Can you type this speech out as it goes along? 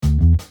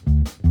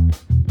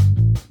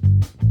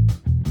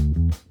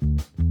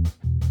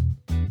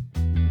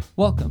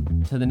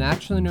Welcome to the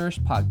Naturally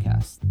Nourished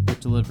podcast that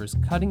delivers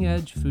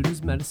cutting-edge food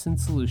as medicine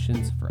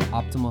solutions for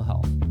optimal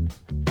health.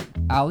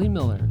 Ali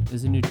Miller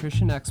is a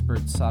nutrition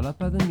expert sought out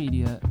by the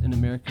media and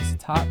America's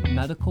top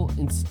medical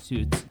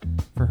institutes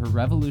for her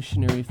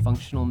revolutionary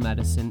functional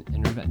medicine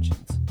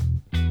interventions.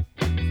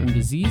 From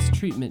disease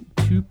treatment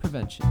to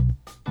prevention,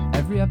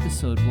 every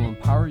episode will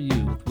empower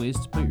you with ways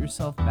to put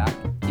yourself back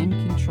in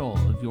control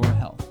of your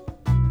health.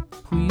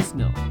 Please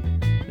note,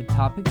 the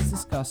topics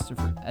discussed are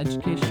for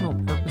educational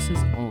purposes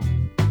only.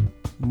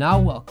 Now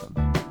welcome,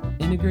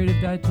 integrative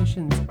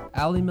dietitians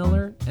Ali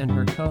Miller and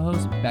her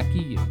co-host Becky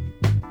Yu.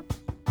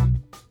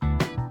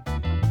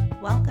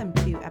 Welcome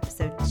to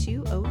episode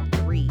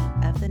 203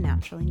 of the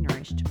Naturally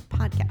Nourished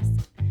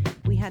podcast.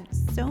 We had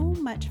so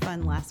much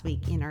fun last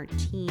week in our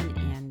teen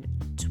and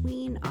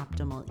tween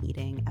optimal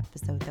eating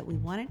episode that we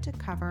wanted to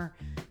cover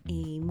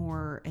a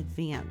more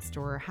advanced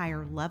or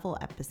higher level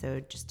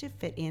episode just to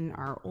fit in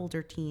our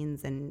older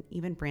teens and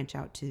even branch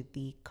out to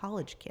the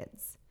college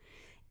kids.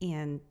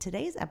 In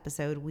today's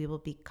episode, we will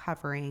be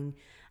covering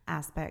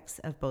aspects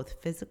of both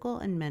physical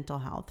and mental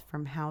health,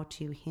 from how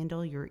to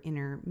handle your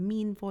inner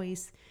mean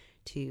voice,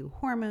 to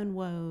hormone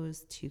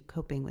woes, to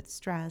coping with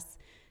stress,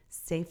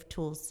 safe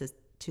tools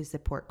to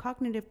support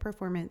cognitive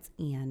performance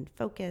and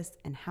focus,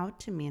 and how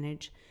to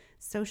manage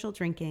social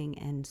drinking,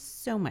 and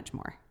so much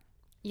more.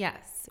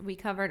 Yes, we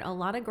covered a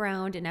lot of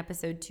ground in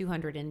episode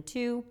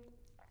 202,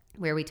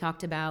 where we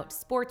talked about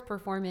sports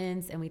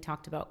performance and we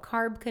talked about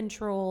carb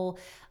control,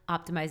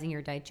 optimizing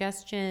your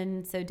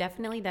digestion. So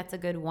definitely that's a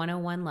good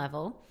 101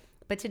 level.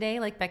 But today,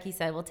 like Becky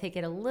said, we'll take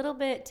it a little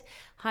bit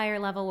higher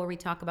level where we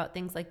talk about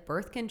things like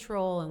birth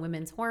control and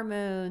women's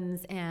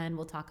hormones, and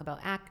we'll talk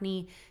about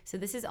acne. So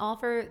this is all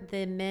for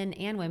the men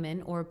and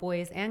women, or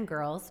boys and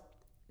girls,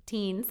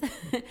 teens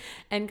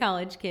and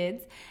college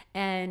kids.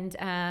 And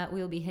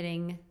we'll be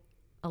hitting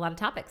a lot of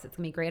topics. It's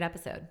going to be a great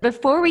episode.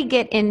 Before we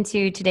get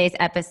into today's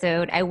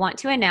episode, I want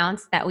to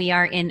announce that we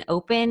are in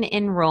open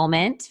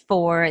enrollment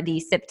for the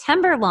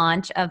September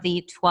launch of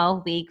the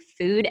 12-week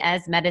Food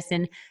as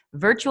Medicine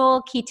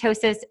Virtual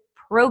Ketosis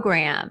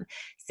Program.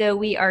 So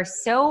we are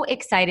so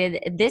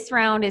excited. This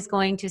round is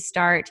going to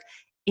start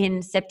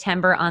in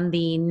September on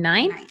the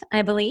 9th,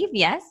 I believe.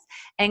 Yes.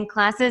 And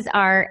classes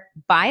are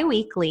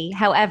bi-weekly.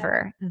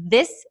 However,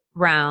 this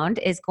round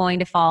is going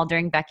to fall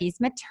during Becky's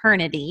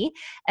maternity.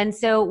 And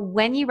so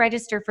when you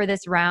register for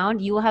this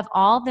round, you will have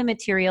all the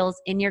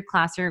materials in your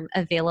classroom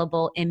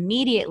available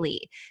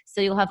immediately. So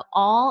you'll have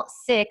all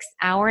 6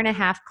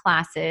 hour-and-a-half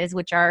classes,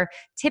 which are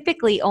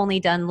typically only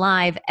done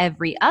live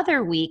every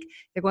other week.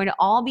 They're going to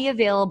all be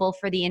available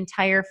for the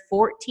entire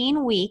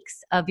 14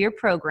 weeks of your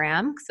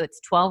program. So it's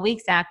 12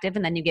 weeks active,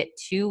 and then you get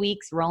 2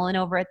 weeks rolling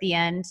over at the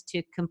end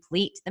to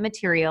complete the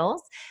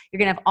materials. You're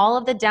going to have all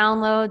of the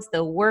downloads,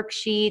 the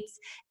worksheets,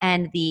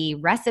 and the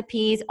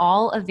recipes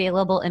all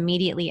available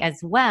immediately as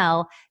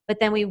well. But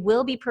then we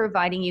will be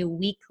providing you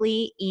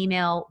weekly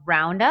email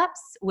roundups,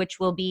 which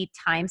will be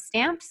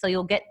time-stamped. So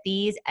you'll get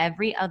these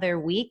every other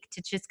week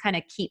to just kind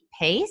of keep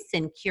pace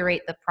and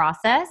curate the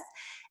process.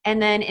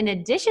 And then in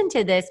addition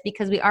to this,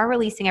 because we are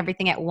releasing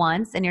everything at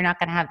once and you're not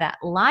going to have that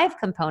live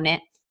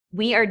component,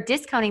 we are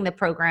discounting the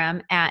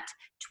program at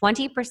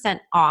 20%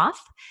 off.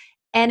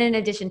 And in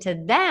addition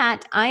to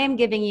that, I am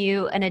giving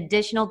you an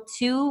additional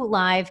 2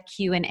 live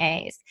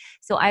Q&As.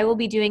 So I will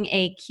be doing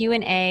a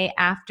Q&A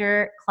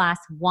after class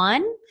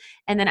 1,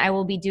 and then I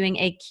will be doing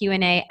a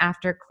Q&A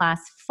after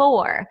class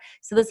 4.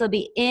 So this will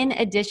be in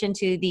addition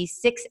to the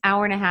 6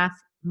 hour-and-a-half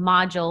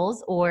modules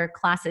or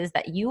classes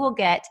that you will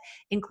get,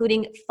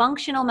 including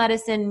functional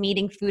medicine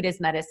meeting food as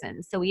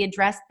medicine. So we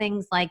address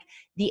things like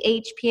the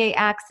HPA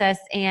axis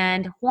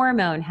and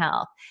hormone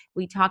health.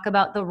 We talk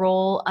about the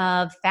role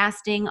of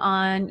fasting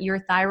on your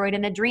thyroid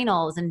and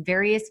adrenals and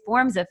various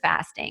forms of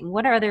fasting.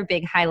 What are other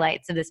big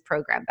highlights of this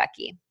program,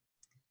 Becky?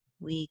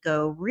 We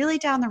go really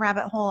down the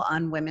rabbit hole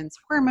on women's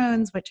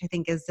hormones, which I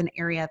think is an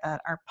area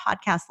that our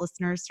podcast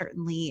listeners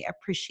certainly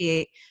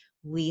appreciate.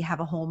 We have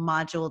a whole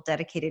module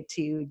dedicated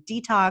to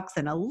detox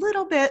and a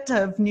little bit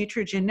of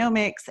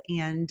nutrigenomics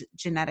and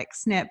genetic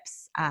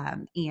SNPs,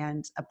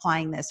 and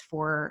applying this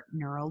for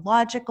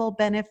neurological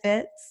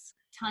benefits.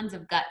 Tons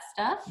of gut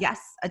stuff. Yes,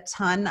 a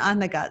ton on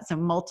the gut. So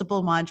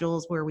multiple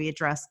modules where we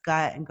address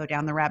gut and go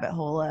down the rabbit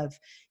hole of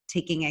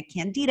taking a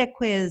Candida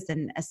quiz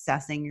and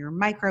assessing your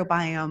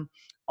microbiome.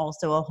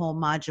 Also a whole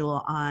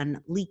module on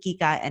leaky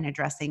gut and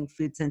addressing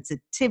food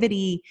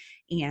sensitivity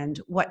and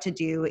what to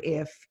do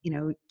if,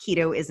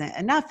 keto isn't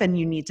enough and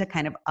you need to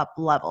kind of up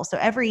level. So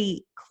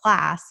every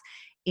class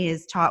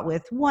is taught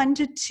with 1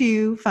 to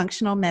 2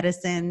 functional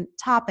medicine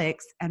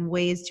topics and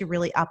ways to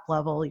really up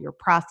level your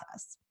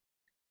process.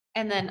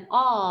 And then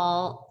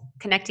all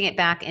connecting it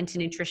back into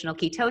nutritional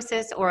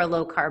ketosis or a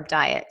low carb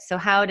diet. So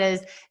how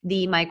does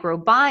the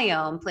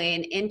microbiome play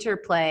an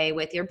interplay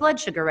with your blood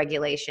sugar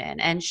regulation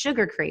and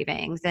sugar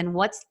cravings? And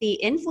what's the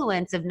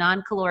influence of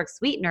non-caloric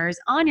sweeteners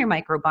on your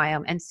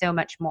microbiome, and so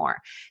much more.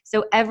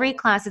 So every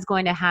class is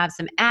going to have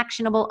some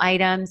actionable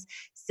items,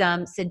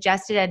 some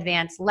suggested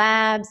advanced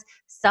labs,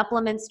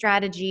 supplement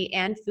strategy,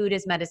 and food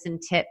as medicine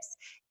tips.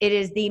 It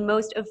is the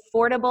most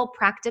affordable,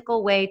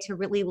 practical way to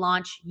really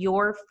launch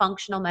your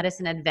functional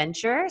medicine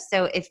adventure.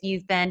 So if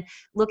you've been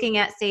looking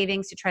at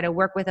savings to try to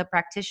work with a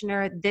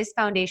practitioner, this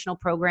foundational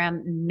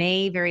program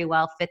may very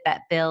well fit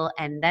that bill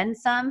and then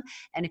some.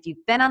 And if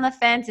you've been on the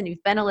fence and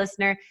you've been a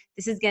listener,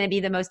 this is going to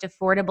be the most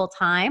affordable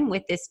time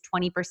with this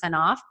 20%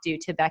 off due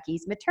to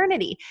Becky's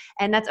maternity.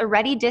 And that's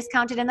already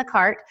discounted in the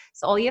cart.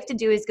 So all you have to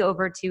do is go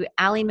over to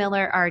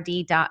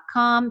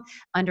AllieMillerRD.com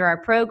under our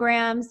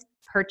programs,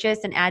 purchase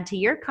and add to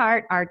your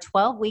cart our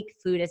 12-week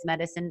Food as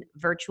Medicine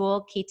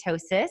virtual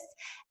ketosis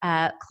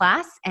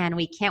class. And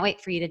we can't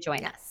wait for you to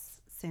join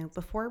us. So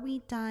before we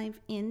dive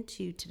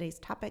into today's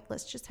topic,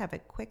 let's just have a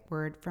quick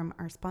word from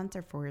our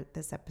sponsor for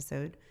this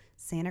episode,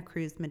 Santa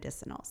Cruz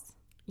Medicinals.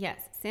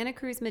 Yes, Santa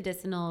Cruz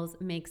Medicinals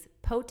makes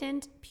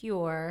potent,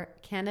 pure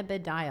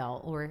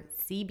cannabidiol or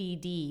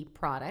CBD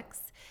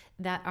products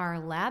that are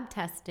lab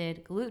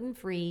tested,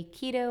 gluten-free,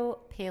 keto,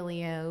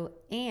 paleo,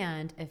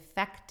 and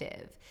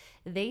effective.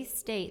 They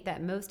state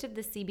that most of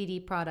the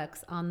CBD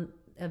products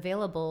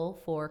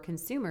available for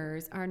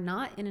consumers are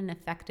not in an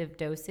effective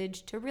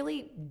dosage to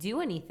really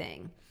do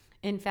anything.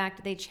 In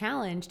fact, they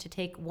challenge to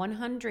take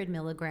 100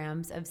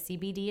 milligrams of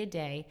CBD a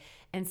day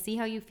and see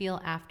how you feel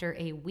after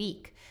a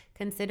week,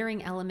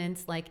 considering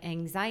elements like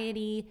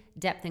anxiety,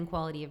 depth and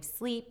quality of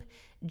sleep,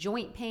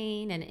 joint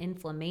pain and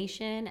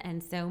inflammation,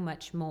 and so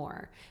much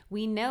more.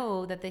 We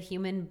know that the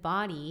human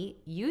body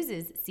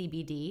uses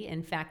CBD.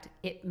 In fact,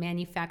 it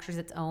manufactures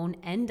its own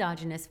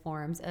endogenous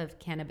forms of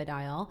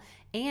cannabidiol,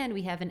 and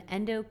we have an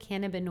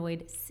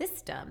endocannabinoid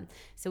system.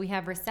 So we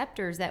have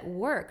receptors that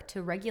work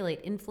to regulate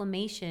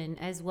inflammation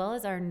as well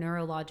as our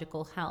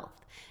neurological health.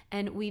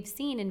 And we've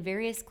seen in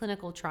various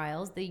clinical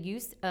trials the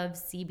use of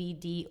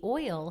CBD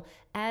oil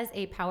as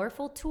a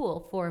powerful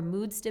tool for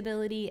mood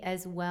stability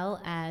as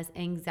well as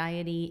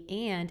anxiety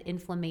and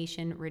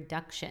inflammation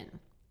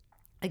reduction.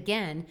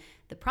 Again,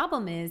 the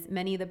problem is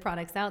many of the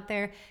products out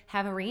there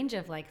have a range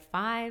of like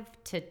 5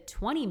 to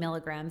 20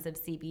 milligrams of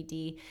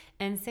CBD,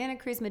 and Santa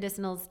Cruz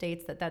Medicinals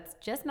states that that's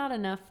just not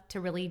enough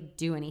to really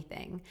do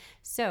anything.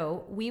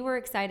 So we were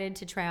excited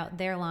to try out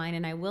their line,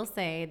 and I will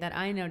say that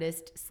I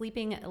noticed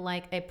sleeping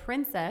like a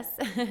princess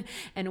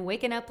and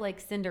waking up like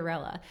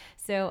Cinderella.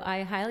 So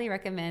I highly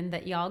recommend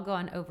that y'all go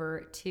on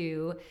over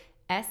to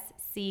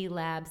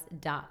sclabs.com.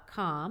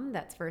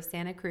 That's for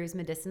Santa Cruz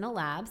Medicinal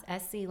Labs,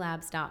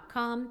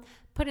 sclabs.com.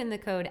 Put in the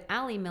code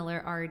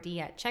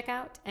AllieMillerRD at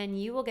checkout,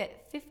 and you will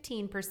get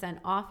 15%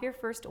 off your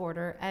first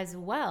order as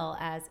well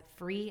as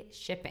free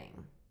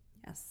shipping.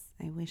 Yes,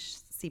 I wish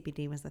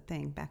CBD was a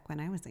thing back when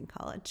I was in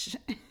college.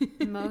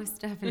 Most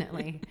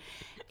definitely.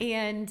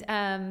 And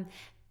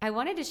I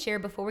wanted to share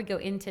before we go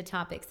into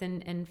topics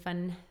and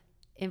fun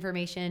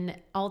information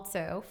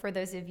also for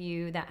those of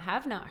you that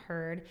have not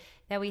heard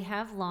that we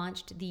have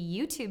launched the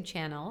YouTube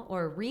channel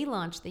or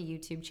relaunched the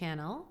YouTube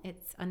channel.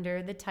 It's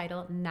under the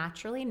title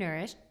Naturally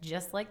Nourished,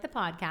 just like the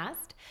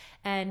podcast.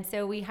 And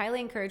so we highly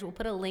encourage, we'll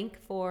put a link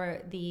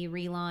for the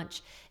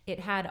relaunch. It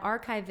had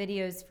archive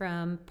videos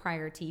from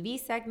prior TV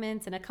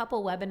segments and a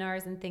couple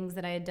webinars and things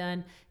that I had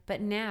done.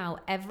 But now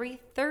every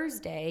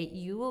Thursday,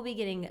 you will be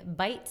getting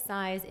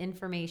bite-sized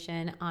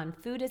information on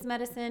food as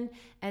medicine,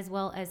 as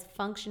well as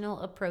functional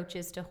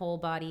approaches to whole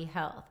body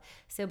health.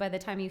 So by the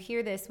time you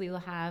hear this, we will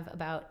have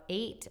about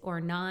 8 or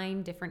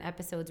 9 different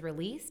episodes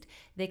released.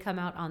 They come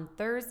out on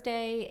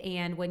Thursday,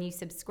 and when you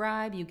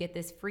subscribe, you get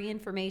this free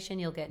information.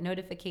 You'll get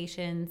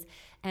notifications.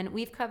 And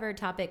we've covered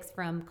topics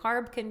from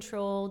carb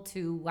control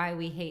to why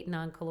we hate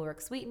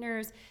non-caloric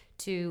sweeteners,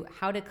 to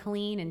how to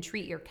clean and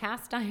treat your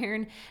cast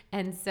iron,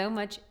 and so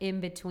much in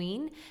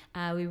between.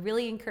 We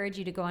really encourage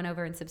you to go on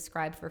over and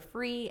subscribe for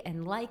free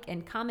and like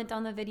and comment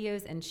on the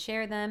videos and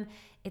share them.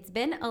 It's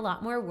been a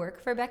lot more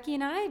work for Becky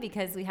and I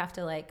because we have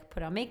to like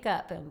put on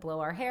makeup and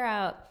blow our hair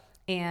out,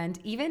 and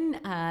even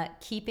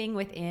keeping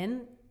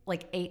within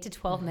like 8 to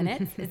 12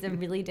 minutes is a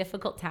really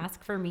difficult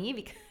task for me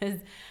because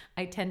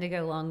I tend to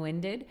go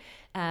long-winded.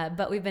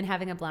 But we've been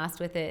having a blast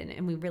with it,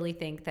 and we really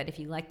think that if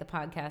you like the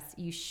podcast,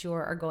 you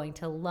sure are going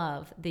to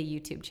love the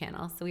YouTube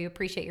channel. So we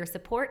appreciate your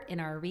support in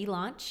our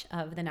relaunch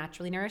of the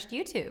Naturally Nourished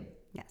YouTube.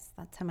 Yes,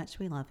 that's how much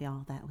we love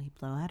y'all, that we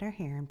blow out our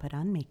hair and put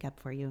on makeup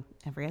for you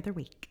every other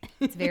week.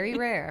 It's very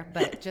rare,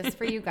 but just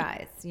for you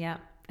guys. Yeah.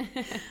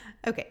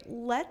 Okay,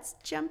 let's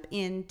jump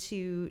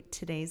into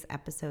today's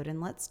episode, and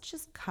let's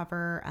just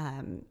cover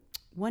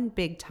one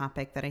big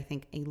topic that I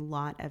think a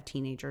lot of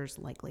teenagers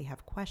likely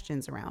have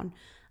questions around,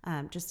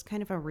 just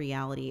kind of a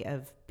reality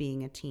of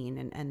being a teen,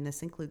 and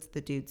this includes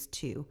the dudes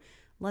too.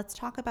 Let's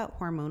talk about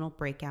hormonal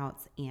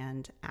breakouts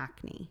and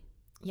acne.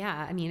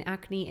 Yeah, I mean,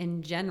 acne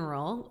in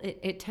general,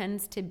 it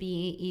tends to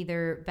be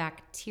either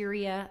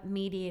bacteria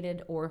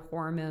mediated or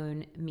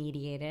hormone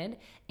mediated,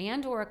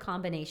 and or a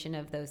combination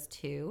of those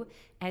two,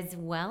 as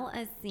well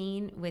as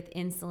seen with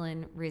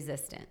insulin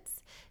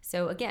resistance.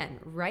 So again,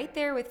 right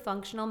there with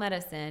functional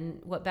medicine,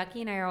 what Becky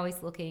and I are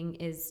always looking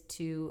is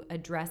to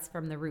address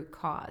from the root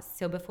cause.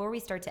 So before we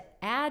start to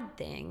add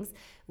things,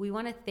 we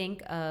want to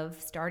think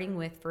of starting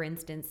with, for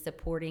instance,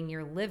 supporting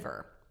your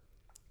liver.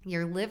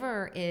 Your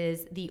liver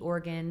is the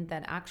organ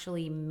that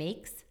actually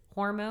makes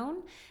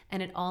hormone,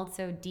 and it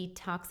also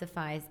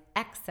detoxifies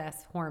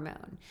excess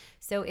hormone.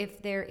 So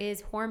if there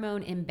is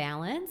hormone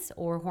imbalance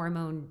or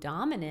hormone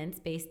dominance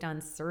based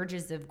on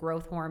surges of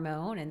growth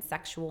hormone and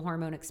sexual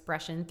hormone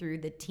expression through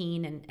the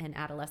teen and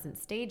adolescent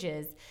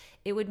stages,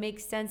 it would make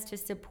sense to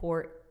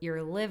support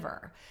your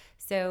liver.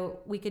 So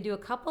we could do a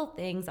couple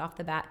things off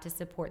the bat to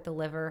support the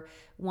liver.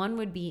 One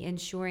would be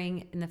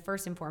ensuring, in the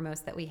first and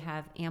foremost, that we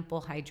have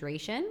ample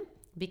hydration,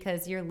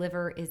 because your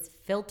liver is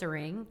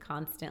filtering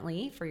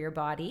constantly for your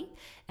body,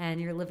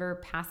 and your liver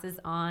passes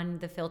on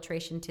the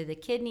filtration to the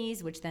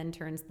kidneys, which then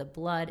turns the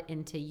blood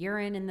into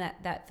urine in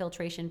that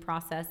filtration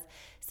process.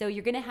 So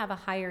you're going to have a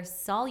higher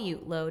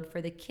solute load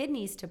for the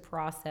kidneys to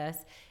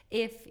process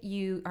if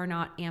you are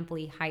not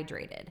amply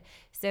hydrated.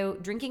 So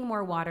drinking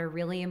more water,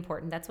 really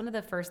important. That's one of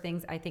the first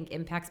things I think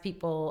impacts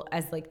people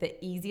as like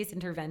the easiest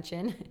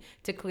intervention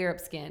to clear up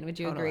skin. Would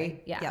you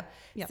agree? Yeah.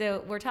 Yep.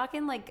 So we're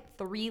talking like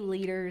 3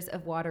 liters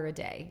of water a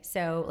day.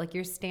 So like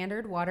your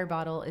standard water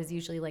bottle is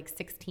usually like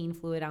 16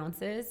 fluid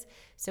ounces.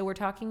 So we're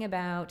talking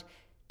about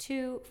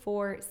 2,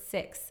 4,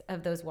 6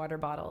 of those water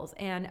bottles.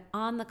 And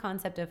on the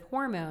concept of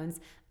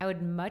hormones, I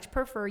would much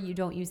prefer you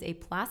don't use a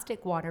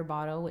plastic water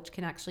bottle, which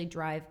can actually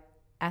drive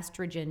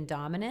estrogen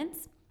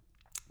dominance.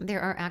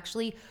 There are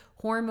actually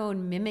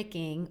hormone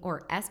mimicking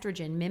or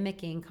estrogen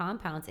mimicking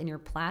compounds in your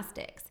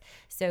plastics.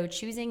 So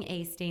choosing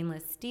a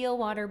stainless steel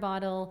water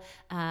bottle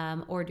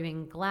or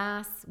doing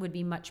glass would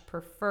be much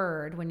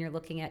preferred when you're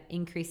looking at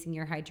increasing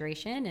your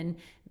hydration and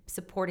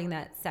supporting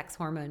that sex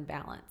hormone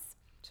balance.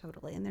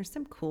 Totally. And there's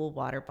some cool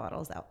water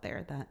bottles out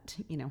there that,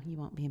 you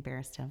won't be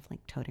embarrassed to have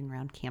like toting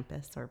around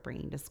campus or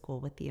bringing to school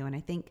with you. And I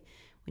think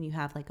when you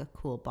have like a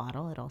cool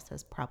bottle, it also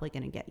is probably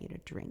going to get you to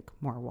drink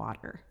more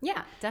water.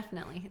 Yeah,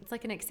 definitely. It's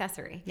like an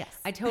accessory. Yes.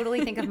 I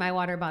totally think of my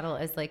water bottle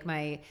as like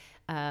my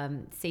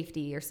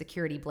safety or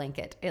security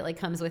blanket. It like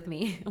comes with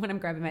me when I'm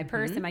grabbing my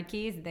purse and my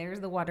keys. There's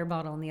the water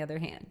bottle on the other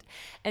hand.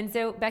 And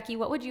so, Becky,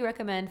 what would you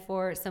recommend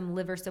for some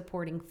liver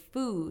supporting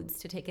foods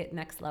to take it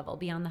next level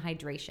beyond the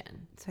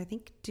hydration? So I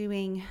think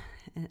doing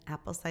an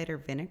apple cider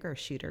vinegar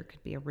shooter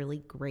could be a really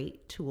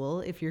great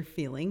tool if you're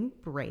feeling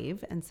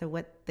brave. And so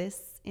what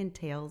this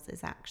entails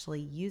is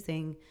actually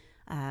using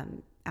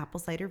apple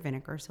cider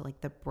vinegar, so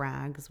like the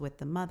Bragg's with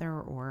the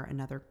mother or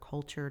another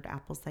cultured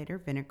apple cider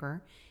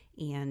vinegar,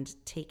 and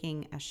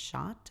taking a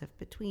shot of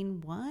between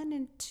 1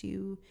 and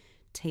 2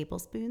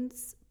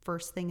 tablespoons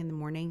first thing in the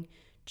morning,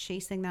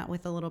 chasing that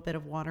with a little bit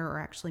of water, or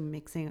actually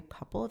mixing a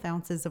couple of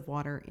ounces of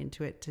water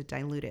into it to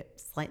dilute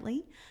it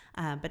slightly,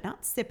 but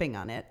not sipping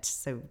on it.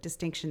 So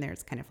distinction there,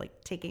 it's kind of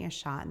like taking a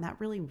shot, and that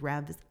really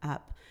revs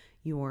up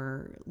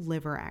your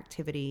liver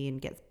activity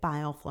and gets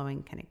bile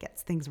flowing, kind of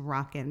gets things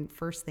rocking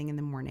first thing in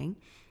the morning.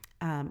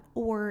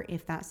 Or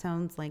if that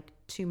sounds like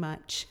too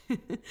much,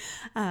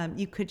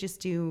 you could just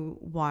do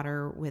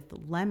water with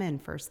lemon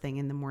first thing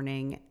in the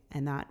morning,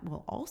 and that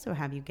will also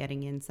have you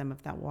getting in some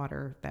of that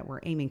water that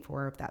we're aiming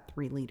for, of that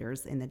 3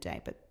 liters in the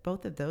day. But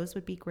both of those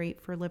would be great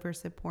for liver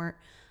support.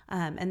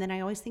 And then I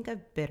always think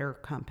of bitter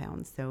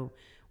compounds. So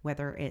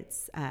whether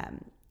it's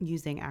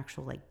using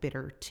actual like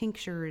bitter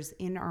tinctures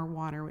in our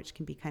water, which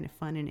can be kind of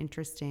fun and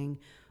interesting,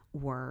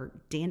 or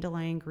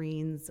dandelion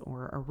greens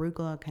or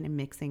arugula, kind of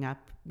mixing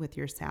up with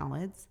your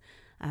salads,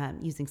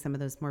 using some of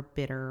those more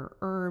bitter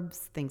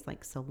herbs, things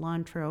like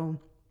cilantro,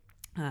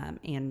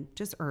 and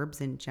just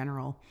herbs in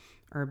general.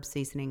 Herb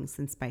seasonings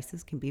and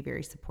spices can be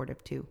very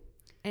supportive too.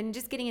 And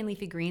just getting in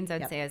leafy greens,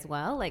 I'd say as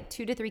well, like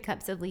 2 to 3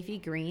 cups of leafy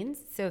greens.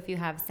 So if you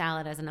have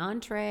salad as an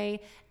entree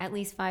at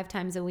least 5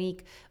 times a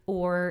week,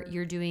 or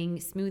you're doing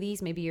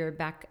smoothies, maybe you're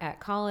back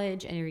at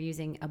college and you're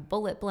using a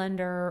bullet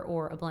blender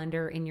or a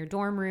blender in your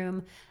dorm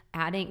room,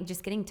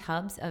 just getting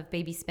tubs of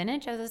baby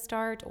spinach as a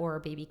start, or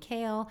baby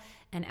kale,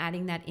 and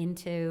adding that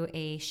into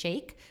a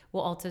shake will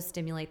also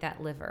stimulate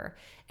that liver.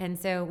 And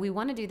so we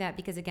want to do that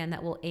because, again,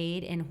 that will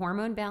aid in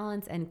hormone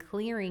balance and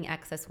clearing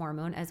excess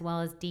hormone, as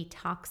well as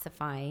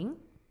detoxifying.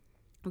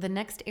 The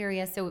next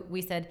area, so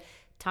we said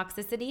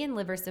toxicity and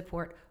liver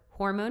support,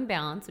 hormone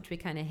balance, which we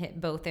kind of hit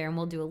both there, and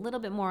we'll do a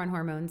little bit more on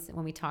hormones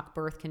when we talk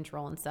birth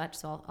control and such,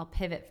 so I'll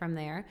pivot from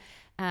there.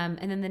 And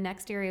then the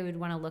next area we'd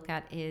want to look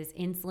at is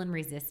insulin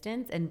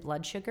resistance and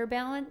blood sugar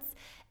balance.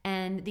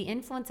 And the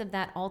influence of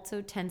that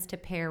also tends to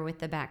pair with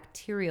the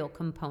bacterial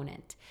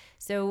component.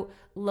 So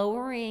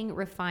lowering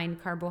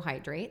refined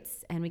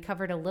carbohydrates, and we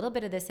covered a little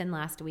bit of this in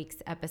last week's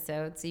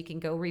episode, so you can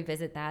go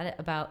revisit that,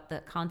 about the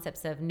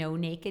concepts of no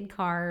naked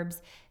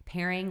carbs,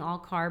 pairing all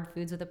carb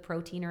foods with a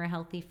protein or a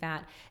healthy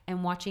fat,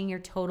 and watching your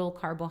total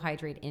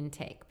carbohydrate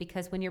intake.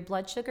 Because when your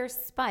blood sugar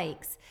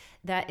spikes,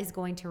 that is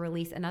going to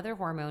release another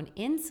hormone,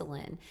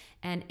 insulin,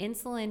 and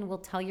insulin will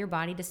tell your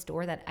body to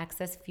store that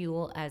excess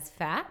fuel as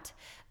fat.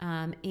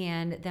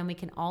 And then we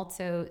can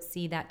also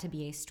see that to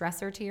be a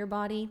stressor to your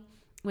body.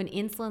 When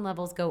insulin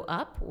levels go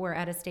up, we're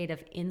at a state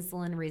of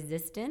insulin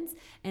resistance,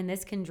 and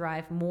this can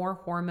drive more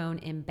hormone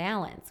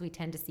imbalance. We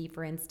tend to see,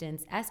 for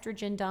instance,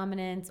 estrogen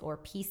dominance or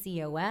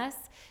PCOS,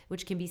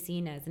 which can be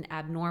seen as an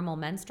abnormal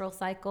menstrual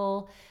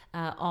cycle,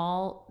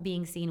 all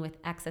being seen with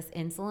excess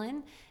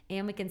insulin.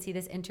 And we can see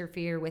this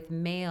interfere with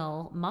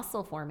male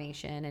muscle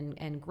formation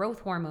and growth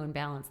hormone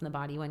balance in the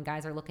body when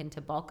guys are looking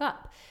to bulk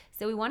up.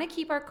 So we want to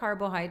keep our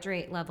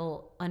carbohydrate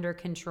level under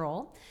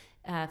control.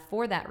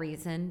 For that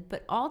reason,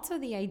 but also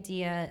the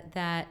idea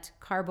that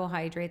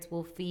carbohydrates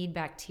will feed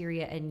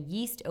bacteria and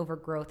yeast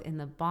overgrowth in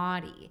the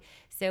body.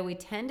 So we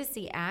tend to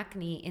see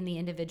acne in the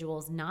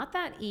individuals not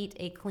that eat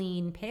a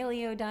clean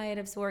paleo diet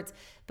of sorts,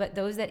 but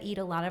those that eat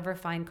a lot of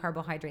refined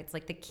carbohydrates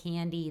like the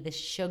candy, the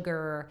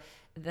sugar,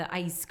 the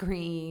ice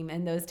cream,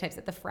 and those types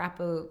of the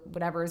frappo,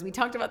 whatever. As we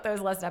talked about those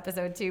last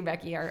episode too,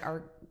 Becky,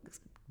 our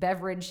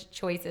beverage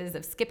choices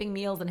of skipping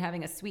meals and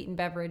having a sweetened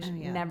beverage,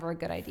 never a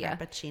good idea.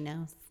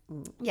 Frappuccinos.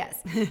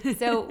 Yes.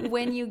 So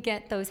when you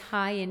get those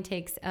high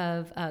intakes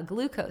of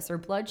glucose or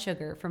blood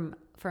sugar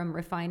from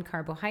refined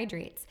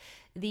carbohydrates,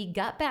 the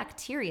gut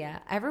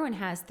bacteria, everyone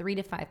has 3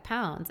 to 5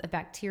 pounds of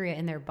bacteria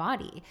in their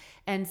body.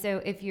 And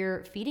so if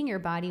you're feeding your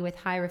body with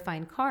high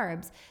refined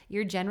carbs,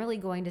 you're generally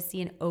going to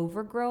see an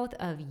overgrowth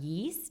of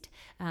yeast.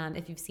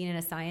 If you've seen in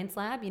a science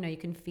lab, you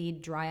can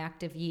feed dry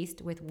active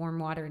yeast with warm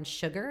water and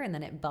sugar, and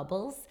then it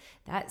bubbles.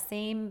 That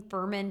same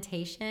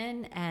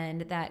fermentation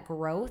and that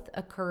growth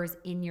occurs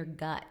in your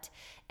gut.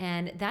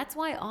 And that's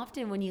why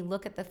often when you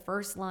look at the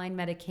first line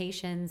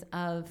medications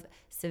of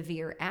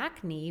severe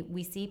acne,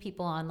 we see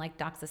people on like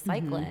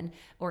doxycycline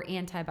or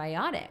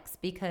antibiotics,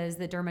 because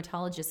the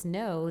dermatologists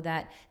know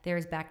that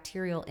there's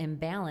bacterial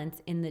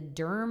imbalance in the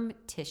derm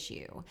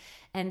tissue.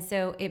 And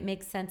so it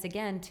makes sense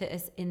again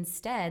to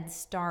instead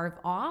starve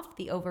off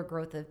the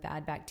overgrowth of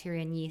bad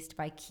bacteria and yeast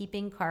by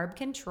keeping carb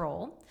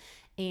control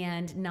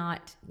and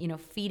not,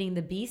 feeding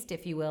the beast,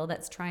 if you will,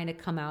 that's trying to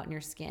come out in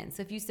your skin.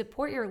 So if you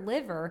support your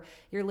liver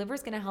is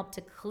going to help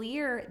to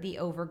clear the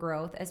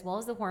overgrowth as well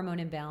as the hormone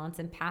imbalance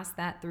and pass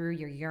that through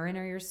your urine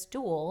or your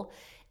stool.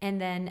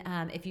 And then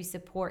if you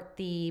support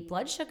the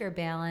blood sugar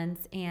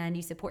balance and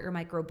you support your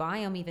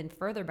microbiome even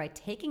further by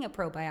taking a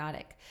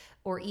probiotic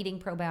or eating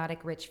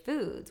probiotic-rich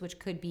foods, which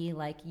could be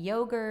like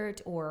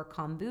yogurt or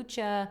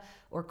kombucha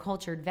or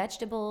cultured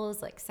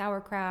vegetables like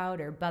sauerkraut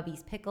or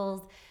Bubby's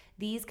pickles,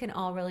 these can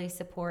all really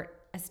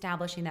support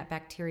establishing that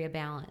bacteria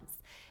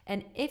balance.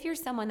 And if you're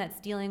someone that's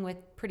dealing with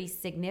pretty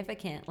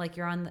significant, like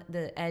you're on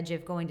the edge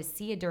of going to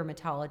see a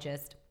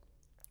dermatologist,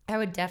 I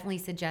would definitely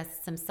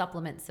suggest some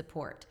supplement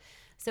support.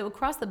 So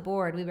across the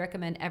board, we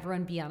recommend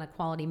everyone be on a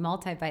quality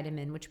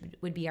multivitamin, which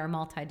would be our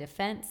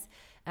multi-defense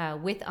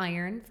with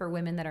iron for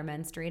women that are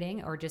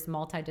menstruating, or just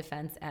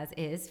multi-defense as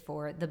is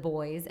for the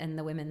boys and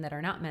the women that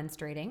are not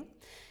menstruating.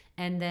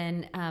 And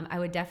then I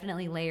would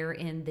definitely layer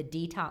in the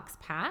detox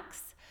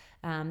packs.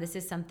 This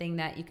is something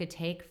that you could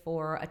take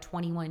for a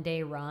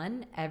 21-day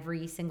run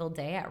every single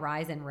day at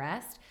Rise and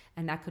Rest,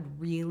 and that could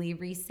really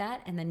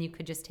reset. And then you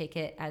could just take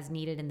it as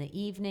needed in the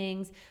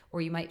evenings, or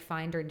you might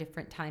find during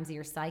different times of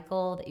your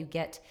cycle that you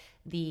get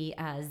the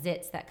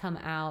zits that come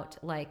out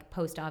like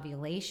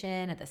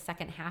post-ovulation at the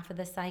second half of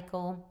the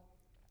cycle.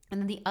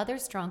 And then the other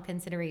strong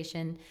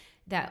consideration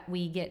that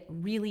we get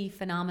really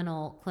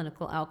phenomenal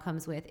clinical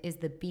outcomes with is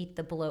the Beat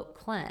the Bloat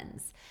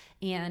cleanse.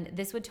 And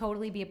this would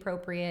totally be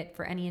appropriate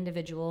for any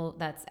individual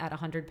that's at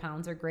 100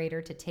 pounds or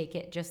greater to take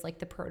it, just like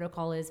the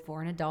protocol is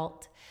for an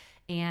adult.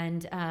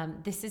 And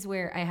this is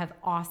where I have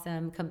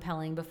awesome,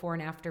 compelling before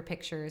and after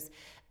pictures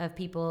of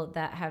people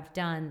that have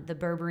done the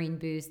Berberine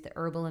Boost, the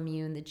Herbal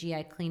Immune, the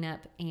GI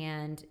Cleanup,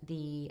 and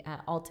the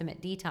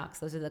Ultimate Detox.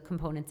 Those are the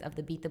components of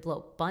the Beat the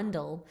Bloat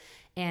bundle.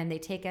 And they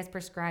take as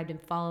prescribed and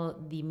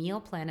follow the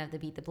meal plan of the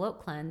Beat the Bloat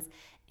cleanse.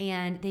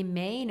 And they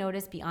may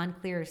notice beyond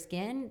clearer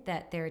skin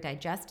that their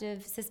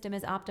digestive system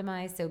is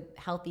optimized, so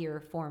healthier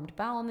formed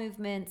bowel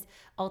movements,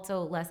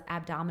 also less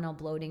abdominal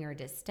bloating or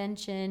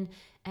distension,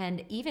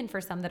 and even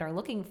for some that are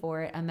looking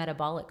for it, a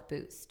metabolic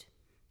boost.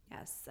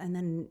 Yes. And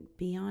then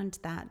beyond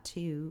that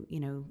too,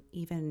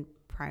 even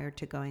prior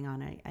to going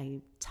on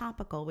a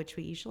topical, which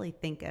we usually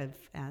think of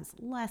as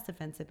less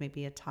offensive,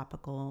 maybe a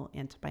topical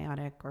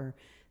antibiotic or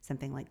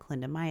something like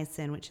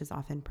clindamycin, which is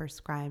often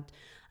prescribed,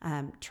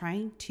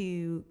 trying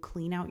to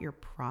clean out your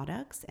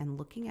products and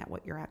looking at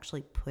what you're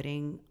actually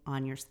putting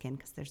on your skin,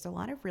 because there's a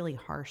lot of really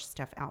harsh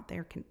stuff out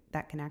there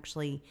that can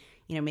actually,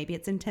 maybe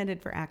it's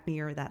intended for acne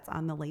or that's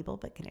on the label,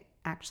 but can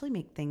actually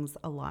make things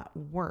a lot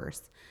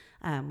worse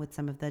with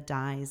some of the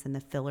dyes and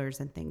the fillers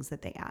and things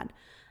that they add.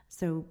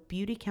 So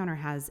Beauty Counter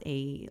has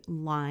a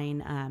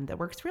line that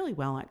works really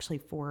well actually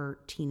for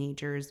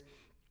teenagers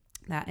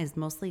that is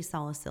mostly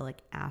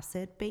salicylic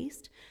acid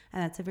based.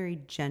 And that's a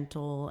very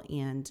gentle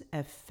and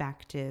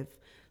effective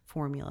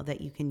formula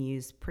that you can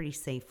use pretty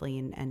safely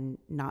and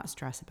not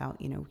stress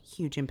about,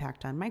 huge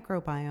impact on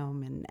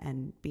microbiome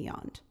and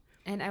beyond.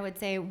 And I would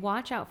say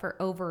watch out for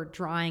over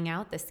drying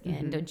out the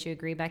skin. Don't you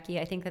agree, Becky?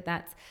 I think that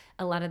that's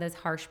a lot of those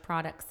harsh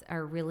products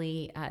are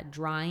really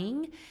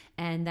drying,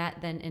 and that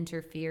then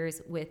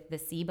interferes with the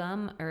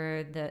sebum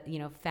or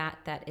the fat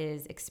that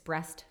is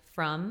expressed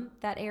from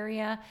that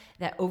area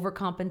that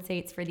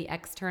overcompensates for the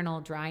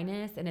external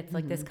dryness, and it's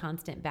like this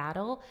constant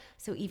battle.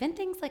 So even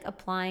things like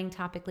applying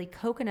topically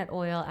coconut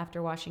oil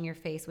after washing your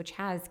face, which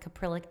has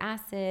caprylic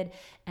acid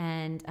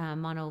and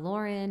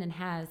monolaurin and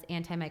has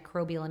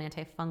antimicrobial and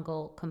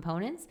antifungal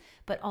components,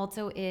 but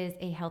also is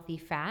a healthy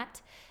fat.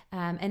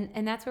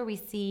 And that's where we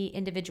see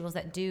individuals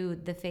that do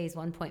the phase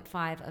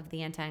 1.5 of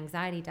the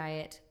anti-anxiety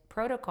diet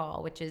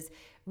protocol, which is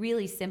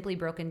really simply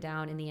broken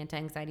down in the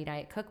anti-anxiety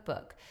diet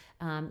cookbook.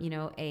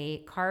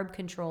 A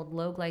carb-controlled,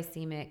 low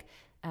glycemic,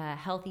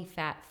 healthy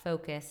fat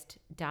focused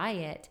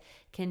diet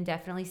can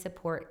definitely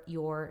support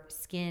your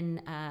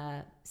skin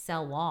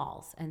cell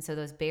walls. And so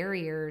those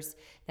barriers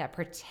that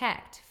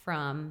protect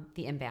from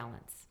the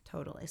imbalance.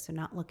 Totally. So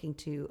not looking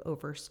to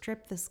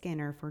overstrip the skin,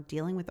 or if we're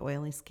dealing with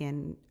oily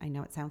skin, I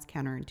know it sounds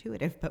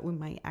counterintuitive, but we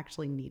might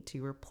actually need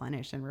to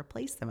replenish and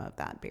replace some of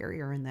that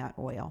barrier in that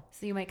oil.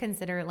 So you might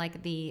consider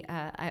like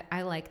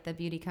I like the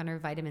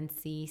Beautycounter vitamin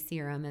C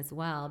serum as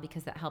well,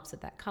 because that helps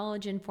with that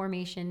collagen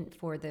formation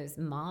for those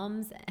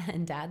moms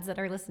and dads that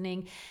are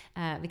listening,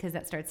 because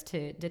that starts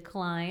to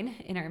decline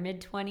in our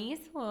mid-20s.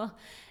 Well,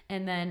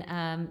 and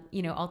then,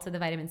 also the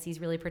vitamin C is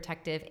really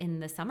protective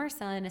in the summer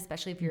sun,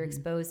 especially if you're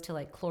exposed to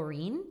like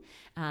chlorine,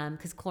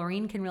 because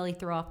chlorine can really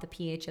throw off the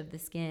pH of the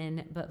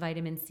skin, but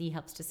vitamin C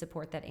helps to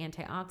support that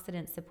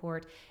antioxidant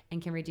support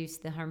and can reduce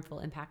the harmful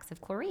impacts of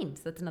chlorine.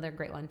 So that's another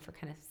great one for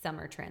kind of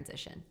summer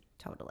transition.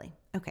 Totally.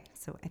 Okay,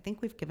 so I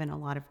think we've given a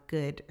lot of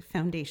good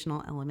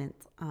foundational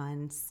elements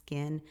on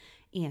skin.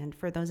 And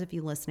for those of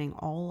you listening,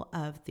 all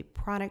of the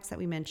products that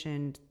we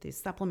mentioned, the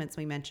supplements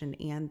we mentioned,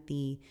 and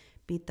the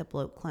Beat the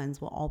Bloat Cleanse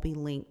will all be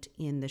linked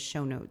in the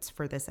show notes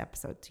for this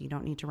episode. So you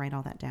don't need to write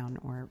all that down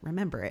or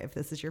remember it if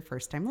this is your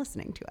first time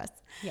listening to us.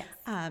 Yes.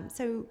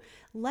 So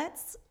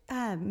let's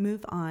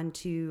move on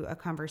to a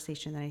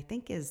conversation that I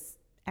think is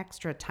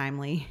extra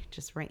timely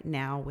just right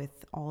now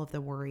with all of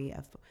the worry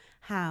of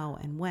how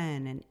and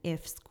when and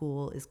if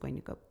school is going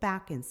to go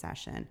back in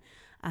session.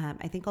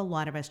 I think a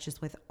lot of us,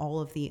 just with all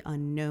of the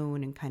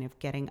unknown and kind of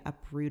getting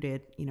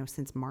uprooted,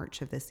 since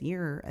March of this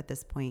year at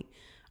this point,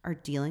 are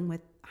dealing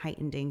with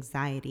heightened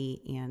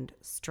anxiety and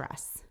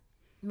stress.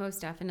 Most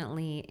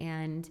definitely.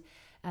 And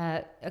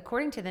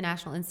according to the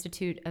National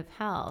Institute of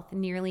Health,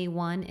 nearly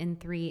 1 in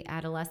 3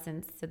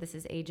 adolescents, so this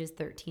is ages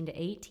 13 to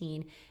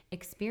 18,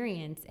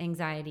 experience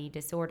anxiety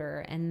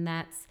disorder. And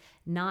that's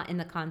not in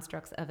the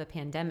constructs of a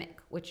pandemic,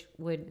 which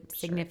would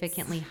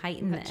significantly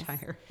heighten this.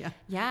 Higher, yeah.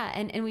 Yeah.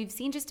 And we've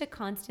seen just a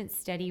constant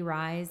steady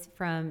rise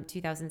from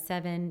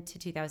 2007 to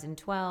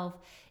 2012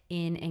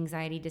 in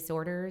anxiety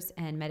disorders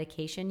and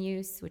medication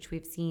use, which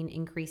we've seen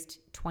increased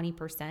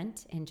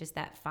 20% in just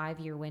that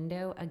 5-year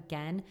window,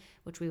 again,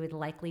 which we would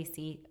likely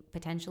see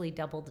potentially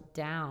doubled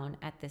down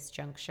at this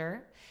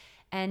juncture.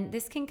 And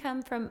this can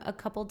come from a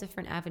couple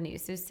different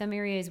avenues. So some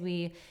areas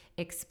we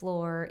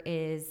explore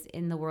is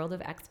in the world of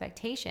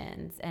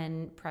expectations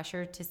and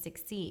pressure to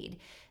succeed.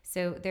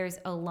 So there's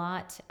a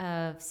lot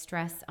of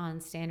stress on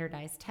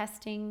standardized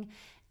testing,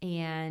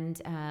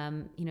 and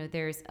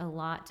there's a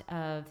lot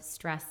of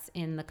stress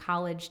in the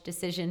college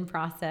decision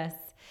process.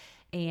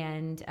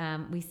 And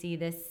we see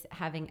this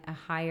having a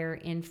higher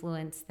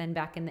influence than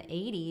back in the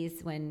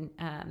 80s when,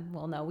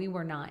 no, we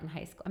were not in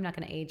high school. I'm not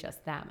going to age us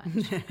that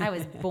much. I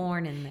was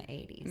born in the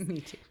 80s.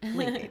 Me too.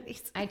 Late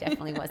 80s. I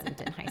definitely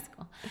wasn't in high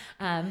school.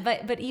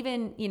 But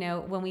even,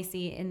 when we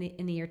see in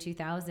the year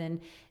 2000,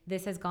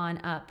 this has gone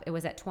up. It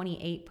was at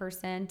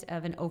 28%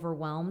 of an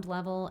overwhelmed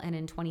level. And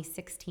in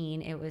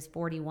 2016, it was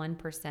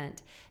 41%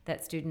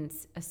 that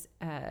students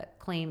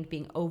claimed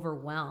being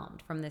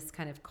overwhelmed from this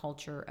kind of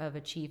culture of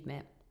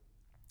achievement.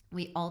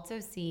 We also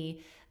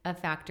see a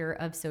factor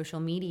of social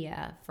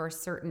media for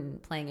certain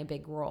playing a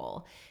big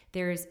role.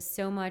 There's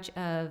so much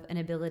of an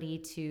ability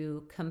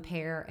to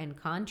compare and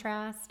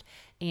contrast,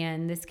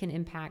 and this can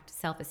impact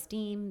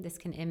self-esteem. This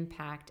can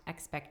impact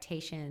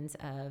expectations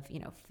of,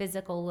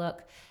 physical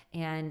look.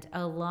 And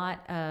a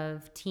lot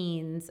of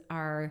teens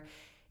are,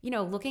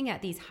 looking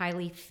at these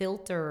highly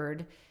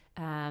filtered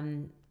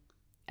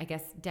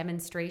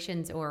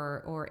demonstrations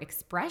or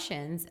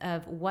expressions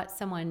of what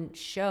someone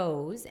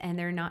shows, and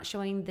they're not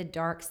showing the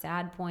dark,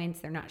 sad points.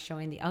 They're not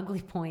showing the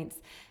ugly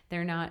points.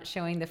 They're not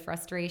showing the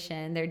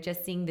frustration. They're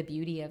just seeing the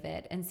beauty of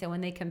it. And so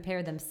when they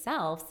compare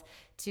themselves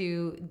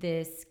to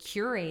this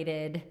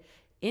curated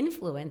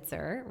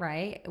influencer,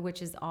 right,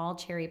 which is all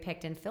cherry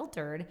picked and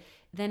filtered,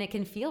 then it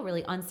can feel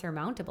really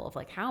unsurmountable of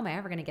like, how am I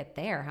ever going to get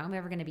there? How am I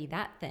ever going to be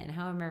that thin?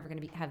 How am I ever going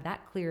to have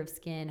that clear of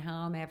skin?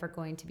 How am I ever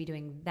going to be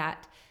doing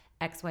that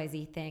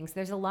XYZ things?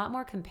 There's a lot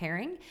more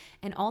comparing.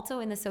 And also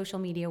in the social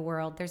media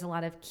world, there's a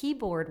lot of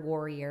keyboard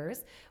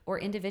warriors or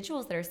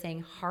individuals that are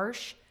saying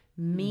harsh,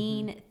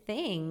 mean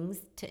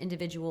things to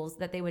individuals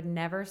that they would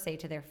never say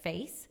to their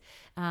face.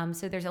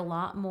 So there's a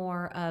lot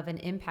more of an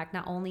impact,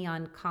 not only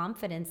on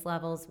confidence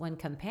levels when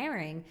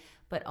comparing,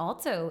 but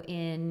also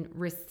in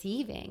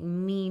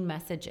receiving mean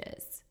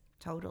messages.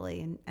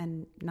 Totally.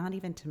 And not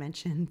even to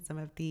mention some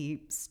of the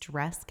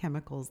stress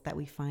chemicals that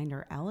we find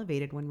are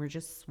elevated when we're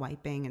just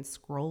swiping and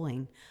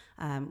scrolling.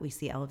 We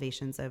see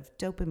elevations of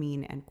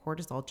dopamine and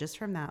cortisol just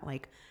from that,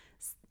 like,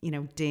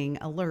 ding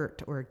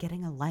alert or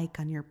getting a like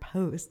on your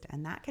post.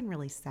 And that can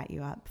really set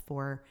you up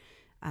for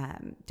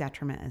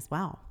detriment as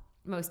well.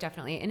 Most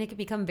definitely. And it can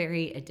become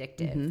very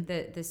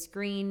addictive. The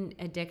screen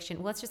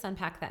addiction, let's just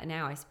unpack that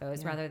now, I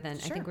suppose, rather than,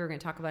 I think we're going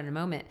to talk about it in a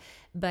moment.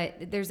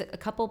 But there's a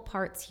couple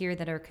parts here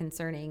that are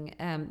concerning.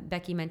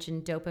 Becky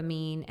mentioned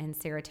dopamine and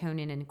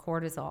serotonin and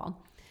cortisol.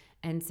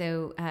 And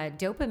so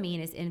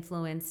dopamine is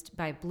influenced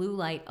by blue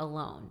light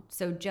alone.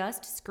 So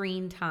just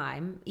screen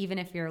time, even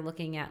if you're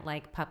looking at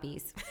like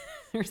puppies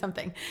or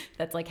something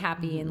that's like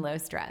happy and low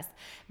stress.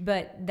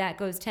 But that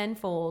goes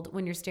tenfold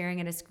when you're staring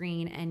at a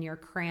screen and you're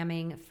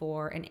cramming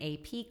for an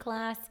AP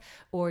class,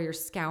 or you're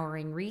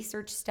scouring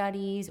research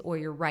studies, or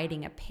you're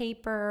writing a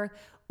paper,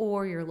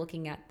 or you're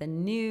looking at the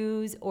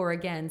news, or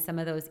again, some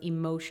of those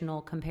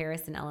emotional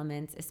comparison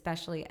elements,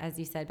 especially as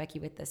you said, Becky,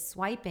 with the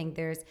swiping,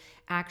 there's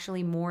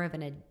actually more of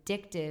an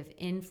addictive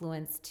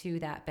influence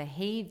to that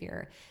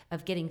behavior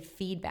of getting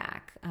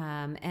feedback.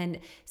 And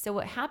so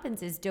what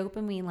happens is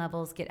dopamine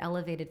levels get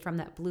elevated from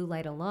that blue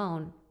light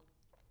alone.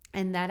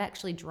 And that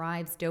actually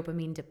drives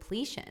dopamine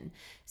depletion.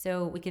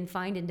 So we can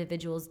find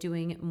individuals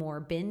doing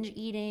more binge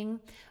eating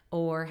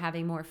or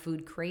having more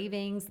food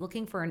cravings,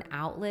 looking for an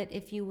outlet,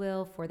 if you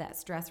will, for that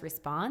stress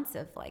response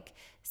of like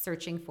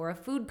searching for a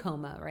food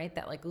coma, right?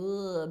 That like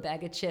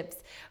bag of chips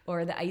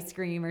or the ice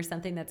cream or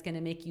something that's going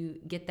to make you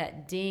get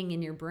that ding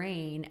in your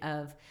brain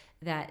of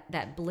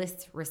that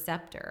bliss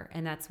receptor.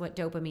 And that's what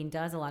dopamine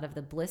does, a lot of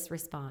the bliss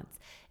response.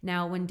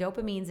 Now, when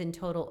dopamine's in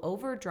total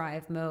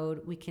overdrive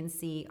mode, we can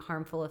see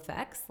harmful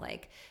effects.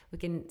 Like we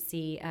can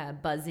see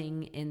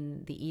buzzing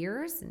in the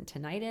ears and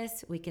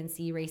tinnitus. We can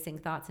see racing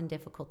thoughts and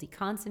difficulty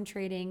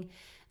concentrating.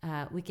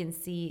 We can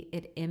see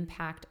it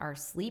impact our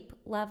sleep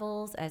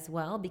levels as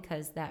well,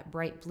 because that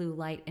bright blue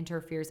light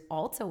interferes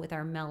also with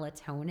our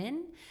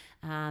melatonin.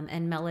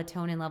 And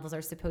melatonin levels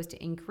are supposed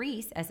to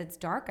increase as it's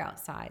dark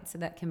outside. So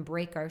that can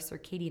break our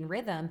circadian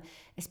rhythm,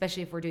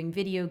 especially if we're doing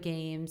video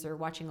games or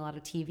watching a lot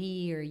of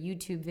TV or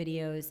YouTube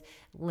videos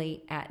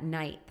late at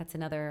night. That's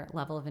another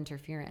level of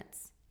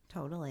interference.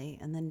 Totally.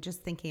 And then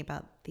just thinking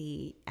about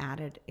the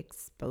added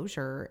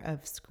exposure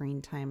of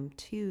screen time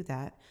too,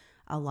 that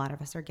a lot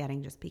of us are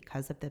getting just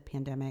because of the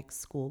pandemic,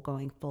 school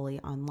going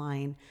fully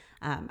online.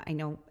 I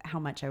know how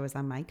much I was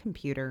on my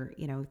computer,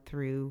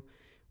 through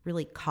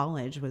really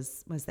college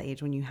was the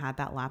age when you had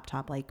that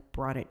laptop, like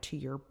brought it to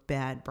your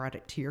bed, brought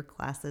it to your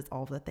classes,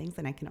 all the things.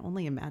 And I can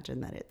only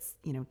imagine that it's,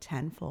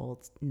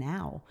 tenfold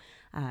now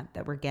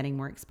that we're getting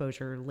more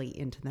exposure late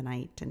into the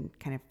night and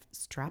kind of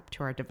strapped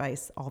to our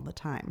device all the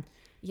time.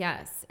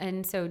 Yes.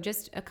 And so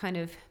just a kind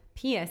of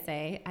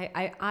PSA,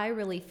 I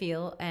really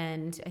feel,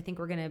 and I think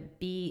we're going to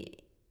be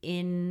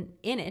in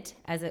it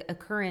as a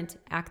current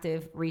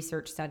active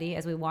research study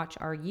as we watch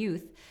our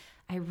youth.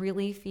 I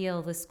really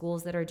feel the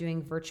schools that are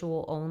doing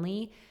virtual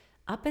only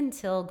up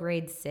until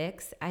grade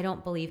 6, I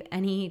don't believe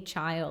any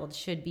child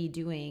should be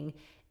doing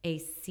a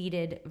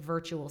seated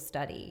virtual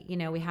study.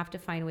 We have to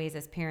find ways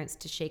as parents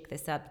to shake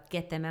this up,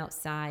 get them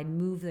outside,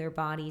 move their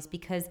bodies,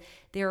 because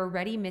they're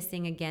already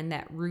missing, again,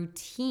 that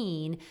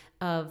routine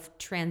of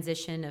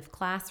transition of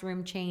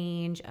classroom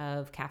change,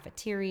 of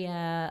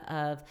cafeteria,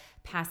 of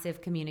passive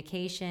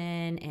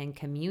communication and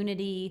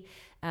community.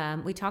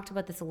 We talked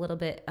about this a little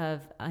bit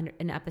of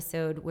an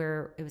episode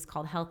where it was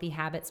called Healthy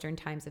Habits During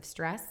Times of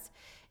Stress.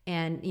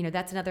 And,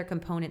 that's another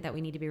component that we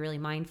need to be really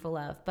mindful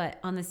of. But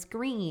on the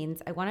screens,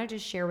 I want to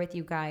just share with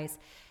you guys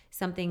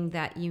something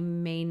that you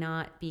may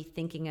not be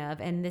thinking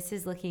of. And this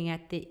is looking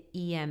at the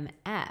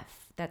EMF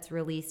that's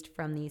released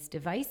from these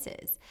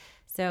devices.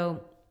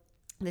 So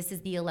this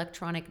is the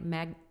electronic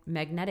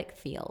magnetic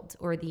field,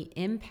 or the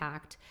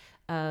impact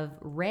of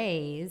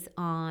rays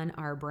on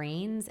our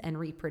brains and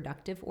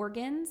reproductive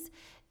organs.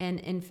 And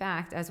in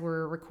fact, as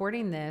we're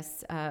recording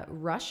this,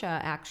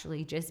 Russia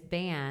actually just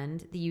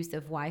banned the use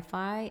of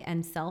Wi-Fi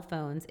and cell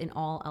phones in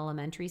all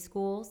elementary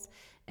schools.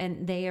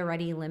 And they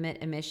already limit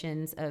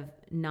emissions of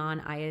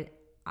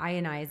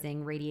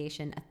non-ionizing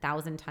radiation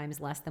 1,000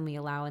 times less than we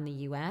allow in the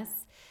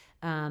US.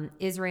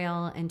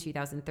 Israel in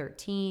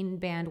 2013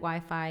 banned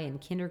Wi-Fi in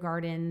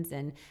kindergartens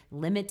and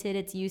limited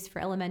its use for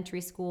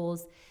elementary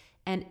schools.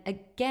 And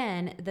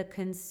again, the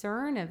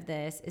concern of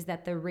this is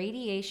that the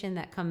radiation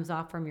that comes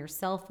off from your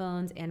cell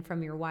phones and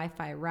from your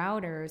Wi-Fi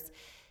routers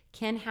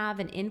can have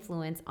an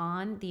influence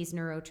on these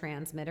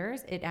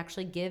neurotransmitters. It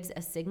actually gives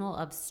a signal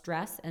of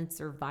stress and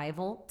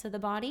survival to the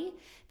body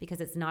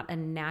because it's not a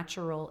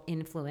natural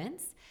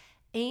influence.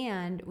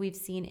 And we've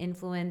seen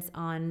influence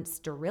on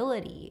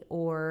sterility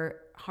or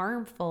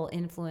harmful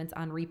influence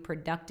on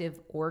reproductive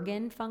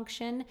organ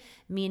function,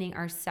 meaning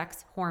our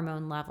sex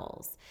hormone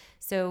levels.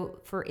 So,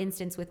 for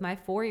instance, with my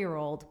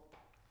 4-year-old,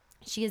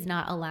 she is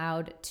not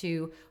allowed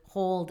to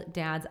hold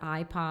dad's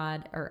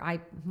iPod or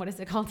what is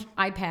it called?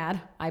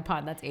 iPad,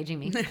 that's aging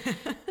me.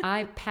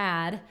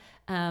 iPad,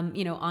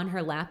 on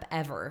her lap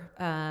ever.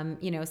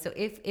 So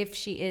if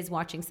she is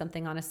watching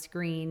something on a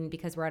screen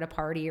because we're at a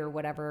party or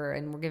whatever,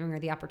 and we're giving her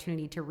the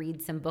opportunity to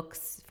read some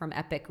books from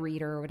Epic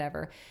Reader or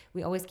whatever,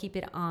 we always keep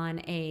it on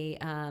a,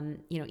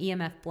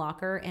 EMF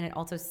blocker, and it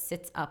also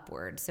sits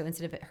upward. So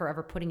instead of her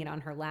ever putting it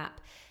on her lap.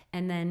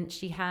 And then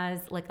she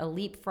has like a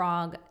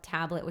Leapfrog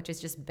tablet, which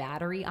is just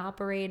battery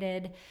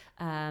operated,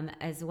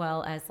 as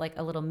well as like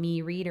a little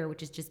Me Reader,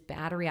 which is just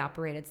battery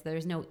operated. So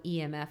there's no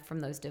EMF from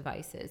those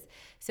devices.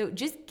 So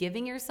just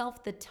giving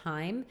yourself the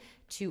time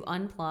to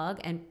unplug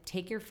and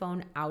take your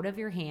phone out of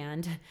your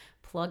hand,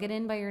 plug it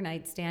in by your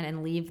nightstand,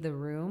 and leave the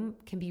room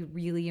can be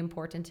really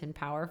important and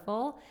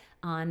powerful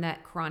on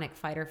that chronic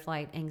fight or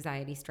flight,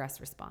 anxiety, stress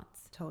response.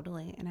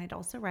 Totally. And I'd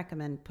also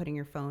recommend putting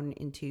your phone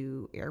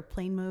into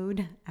airplane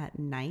mode at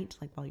night,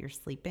 like while you're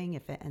sleeping,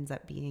 if it ends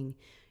up being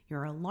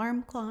your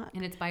alarm clock.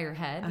 And it's by your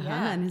head.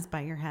 And it's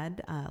by your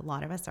head. A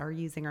lot of us are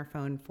using our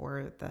phone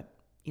for the,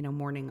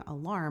 morning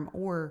alarm,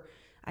 or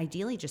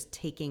ideally just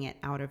taking it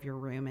out of your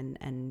room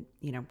and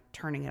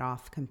turning it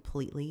off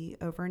completely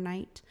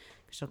overnight,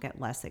 because you'll get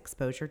less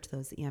exposure to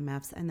those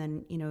EMFs. And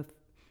then, if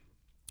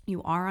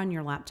you are on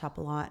your laptop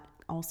a lot,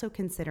 also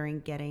considering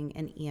getting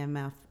an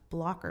EMF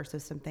blocker. So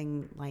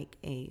something like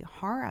a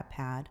Hara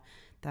pad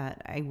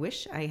that I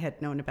wish I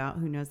had known about.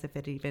 Who knows if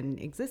it even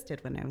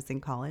existed when I was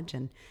in college.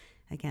 And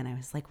again, I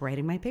was like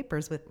writing my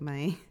papers with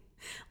my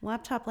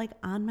laptop like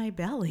on my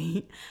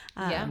belly.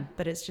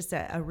 But it's just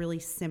a really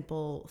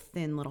simple,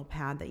 thin little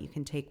pad that you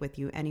can take with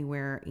you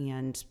anywhere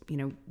and,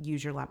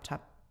 use your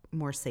laptop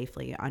more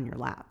safely on your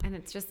lap. And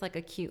it's just like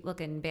a cute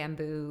looking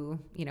bamboo,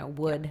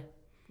 wood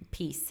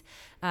piece.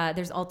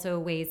 There's also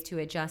ways to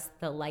adjust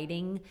the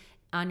lighting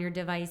on your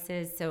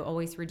devices. So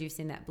always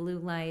reducing that blue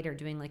light, or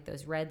doing like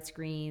those red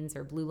screens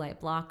or blue light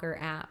blocker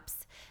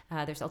apps.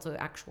 There's also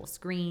actual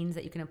screens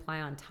that you can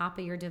apply on top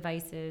of your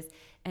devices.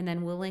 And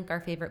then we'll link our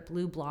favorite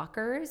blue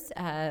blockers,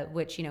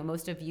 which,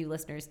 most of you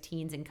listeners,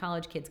 teens and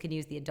college kids, can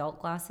use the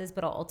adult glasses,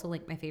 but I'll also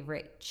link my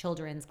favorite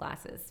children's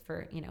glasses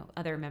for,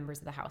 other members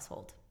of the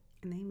household.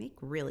 And they make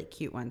really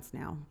cute ones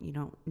now. You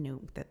don't know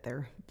that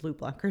they're blue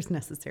blockers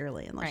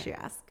necessarily unless you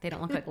ask. They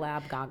don't look like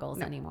lab goggles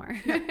anymore.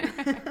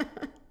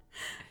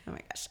 Oh my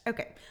gosh.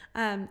 Okay.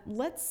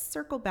 Let's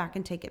circle back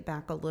and take it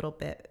back a little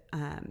bit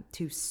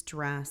to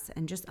stress,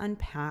 and just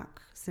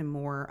unpack some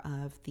more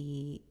of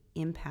the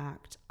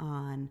impact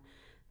on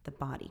the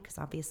body, because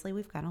obviously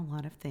we've got a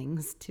lot of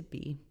things to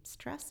be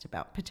stressed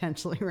about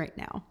potentially right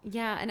now.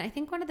 Yeah. And I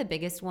think one of the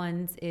biggest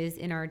ones is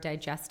in our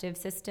digestive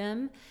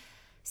system.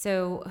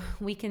 So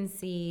we can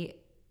see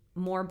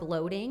more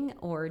bloating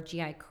or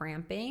GI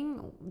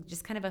cramping,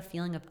 just kind of a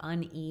feeling of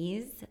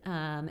unease.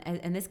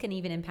 And this can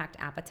even impact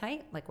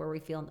appetite, like where we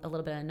feel a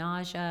little bit of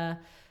nausea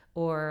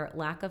or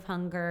lack of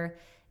hunger.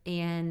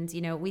 And,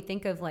 we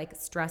think of like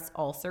stress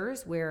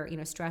ulcers, where,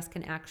 stress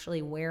can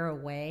actually wear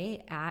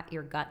away at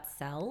your gut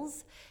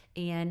cells.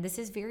 And this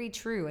is very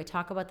true. I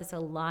talk about this a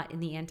lot in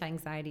the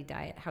anti-anxiety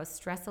diet, how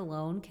stress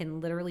alone can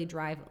literally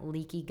drive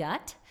leaky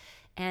gut.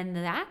 And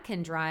that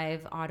can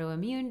drive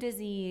autoimmune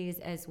disease,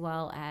 as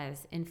well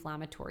as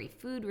inflammatory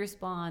food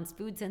response,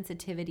 food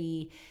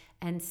sensitivity,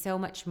 and so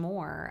much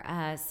more.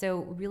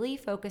 So really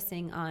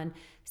focusing on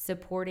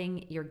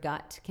supporting your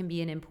gut can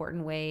be an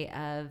important way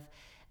of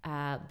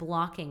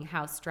blocking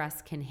how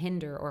stress can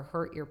hinder or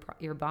hurt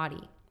your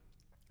body.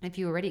 If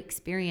you already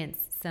experience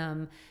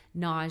some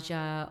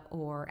nausea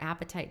or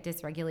appetite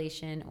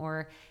dysregulation,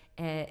 or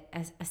a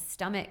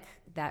stomach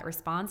that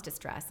responds to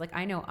stress. Like,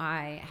 I know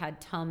I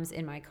had Tums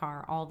in my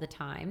car all the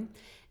time,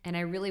 and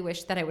I really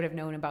wish that I would have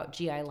known about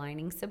GI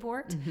lining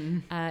support.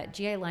 Mm-hmm.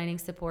 GI lining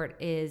support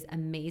is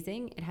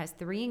amazing. It has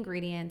 3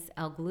 ingredients: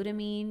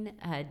 L-glutamine,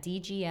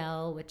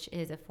 DGL, which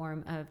is a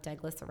form of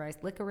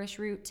diglycerized licorice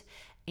root,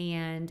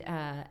 and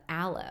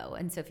aloe.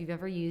 And so if you've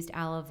ever used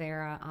aloe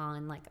vera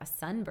on like a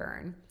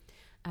sunburn,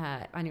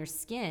 on your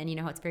skin, you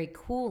know how it's very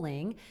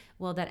cooling.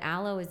 Well, that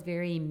aloe is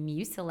very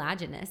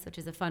mucilaginous, which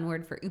is a fun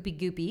word for oopy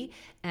goopy,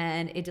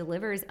 and it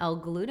delivers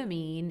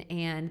L-glutamine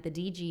and the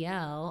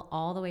DGL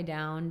all the way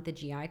down the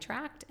GI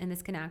tract, and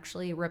this can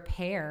actually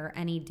repair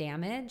any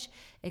damage.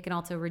 It can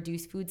also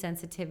reduce food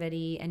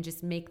sensitivity and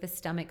just make the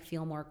stomach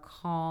feel more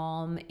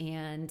calm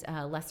and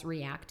less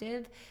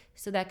reactive.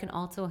 So that can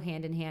also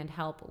hand in hand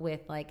help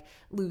with like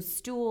loose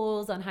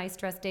stools on high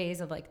stress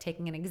days of like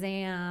taking an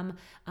exam,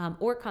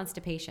 or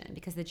constipation,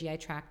 because the GI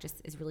tract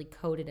just is really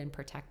coated and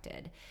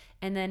protected.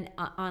 And then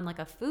on like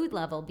a food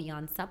level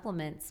beyond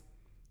supplements,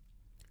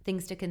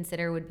 things to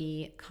consider would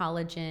be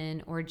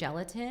collagen or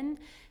gelatin.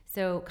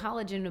 So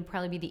collagen would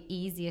probably be the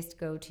easiest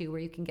go-to,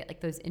 where you can get like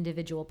those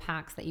individual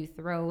packs that you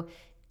throw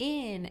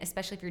in,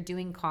 especially if you're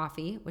doing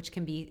coffee, which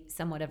can be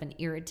somewhat of an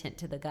irritant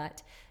to the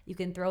gut. You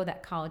can throw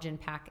that collagen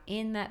pack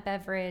in that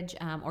beverage,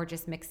 or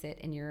just mix it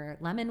in your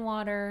lemon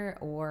water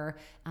or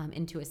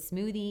into a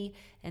smoothie.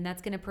 And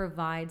that's going to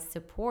provide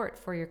support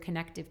for your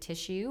connective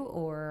tissue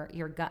or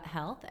your gut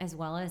health, as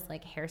well as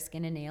like hair,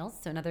 skin, and nails.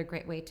 So another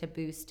great way to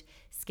boost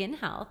skin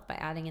health by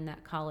adding in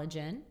that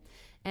collagen.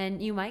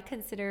 And you might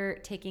consider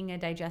taking a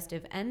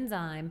digestive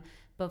enzyme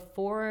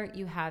before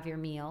you have your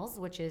meals,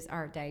 which is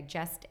our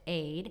Digest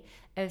Aid,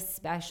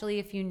 especially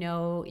if you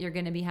know you're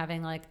going to be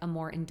having like a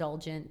more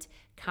indulgent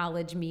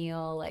college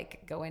meal,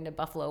 like going to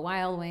Buffalo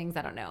Wild Wings,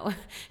 I don't know,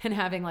 and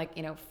having like,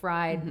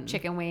 fried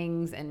chicken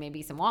wings and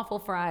maybe some waffle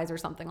fries or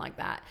something like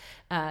that.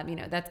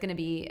 That's going to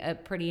be a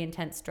pretty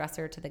intense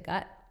stressor to the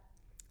gut.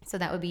 So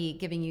that would be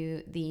giving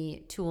you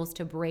the tools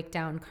to break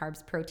down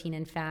carbs, protein,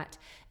 and fat,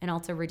 and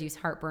also reduce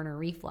heartburn or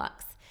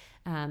reflux.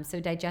 So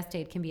Digest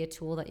Aid can be a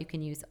tool that you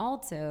can use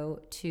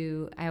also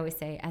to, I always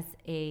say, as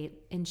a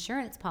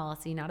insurance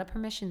policy, not a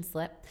permission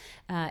slip,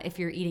 if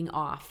you're eating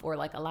off or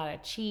like a lot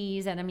of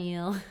cheese at a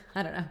meal.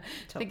 I don't know.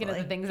 Totally. Thinking of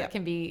the things that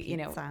can be,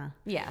 Pizza.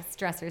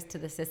 stressors to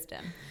the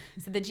system.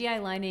 So the GI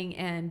lining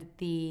and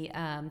the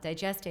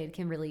Digest Aid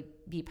can really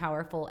be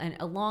powerful. And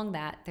along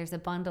that, there's a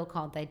bundle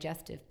called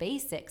Digestive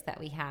Basics that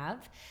we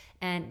have.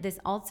 And this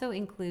also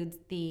includes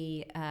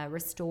the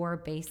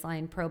Restore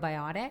Baseline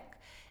Probiotic.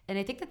 And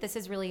I think that this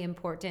is really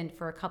important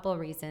for a couple of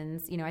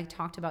reasons. I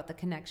talked about the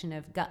connection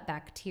of gut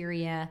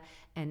bacteria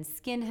and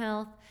skin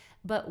health,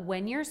 but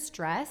when you're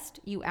stressed,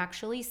 you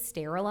actually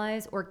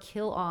sterilize or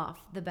kill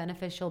off the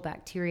beneficial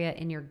bacteria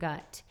in your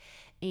gut.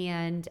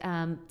 And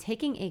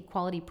taking a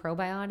quality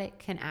probiotic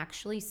can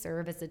actually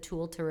serve as a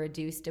tool to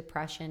reduce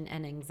depression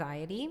and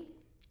anxiety.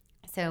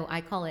 So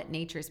I call it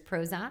nature's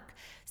Prozac.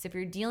 So if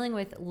you're dealing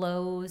with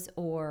lows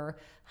or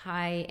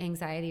high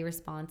anxiety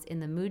response in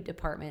the mood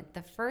department,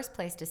 the first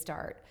place to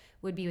start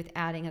would be with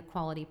adding a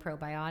quality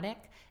probiotic.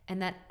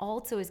 And that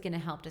also is going to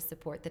help to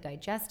support the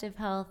digestive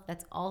health.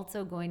 That's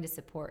also going to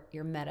support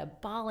your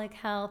metabolic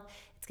health.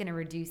 It's going to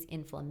reduce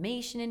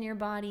inflammation in your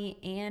body,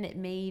 and it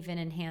may even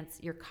enhance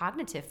your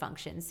cognitive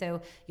function.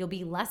 So you'll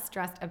be less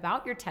stressed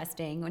about your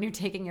testing when you're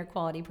taking your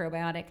quality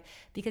probiotic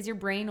because your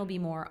brain will be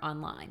more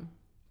online.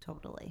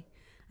 Totally.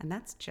 And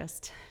that's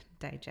just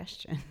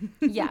digestion.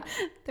 Yeah.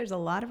 There's a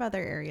lot of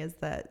other areas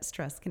that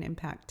stress can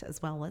impact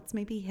as well. Let's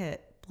maybe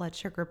hit blood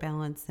sugar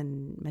balance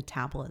and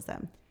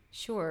metabolism.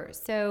 Sure.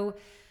 So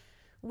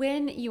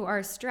when you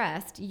are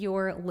stressed,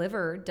 your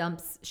liver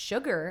dumps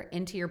sugar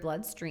into your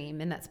bloodstream,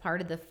 and that's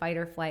part of the fight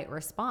or flight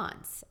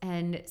response.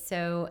 And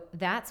so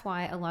that's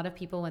why a lot of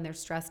people, when they're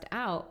stressed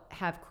out,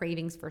 have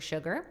cravings for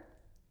sugar,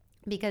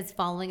 because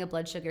following a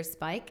blood sugar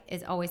spike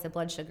is always a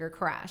blood sugar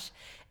crash.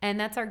 And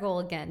that's our goal,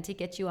 again, to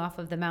get you off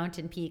of the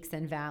mountain peaks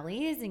and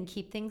valleys and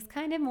keep things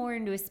kind of more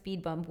into a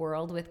speed bump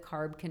world with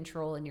carb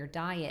control in your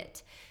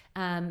diet.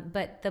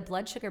 But the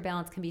blood sugar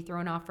balance can be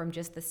thrown off from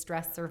just the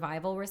stress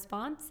survival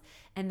response.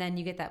 And then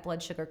you get that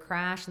blood sugar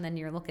crash, and then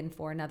you're looking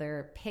for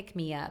another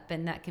pick-me-up,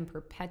 and that can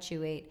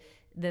perpetuate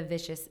the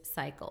vicious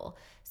cycle.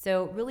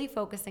 So really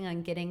focusing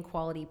on getting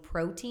quality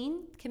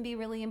protein can be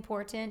really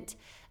important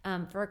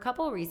for a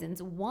couple of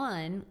reasons.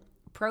 One,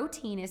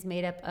 protein is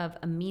made up of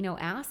amino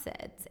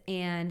acids,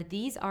 and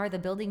these are the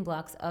building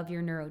blocks of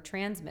your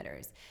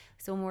neurotransmitters.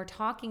 So when we're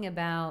talking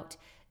about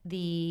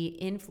the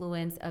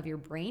influence of your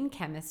brain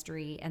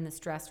chemistry and the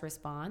stress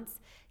response,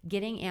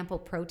 getting ample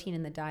protein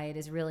in the diet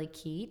is really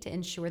key to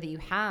ensure that you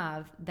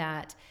have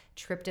that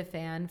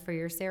tryptophan for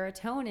your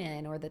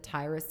serotonin or the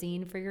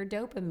tyrosine for your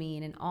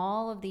dopamine, and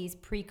all of these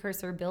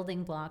precursor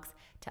building blocks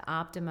to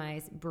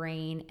optimize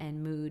brain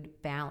and mood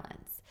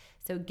balance.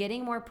 So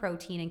getting more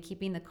protein and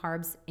keeping the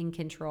carbs in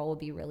control will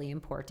be really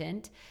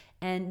important.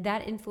 And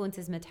that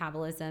influences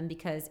metabolism,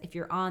 because if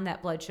you're on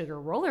that blood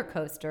sugar roller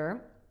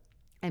coaster,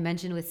 I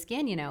mentioned with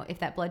skin, if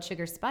that blood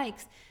sugar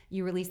spikes,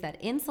 you release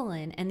that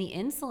insulin, and the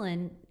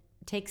insulin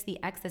takes the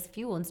excess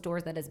fuel and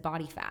stores that as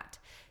body fat.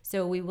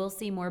 So we will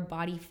see more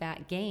body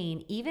fat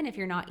gain, even if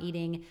you're not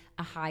eating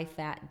a high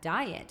fat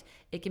diet.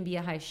 It can be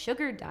a high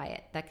sugar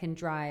diet that can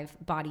drive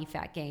body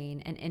fat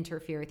gain and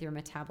interfere with your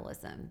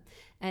metabolism.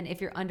 And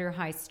if you're under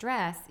high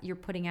stress, you're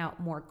putting out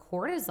more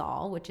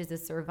cortisol, which is a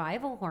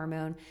survival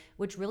hormone,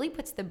 which really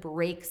puts the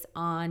brakes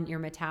on your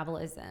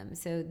metabolism.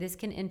 So this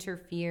can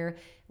interfere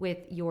with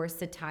your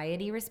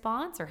satiety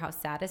response, or how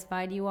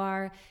satisfied you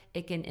are.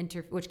 It can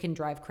which can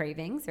drive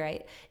cravings,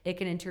 right? It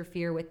can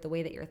interfere with the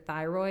way that your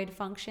thyroid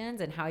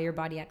functions and how your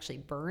body actually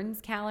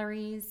burns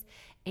calories.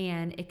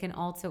 And it can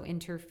also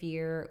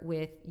interfere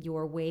with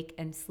your wake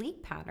and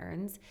sleep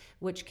patterns,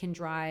 which can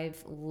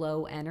drive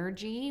low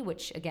energy,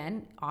 which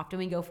again, often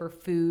we go for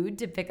food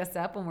to pick us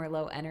up when we're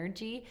low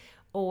energy,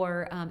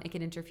 or it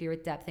can interfere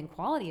with depth and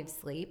quality of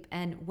sleep.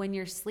 And when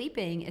you're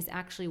sleeping is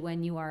actually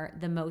when you are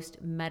the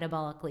most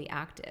metabolically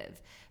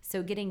active.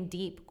 So getting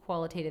deep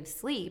qualitative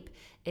sleep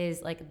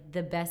is like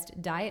the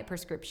best diet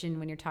prescription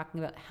when you're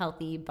talking about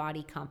healthy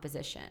body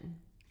composition.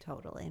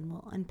 Totally. And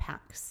we'll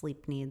unpack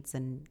sleep needs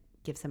and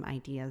give some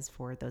ideas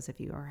for those of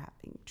you who are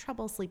having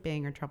trouble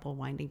sleeping or trouble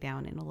winding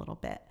down in a little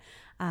bit.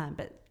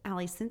 But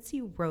Allie, since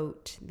you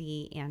wrote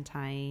the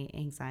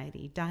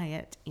anti-anxiety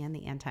diet and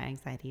the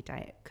anti-anxiety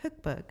diet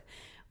cookbook,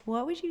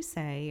 what would you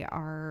say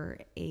are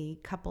a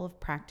couple of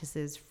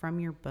practices from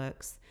your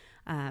books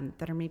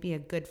that are maybe a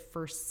good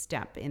first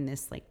step in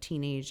this like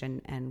teenage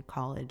and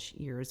college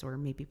years, or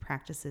maybe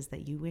practices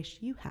that you wish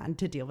you had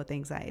to deal with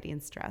anxiety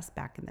and stress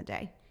back in the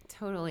day?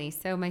 Totally.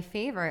 So my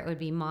favorite would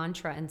be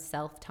mantra and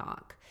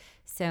self-talk.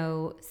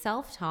 So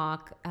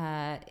self-talk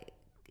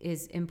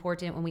is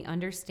important when we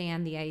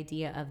understand the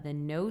idea of the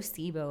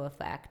nocebo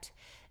effect.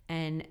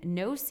 And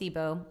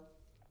nocebo,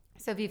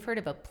 so if you've heard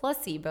of a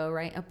placebo,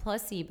 right? A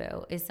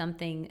placebo is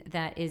something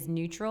that is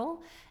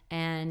neutral.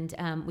 And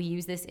we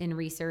use this in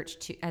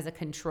research as a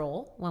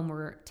control when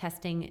we're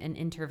testing an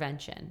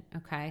intervention,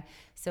 okay?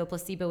 So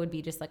placebo would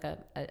be just like a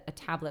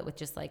tablet with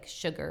just like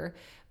sugar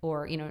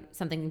or,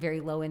 something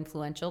very low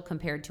influential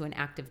compared to an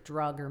active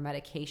drug or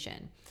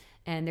medication.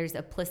 And there's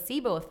a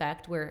placebo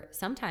effect where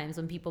sometimes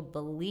when people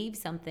believe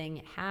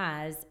something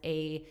has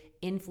a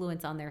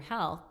influence on their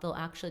health, they'll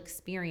actually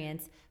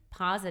experience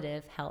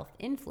positive health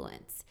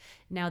influence.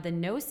 Now, the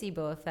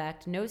nocebo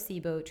effect,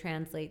 nocebo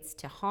translates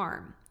to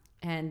harm.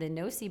 And the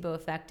nocebo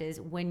effect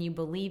is when you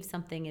believe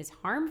something is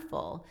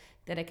harmful,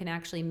 that it can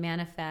actually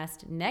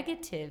manifest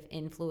negative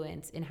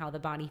influence in how the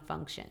body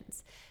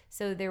functions.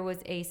 So there was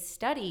a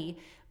study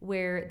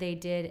where they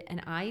did an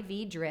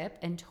IV drip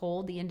and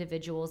told the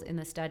individuals in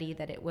the study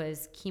that it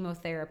was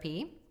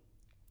chemotherapy,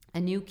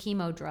 a new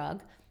chemo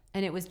drug,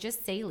 and it was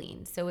just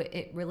saline. So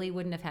it really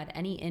wouldn't have had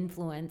any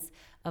influence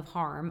of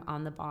harm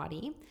on the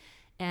body.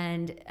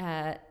 And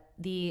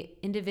the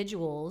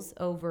individuals,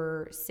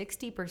 over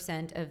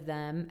 60% of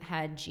them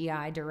had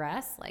GI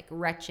duress, like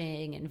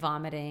retching and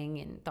vomiting,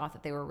 and thought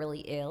that they were really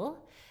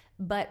ill.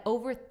 But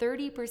over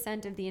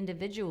 30% of the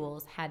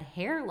individuals had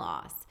hair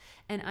loss.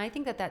 And I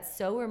think that that's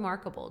so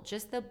remarkable.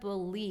 Just the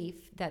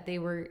belief that they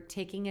were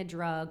taking a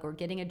drug or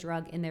getting a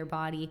drug in their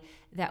body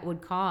that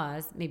would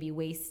cause maybe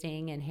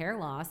wasting and hair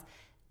loss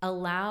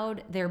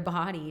allowed their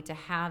body to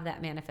have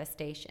that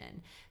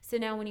manifestation. So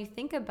now when you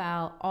think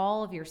about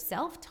all of your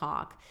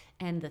self-talk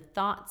and the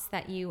thoughts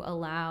that you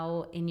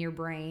allow in your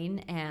brain,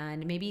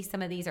 and maybe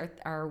some of these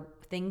are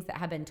things that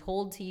have been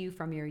told to you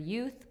from your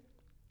youth,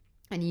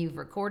 and you've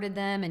recorded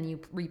them and you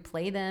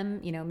replay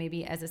them,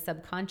 maybe as a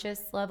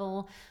subconscious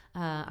level.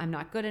 I'm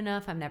not good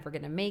enough. I'm never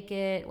going to make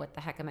it. What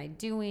the heck am I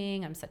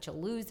doing? I'm such a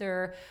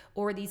loser.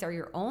 Or these are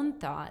your own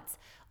thoughts.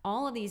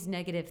 All of these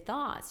negative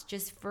thoughts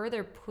just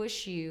further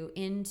push you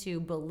into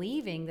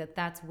believing that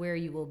that's where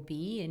you will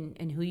be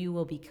and who you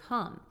will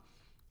become.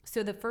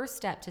 So the first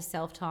step to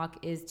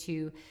self-talk is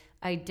to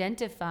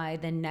identify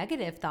the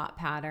negative thought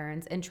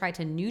patterns and try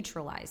to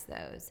neutralize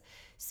those.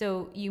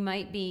 So you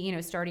might be,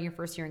 starting your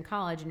first year in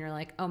college and you're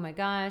like, oh my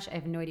gosh, I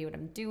have no idea what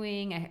I'm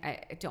doing.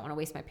 I don't want to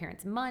waste my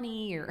parents'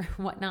 money or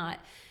whatnot.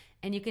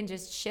 And you can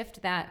just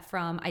shift that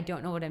from I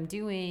don't know what I'm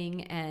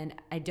doing and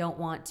I don't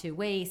want to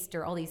waste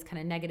or all these kind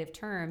of negative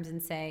terms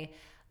and say,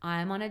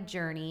 I'm on a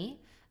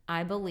journey.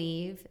 I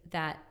believe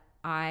that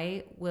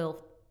I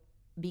will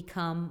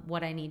become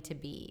what I need to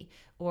be,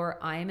 or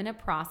I am in a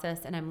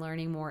process and I'm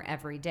learning more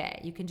every day.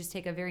 You can just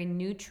take a very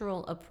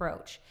neutral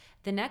approach.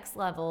 The next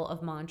level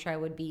of mantra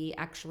would be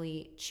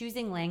actually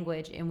choosing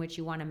language in which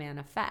you want to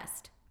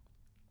manifest.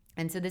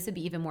 And so this would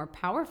be even more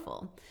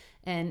powerful.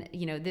 And,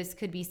 this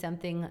could be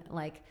something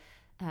like,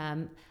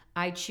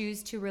 I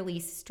choose to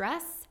release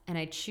stress and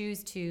I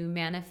choose to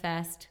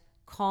manifest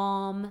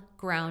calm,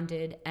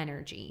 grounded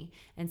energy.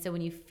 And so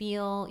when you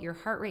feel your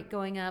heart rate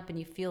going up and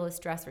you feel a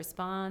stress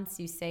response,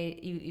 you say,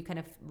 you kind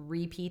of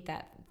repeat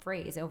that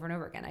phrase over and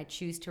over again. I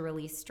choose to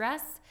release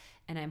stress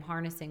and I'm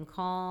harnessing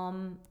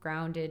calm,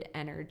 grounded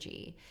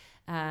energy.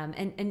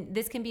 And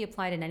this can be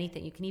applied in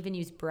anything. You can even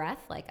use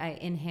breath, like I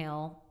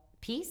inhale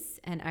peace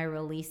and I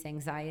release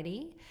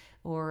anxiety,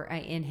 or I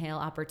inhale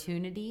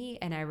opportunity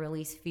and I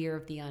release fear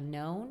of the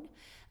unknown.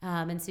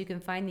 And so you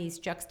can find these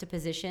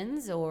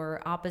juxtapositions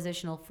or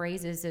oppositional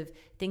phrases of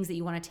things that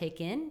you want to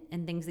take in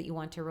and things that you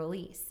want to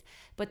release.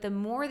 But the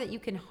more that you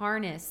can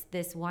harness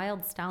this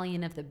wild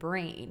stallion of the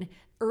brain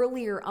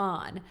earlier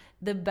on,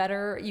 the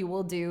better you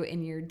will do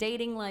in your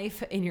dating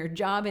life, in your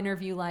job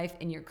interview life,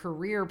 in your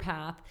career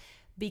path,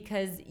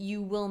 because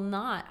you will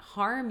not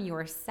harm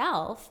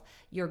yourself,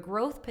 your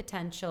growth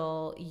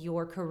potential,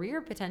 your career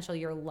potential,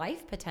 your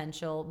life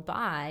potential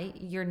by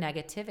your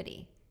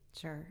negativity.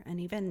 Sure.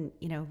 And even,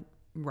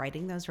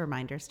 writing those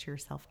reminders to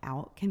yourself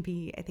out can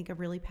be, I think, a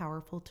really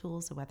powerful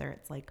tool. So whether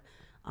it's like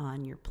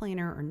on your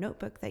planner or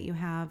notebook that you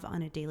have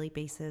on a daily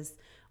basis,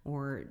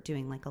 or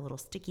doing like a little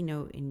sticky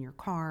note in your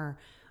car,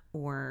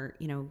 or,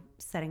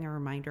 setting a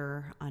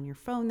reminder on your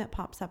phone that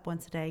pops up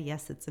once a day.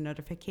 Yes, it's a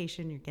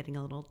notification. You're getting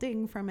a little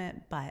ding from it,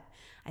 but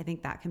I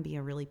think that can be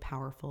a really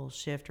powerful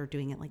shift, or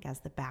doing it like as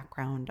the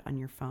background on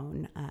your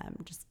phone.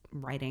 Just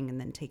writing and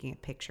then taking a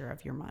picture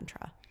of your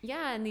mantra.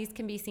 Yeah, and these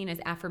can be seen as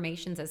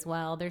affirmations as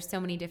well. There's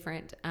so many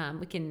different,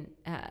 we can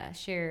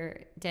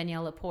share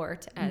Danielle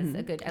Laporte as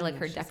a good, I like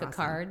her deck of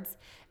cards.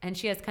 And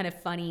she has kind of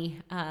funny,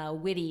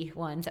 witty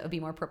ones that would be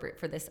more appropriate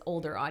for this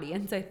older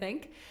audience, I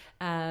think.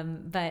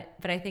 But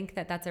I think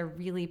that that's a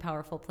really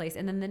powerful place.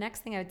 And then the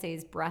next thing I would say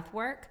is breath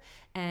work.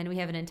 And we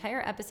have an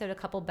entire episode a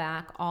couple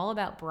back all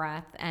about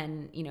breath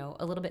and, you know,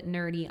 a little bit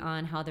nerdy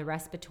on how the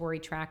respiratory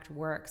tract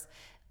works.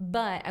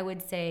 But I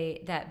would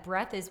say that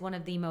breath is one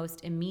of the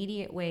most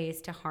immediate ways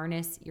to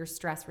harness your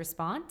stress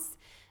response.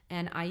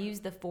 And I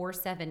use the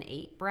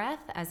 4-7-8 breath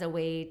as a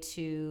way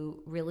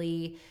to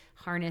really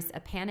harness a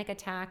panic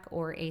attack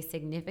or a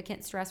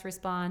significant stress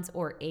response,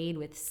 or aid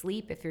with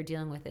sleep if you're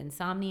dealing with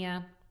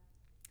insomnia.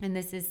 And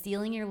this is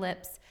sealing your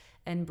lips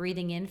and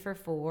breathing in for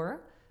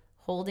 4,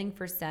 holding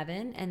for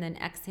 7, and then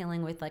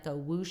exhaling with like a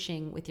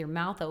whooshing with your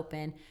mouth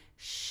open,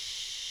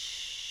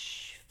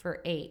 shh,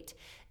 for 8.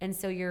 And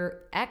so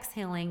you're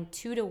exhaling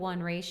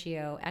 2-to-1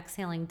 ratio,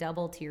 exhaling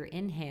double to your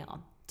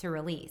inhale to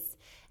release.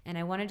 And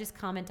I want to just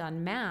comment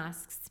on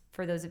masks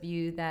for those of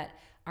you that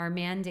are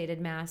mandated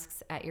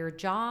masks at your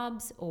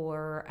jobs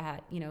or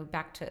at, you know,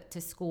 back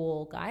to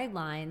school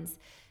guidelines,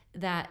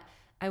 that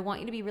I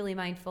want you to be really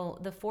mindful.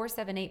 The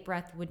 4-7-8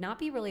 breath would not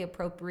be really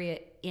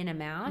appropriate in a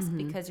mask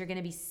because you're going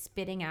to be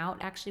spitting out,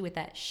 actually with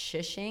that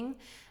shushing,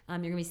 you're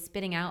going to be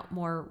spitting out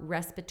more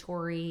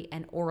respiratory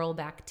and oral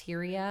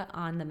bacteria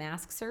on the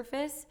mask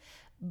surface,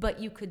 but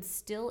you could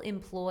still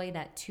employ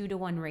that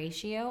 2-to-1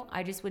 ratio.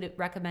 I just would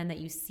recommend that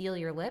you seal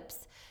your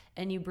lips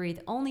and you breathe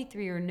only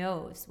through your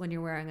nose when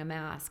you're wearing a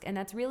mask. And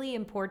that's really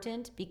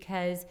important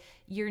because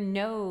your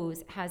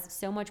nose has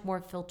so much more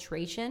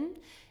filtration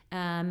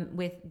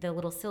with the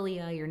little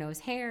cilia, your nose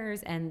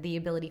hairs, and the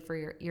ability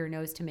for your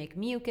nose to make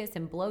mucus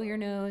and blow your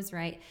nose,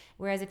 right?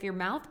 Whereas if you're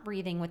mouth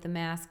breathing with a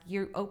mask,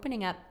 you're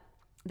opening up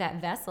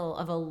that vessel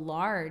of a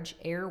large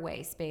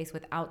airway space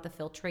without the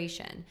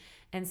filtration.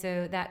 And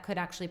so that could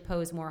actually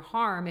pose more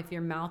harm if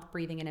you're mouth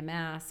breathing in a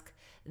mask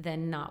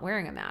than not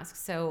wearing a mask.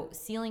 So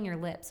sealing your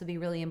lips would be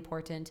really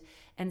important,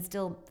 and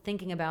still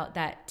thinking about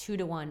that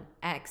 2-to-1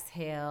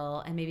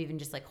 exhale, and maybe even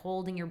just like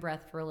holding your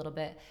breath for a little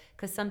bit.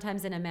 Because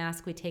sometimes in a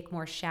mask, we take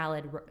more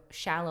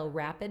shallow,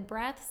 rapid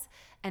breaths,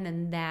 and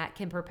then that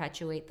can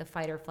perpetuate the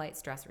fight or flight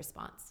stress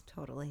response.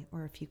 Totally.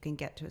 Or if you can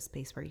get to a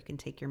space where you can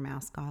take your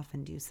mask off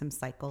and do some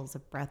cycles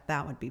of breath,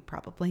 that would be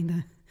probably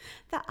the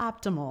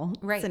optimal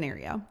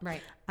scenario.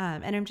 Right.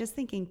 And I'm just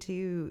thinking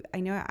too, I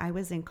know I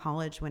was in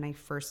college when I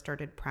first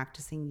started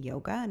practicing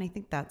yoga, and I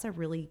think that's a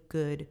really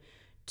good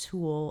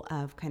tool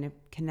of kind of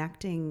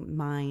connecting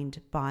mind,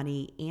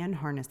 body, and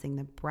harnessing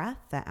the breath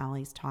that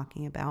Allie's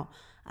talking about.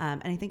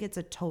 And I think it's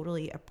a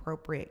totally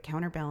appropriate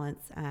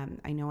counterbalance.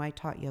 I know I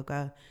taught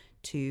yoga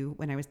to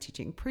when I was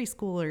teaching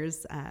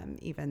preschoolers,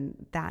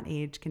 even that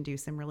age can do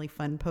some really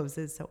fun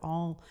poses. So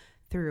all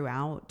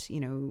throughout, you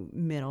know,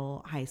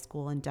 middle, high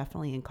school, and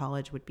definitely in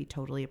college would be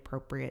totally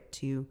appropriate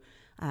to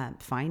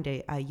find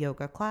a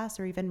yoga class,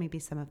 or even maybe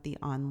some of the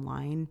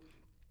online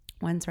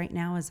ones right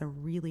now is a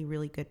really,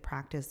 really good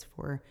practice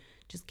for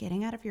just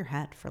getting out of your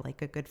head for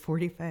like a good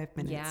 45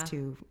 minutes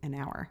to an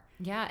hour.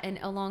 Yeah. And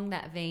along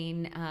that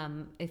vein,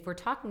 if we're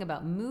talking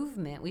about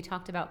movement, we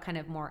talked about kind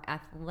of more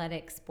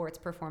athletic sports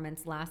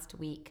performance last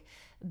week,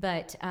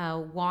 but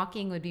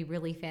walking would be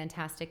really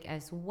fantastic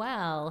as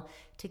well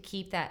to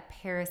keep that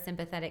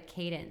parasympathetic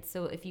cadence.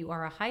 So if you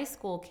are a high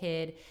school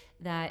kid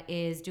that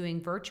is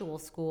doing virtual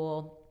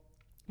school,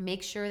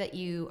 make sure that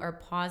you are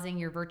pausing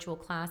your virtual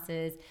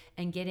classes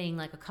and getting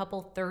like a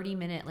couple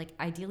 30-minute, like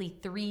ideally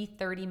 3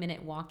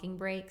 30-minute walking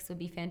breaks would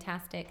be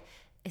fantastic,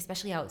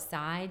 especially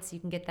outside. So you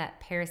can get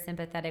that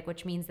parasympathetic,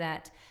 which means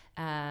that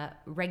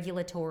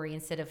regulatory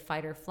instead of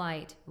fight or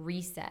flight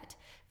reset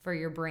for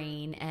your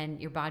brain and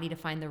your body to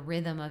find the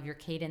rhythm of your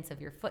cadence of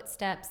your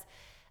footsteps.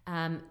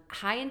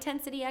 High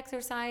intensity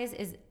exercise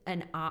is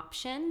an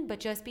option, but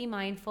just be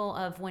mindful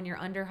of when you're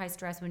under high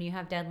stress, when you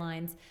have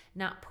deadlines,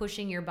 not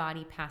pushing your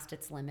body past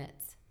its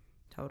limits.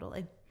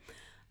 Totally.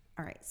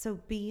 All right. So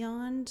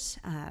beyond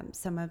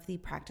some of the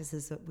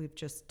practices that we've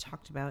just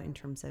talked about in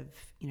terms of,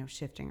 you know,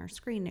 shifting our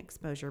screen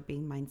exposure,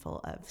 being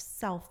mindful of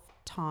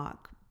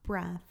self-talk,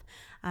 breath,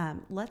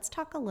 let's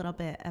talk a little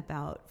bit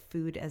about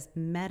food as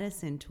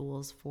medicine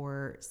tools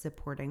for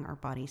supporting our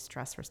body's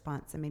stress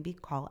response, and maybe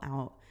call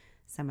out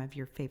some of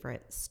your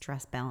favorite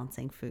stress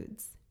balancing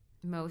foods.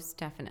 Most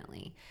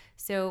definitely.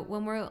 So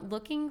when we're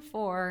looking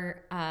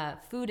for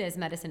food as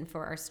medicine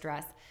for our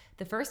stress,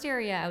 the first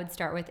area I would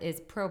start with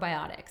is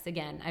probiotics.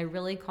 Again, I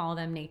really call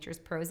them nature's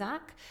Prozac.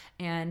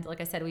 And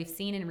like I said, we've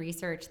seen in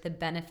research the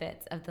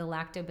benefits of the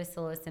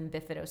Lactobacillus and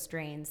Bifido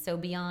strains. So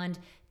beyond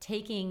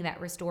taking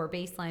that Restore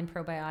Baseline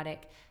probiotic,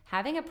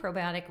 having a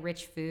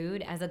probiotic-rich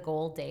food as a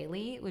goal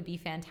daily would be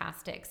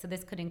fantastic. So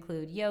this could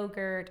include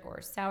yogurt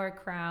or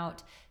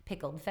sauerkraut,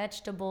 pickled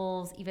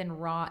vegetables, even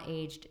raw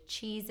aged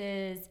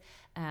cheeses.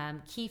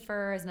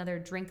 Kefir is another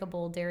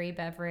drinkable dairy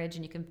beverage,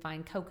 and you can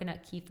find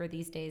coconut kefir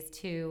these days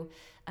too.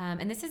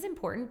 And this is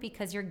important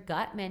because your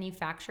gut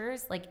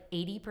manufactures like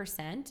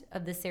 80%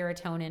 of the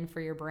serotonin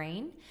for your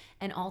brain,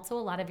 and also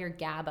a lot of your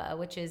GABA,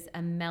 which is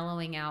a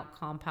mellowing out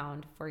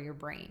compound for your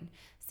brain.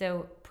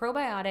 So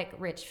probiotic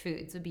rich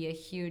foods would be a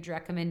huge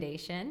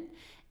recommendation.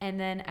 And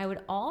then I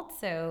would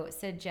also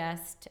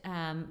suggest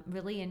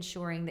really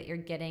ensuring that you're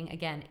getting,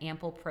 again,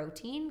 ample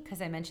protein,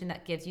 because I mentioned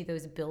that gives you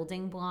those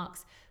building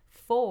blocks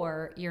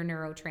for your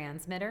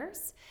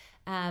neurotransmitters.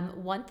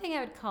 One thing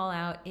I would call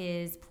out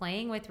is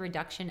playing with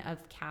reduction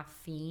of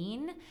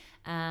caffeine.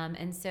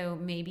 And so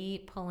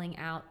maybe pulling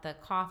out the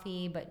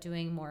coffee, but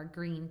doing more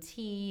green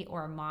tea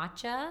or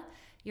matcha.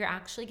 You're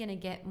actually going to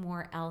get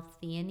more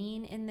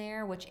L-theanine in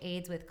there, which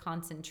aids with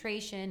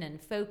concentration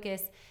and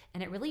focus,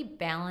 and it really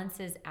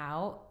balances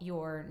out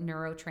your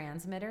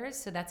neurotransmitters.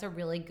 So that's a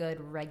really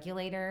good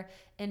regulator.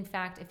 In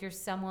fact, if you're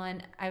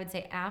someone, I would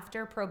say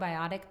after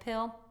probiotic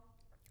pill,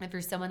 if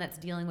you're someone that's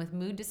dealing with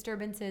mood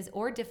disturbances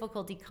or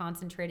difficulty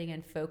concentrating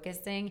and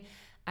focusing,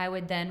 I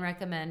would then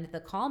recommend the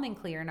Calm and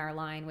Clear in our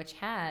line, which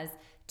has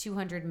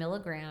 200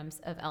 milligrams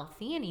of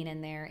L-theanine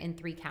in there in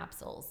 3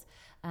 capsules.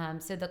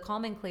 So the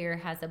Calm and Clear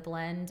has a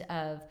blend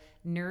of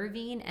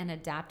nervine and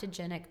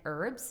adaptogenic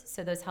herbs.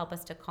 So those help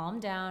us to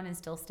calm down and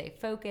still stay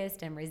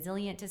focused and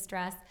resilient to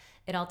stress.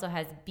 It also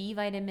has B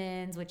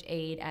vitamins, which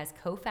aid as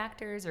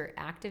cofactors or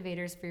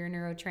activators for your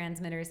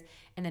neurotransmitters.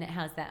 And then it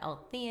has that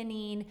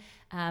L-theanine.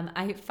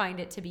 I find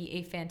it to be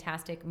a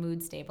fantastic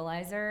mood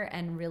stabilizer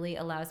and really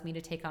allows me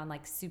to take on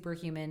like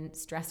superhuman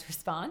stress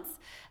response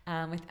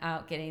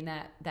without getting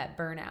that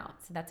burnout.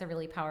 So that's a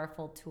really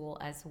powerful tool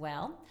as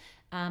well.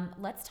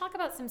 Let's talk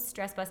about some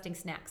stress busting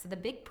snacks. So the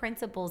big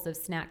principles of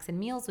snacks and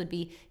meals would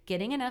be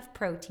getting enough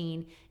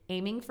protein,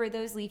 aiming for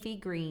those leafy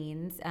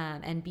greens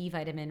and B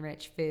vitamin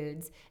rich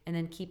foods, and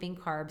then keeping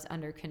carbs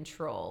under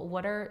control.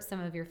 What are some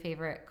of your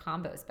favorite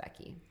combos,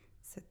 Becky?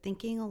 So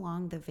thinking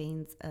along the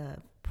veins of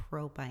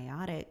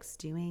probiotics,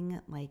 doing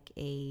like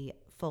a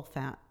full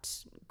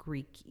fat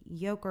Greek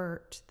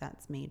yogurt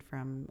that's made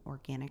from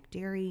organic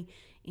dairy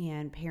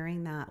and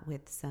pairing that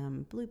with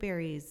some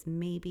blueberries,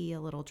 maybe a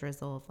little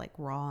drizzle of like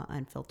raw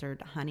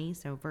unfiltered honey.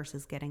 So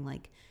versus getting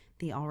like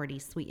the already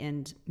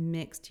sweetened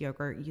mixed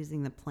yogurt,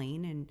 using the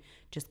plain and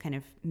just kind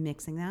of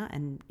mixing that.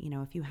 And, you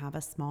know, if you have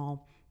a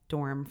small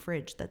dorm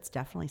fridge, that's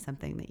definitely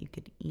something that you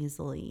could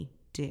easily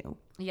do.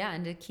 Yeah,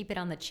 and to keep it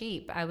on the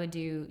cheap, I would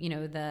do, you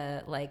know,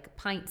 the like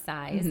pint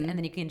size, and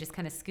then you can just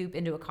kind of scoop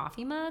into a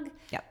coffee mug.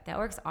 Yep. That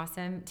works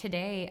awesome.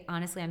 Today,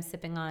 honestly, I'm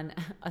sipping on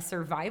a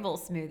survival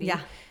smoothie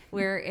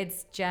where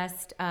it's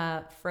just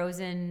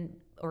frozen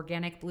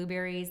organic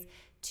blueberries,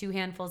 2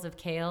 handfuls of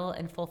kale,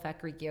 and full fat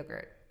Greek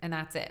yogurt. And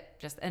that's it.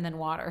 And then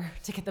water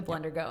to get the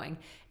blender going.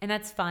 And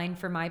that's fine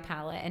for my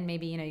palate. And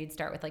maybe, you know, you'd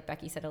start with, like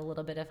Becky said, a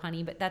little bit of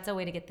honey, but that's a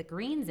way to get the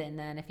greens in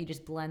then if you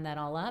just blend that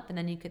all up. And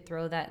then you could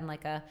throw that in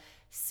like a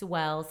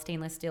Swell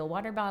stainless steel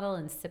water bottle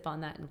and sip on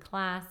that in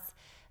class.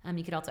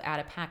 You could also add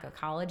a pack of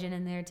collagen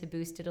in there to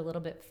boost it a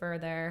little bit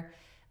further.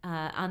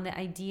 On the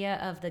idea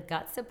of the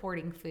gut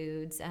supporting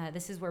foods,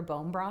 this is where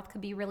bone broth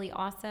could be really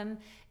awesome.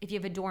 If you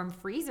have a dorm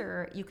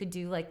freezer, you could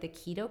do like the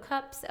keto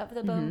cups of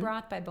the bone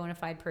broth by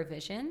Bonafide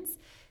Provisions.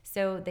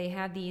 So they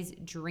have these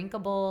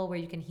drinkable where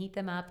you can heat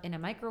them up in a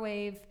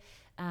microwave,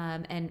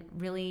 and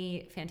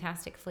really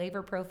fantastic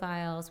flavor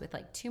profiles with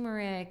like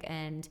turmeric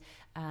and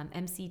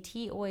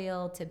MCT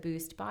oil to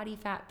boost body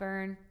fat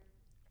burn,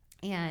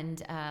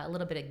 and a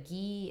little bit of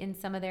ghee in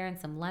some of there and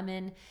some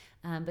lemon.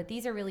 But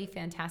these are really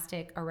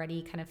fantastic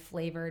already kind of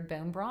flavored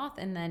bone broth.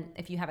 And then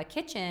if you have a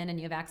kitchen and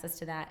you have access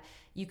to that,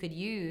 you could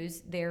use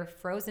their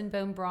frozen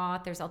bone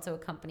broth. There's also a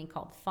company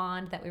called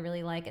Fond that we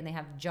really like, and they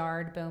have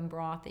jarred bone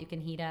broth that you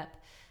can heat up,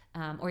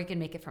 or you can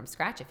make it from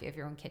scratch if you have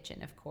your own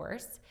kitchen, of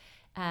course.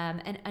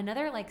 And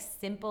another like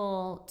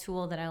simple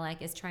tool that I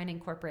like is trying to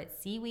incorporate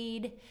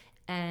seaweed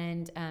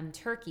and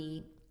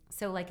turkey.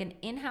 So like an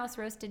in-house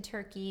roasted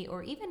turkey,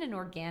 or even an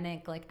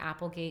organic like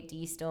Applegate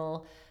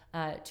Diestel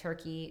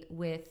turkey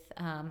with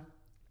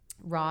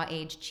raw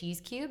aged cheese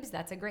cubes.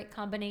 That's a great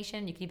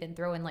combination. You can even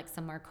throw in like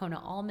some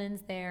Marcona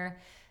almonds there,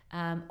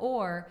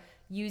 or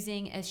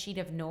using a sheet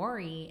of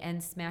nori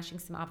and smashing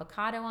some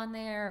avocado on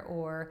there,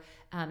 or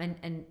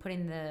and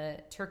putting the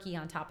turkey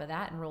on top of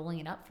that and rolling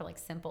it up for like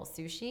simple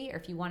sushi. Or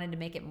if you wanted to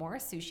make it more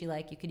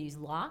sushi-like, you could use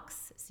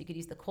lox. So you could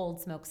use the cold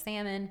smoked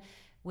salmon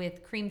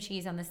with cream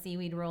cheese on the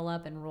seaweed roll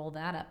up and roll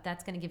that up.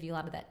 That's going to give you a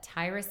lot of that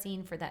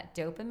tyrosine for that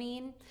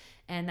dopamine,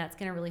 and that's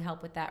going to really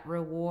help with that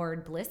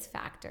reward bliss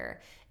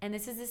factor. And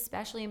this is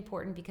especially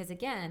important because,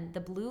 again, the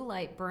blue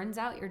light burns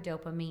out your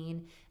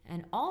dopamine.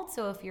 And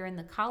also, if you're in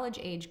the college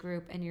age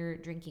group and you're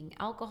drinking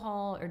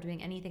alcohol or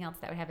doing anything else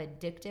that would have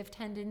addictive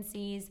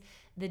tendencies,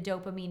 the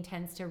dopamine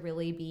tends to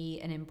really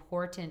be an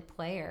important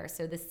player.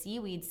 So the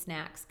seaweed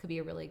snacks could be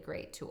a really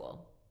great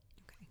tool.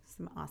 Okay,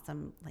 some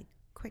awesome like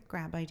quick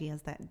grab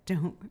ideas that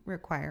don't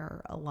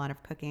require a lot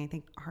of cooking. I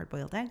think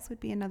hard-boiled eggs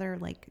would be another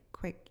like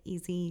quick,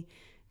 easy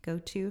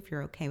go-to if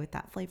you're okay with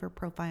that flavor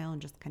profile,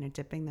 and just kind of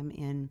dipping them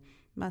in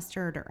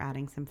mustard or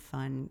adding some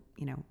fun,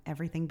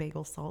 everything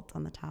bagel salt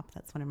on the top.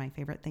 That's one of my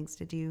favorite things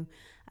to do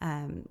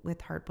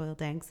with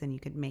hard-boiled eggs. And you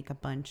could make a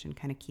bunch and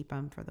kind of keep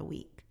them for the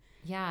week.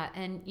 Yeah.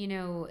 And,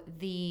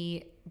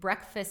 the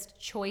breakfast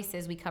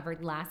choices we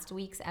covered last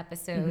week's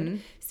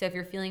episode. So if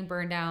you're feeling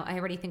burned out, I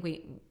already think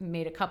we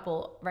made a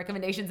couple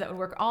recommendations that would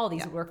work. All of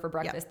these would work for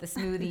breakfast, the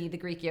smoothie, the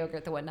Greek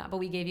yogurt, the whatnot, but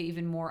we gave you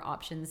even more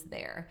options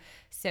there.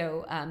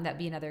 So that'd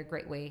be another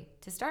great way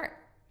to start.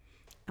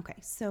 Okay.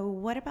 So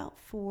what about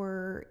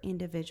for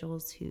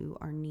individuals who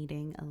are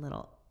needing a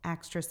little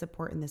extra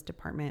support in this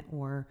department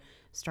or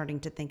starting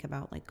to think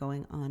about like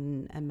going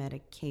on a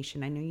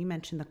medication? I know you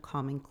mentioned the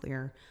Calm and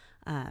Clear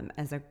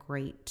as a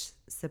great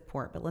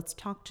support, but let's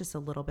talk just a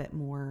little bit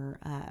more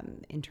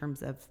in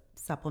terms of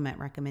supplement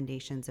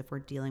recommendations if we're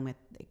dealing with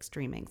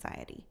extreme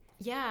anxiety.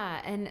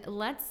 Yeah, and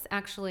let's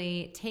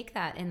actually take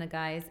that in the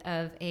guise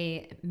of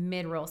a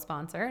mid-roll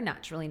sponsor,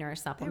 Naturally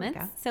Nourished Supplements.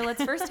 So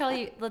let's first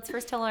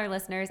tell our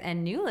listeners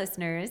and new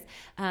listeners,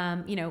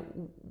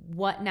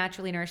 what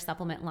Naturally Nourished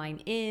Supplement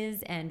line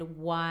is and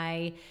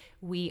why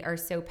we are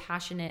so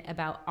passionate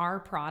about our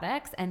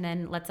products, and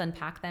then let's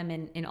unpack them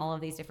in all of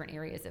these different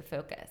areas of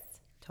focus.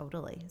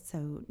 Totally.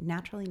 So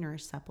Naturally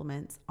Nourished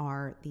Supplements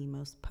are the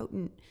most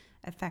potent,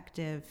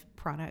 effective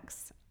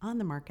products on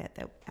the market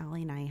that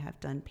Allie and I have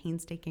done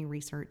painstaking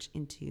research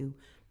into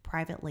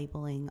private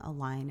labeling a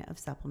line of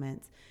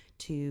supplements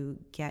to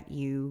get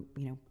you,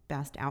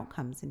 best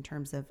outcomes in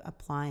terms of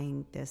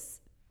applying this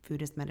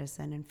food as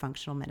medicine and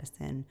functional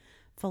medicine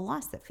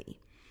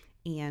philosophy.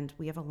 And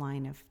we have a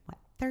line of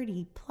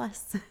 30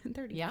 plus,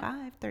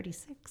 35,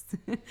 36,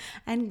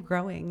 and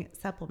growing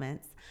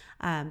supplements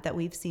that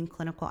we've seen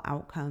clinical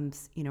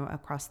outcomes,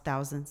 across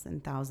thousands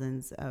and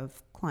thousands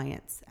of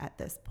clients at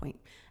this point.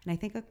 And I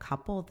think a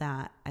couple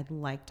that I'd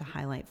like to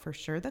highlight for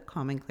sure, the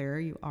Calm and Clear,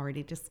 you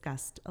already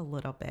discussed a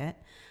little bit,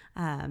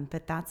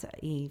 but that's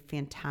a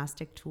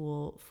fantastic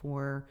tool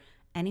for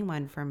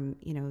anyone from,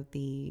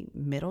 the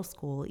middle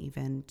school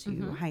even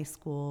to high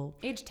school.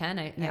 Age 10,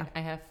 I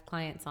have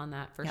clients on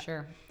that for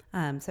sure.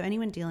 So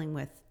anyone dealing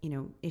with,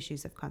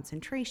 issues of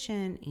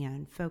concentration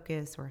and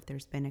focus, or if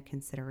there's been a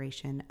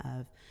consideration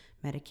of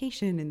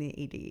medication in the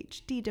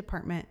ADHD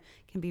department,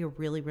 can be a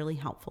really, really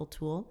helpful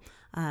tool,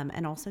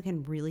 and also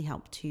can really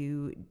help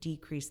to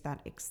decrease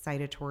that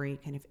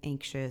excitatory kind of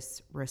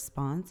anxious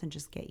response and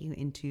just get you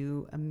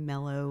into a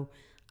mellow,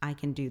 I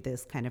can do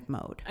this kind of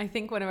mode. I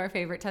think one of our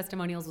favorite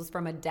testimonials was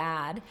from a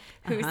dad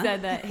who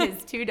said that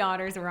his two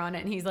daughters were on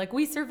it, and he's like,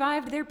 we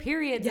survived their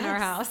periods in our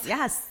house.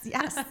 Yes.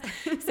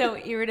 So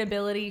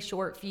irritability,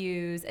 short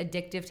fuse,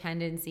 addictive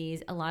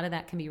tendencies, a lot of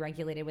that can be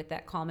regulated with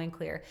that Calm and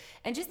Clear.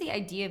 And just the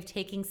idea of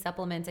taking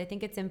supplements, I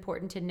think it's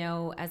important to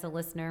know as a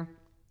listener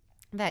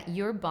that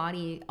your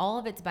body, all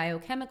of its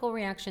biochemical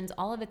reactions,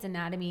 all of its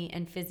anatomy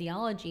and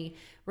physiology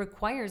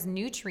requires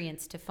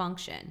nutrients to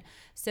function.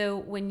 So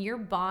when your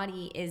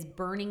body is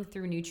burning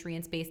through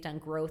nutrients based on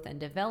growth and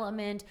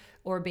development,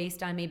 or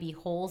based on maybe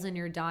holes in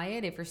your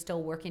diet, if you're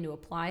still working to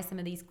apply some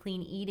of these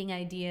clean eating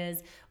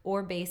ideas,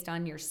 or based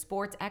on your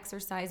sports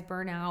exercise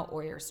burnout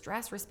or your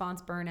stress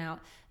response burnout,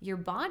 your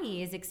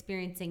body is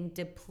experiencing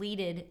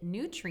depleted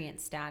nutrient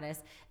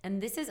status.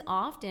 And this is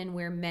often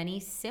where many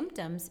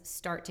symptoms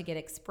start to get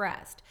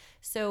expressed.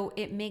 So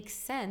it makes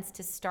sense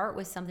to start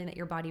with something that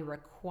your body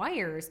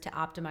requires to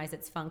optimize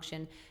its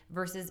function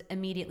versus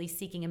immediately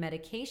seeking a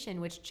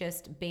medication which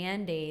just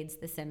band-aids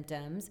the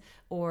symptoms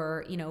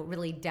or,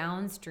 really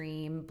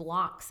downstream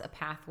blocks a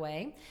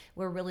pathway.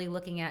 We're really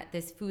looking at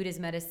this food as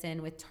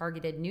medicine with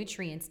targeted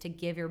nutrients to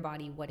give your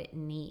body what it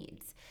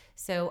needs.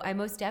 So I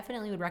most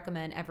definitely would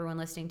recommend everyone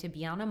listening to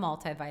be on a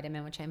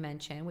multivitamin, which I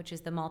mentioned, which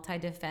is the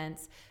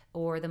Multi-Defense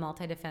or the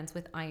Multi-Defense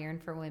with iron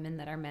for women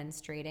that are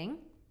menstruating.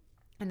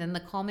 And then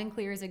the Calm and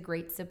Clear is a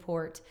great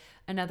support.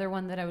 Another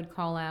one that I would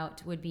call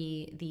out would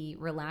be the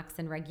Relax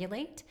and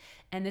Regulate.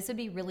 And this would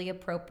be really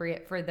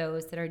appropriate for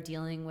those that are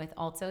dealing with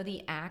also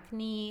the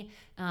acne,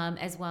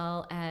 as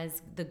well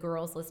as the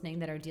girls listening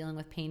that are dealing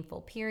with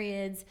painful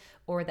periods,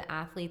 or the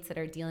athletes that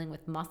are dealing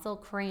with muscle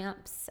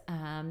cramps,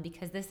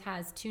 because this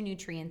has two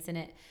nutrients in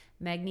it,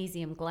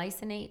 magnesium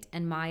glycinate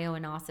and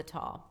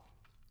myo-inositol.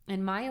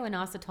 And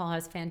myo-inositol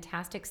has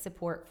fantastic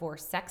support for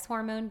sex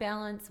hormone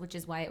balance, which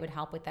is why it would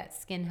help with that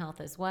skin health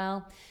as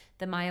well.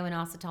 The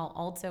myo-inositol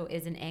also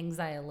is an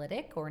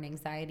anxiolytic or an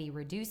anxiety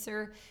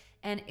reducer,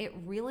 and it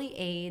really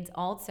aids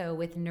also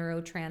with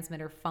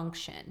neurotransmitter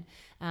function.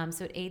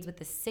 So it aids with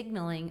the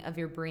signaling of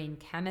your brain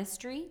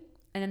chemistry.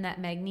 And then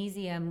that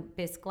magnesium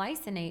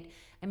bisglycinate,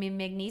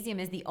 magnesium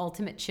is the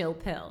ultimate chill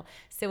pill.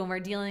 So when we're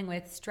dealing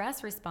with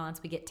stress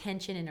response, we get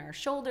tension in our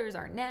shoulders,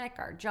 our neck,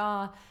 our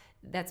jaw.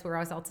 That's where I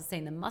was also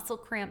saying the muscle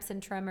cramps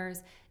and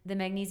tremors. The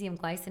magnesium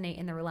glycinate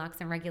in the Relax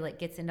and Regulate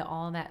gets into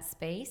all of that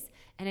space,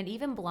 and it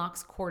even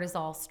blocks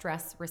cortisol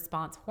stress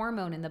response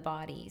hormone in the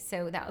body.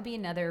 So that would be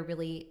another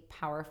really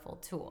powerful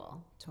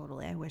tool.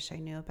 Totally. I wish I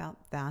knew about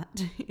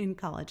that in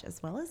college,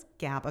 as well as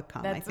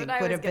GABA-COM. That's I think what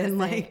I would was have been say.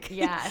 like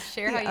yeah,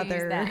 share how you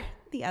use that.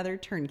 The other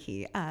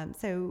turnkey.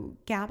 So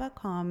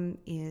GABA-COM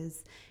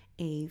is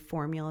a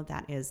formula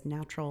that is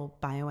natural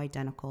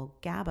bioidentical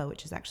GABA,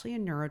 which is actually a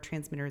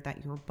neurotransmitter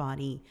that your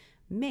body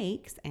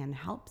makes and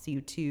helps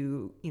you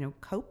to,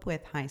 cope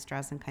with high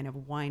stress and kind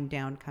of wind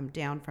down, come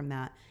down from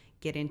that,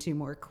 get into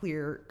more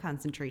clear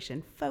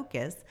concentration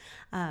focus.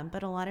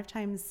 But a lot of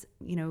times,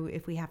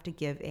 if we have to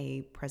give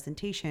a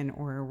presentation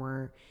or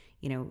we're,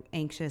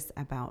 anxious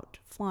about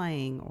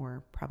flying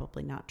or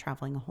probably not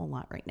traveling a whole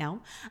lot right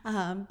now,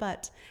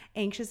 but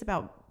anxious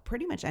about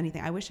pretty much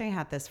anything. I wish I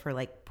had this for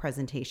like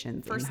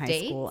presentations in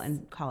high school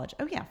and college.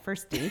 Oh yeah.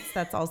 First dates.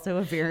 That's also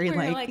a very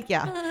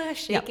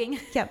shaking.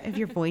 Yep. If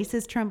your voice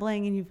is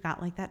trembling and you've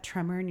got like that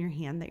tremor in your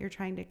hand that you're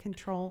trying to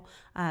control,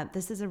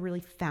 this is a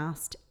really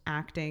fast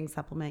acting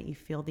supplement. You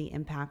feel the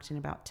impact in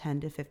about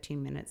 10 to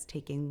 15 minutes,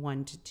 taking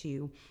 1 to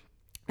 2,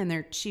 and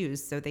they're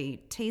chews. So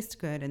they taste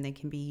good and they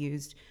can be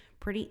used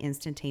pretty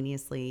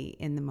instantaneously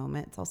in the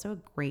moment. It's also a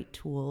great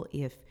tool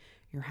if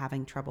you're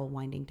having trouble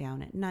winding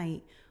down at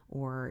night,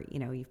 or,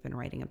 you've been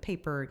writing a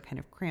paper, kind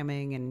of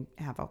cramming and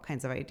have all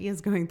kinds of ideas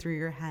going through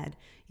your head.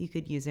 You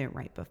could use it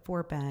right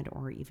before bed,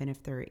 or even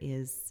if there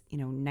is,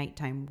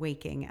 nighttime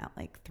waking at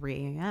like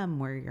 3 a.m.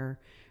 where you're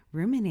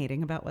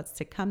ruminating about what's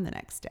to come the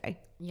next day.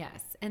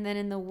 Yes. And then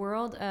in the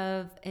world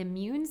of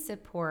immune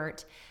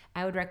support,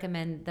 I would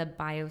recommend the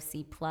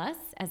BioC Plus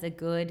as a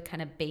good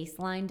kind of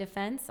baseline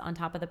defense on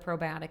top of the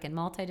probiotic and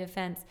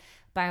multi-defense.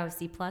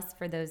 BioC Plus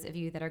for those of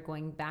you that are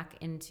going back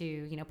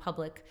into,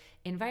 public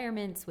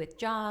environments with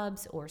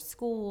jobs or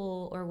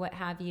school or what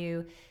have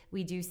you.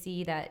 We do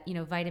see that,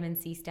 vitamin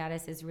C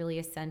status is really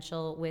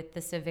essential with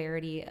the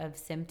severity of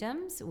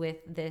symptoms with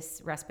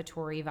this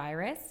respiratory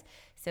virus.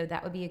 So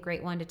that would be a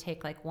great one to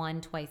take like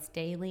 1 twice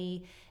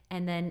daily.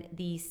 And then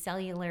the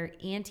cellular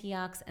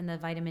antiox and the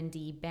vitamin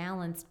D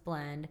balanced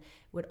blend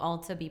would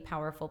also be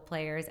powerful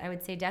players. I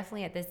would say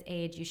definitely at this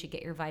age, you should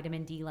get your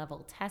vitamin D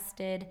level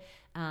tested.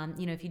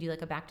 If you do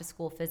like a back to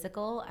school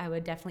physical, I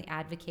would definitely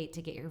advocate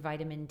to get your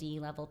vitamin D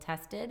level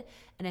tested.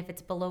 And if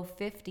it's below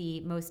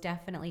 50, most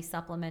definitely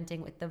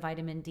supplementing with the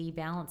vitamin D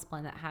balance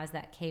blend that has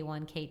that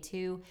K1,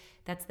 K2.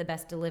 That's the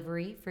best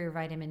delivery for your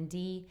vitamin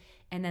D.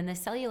 And then the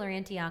cellular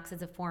antiox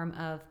is a form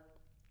of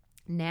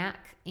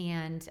NAC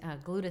and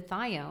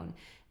glutathione,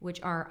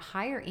 which are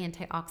higher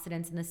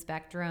antioxidants in the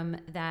spectrum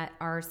that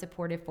are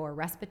supportive for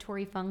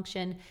respiratory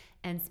function.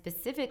 And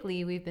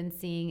specifically, we've been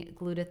seeing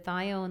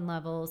glutathione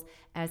levels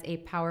as a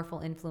powerful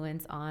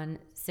influence on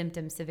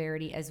symptom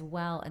severity as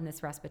well in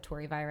this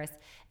respiratory virus.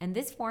 And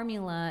this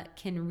formula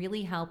can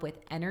really help with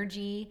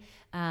energy.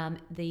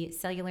 The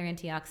cellular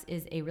antiox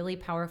is a really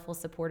powerful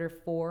supporter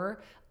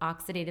for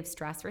oxidative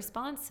stress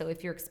response. So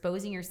if you're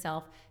exposing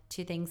yourself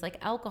to things like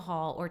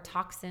alcohol or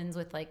toxins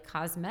with like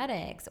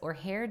cosmetics or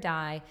hair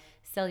dye,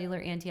 cellular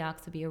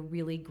antiox would be a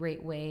really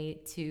great way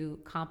to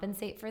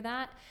compensate for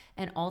that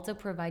and also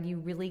provide you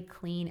really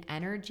clean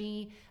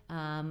energy,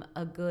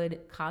 a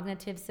good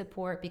cognitive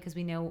support, because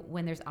we know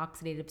when there's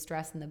oxidative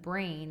stress in the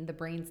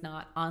brain's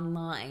not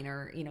online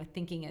or,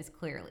 thinking as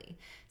clearly.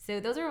 So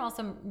those are all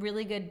some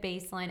really good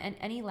baseline. And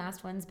any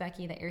last ones,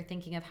 Becky, that you're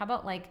thinking of? How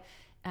about like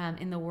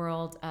in the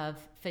world of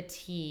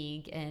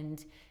fatigue,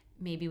 and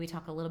maybe we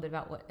talk a little bit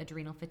about what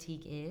adrenal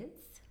fatigue is?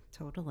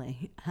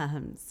 Totally.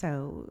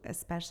 So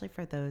especially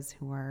for those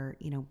who are,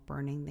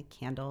 burning the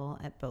candle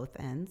at both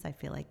ends, I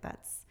feel like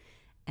that's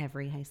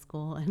every high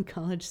school and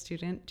college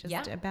student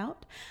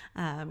about,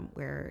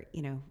 where,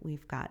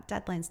 we've got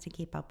deadlines to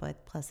keep up with,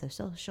 plus a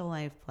social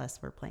life, plus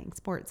we're playing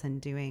sports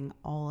and doing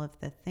all of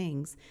the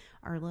things.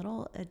 Our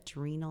little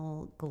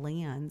adrenal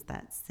glands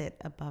that sit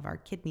above our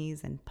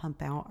kidneys and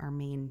pump out our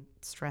main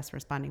stress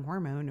responding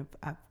hormone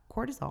of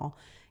cortisol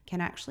can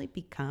actually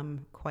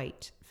become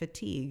quite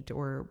fatigued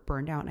or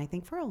burned out. And I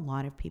think for a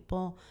lot of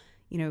people,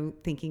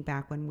 thinking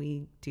back when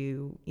we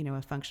do,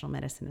 a functional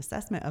medicine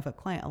assessment of a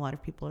client, a lot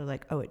of people are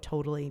like, oh,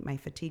 my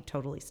fatigue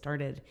totally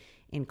started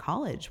in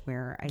college,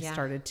 where I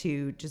started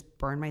to just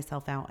burn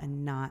myself out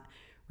and not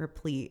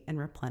replete and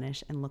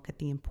replenish and look at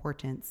the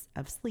importance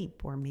of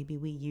sleep. Or maybe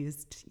we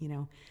used,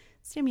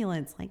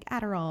 stimulants like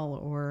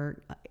Adderall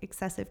or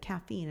excessive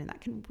caffeine, and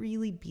that can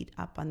really beat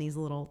up on these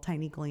little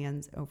tiny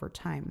glands over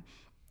time.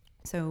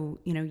 So,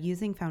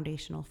 using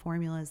foundational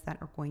formulas that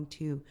are going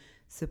to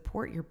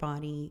support your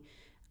body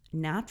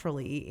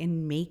naturally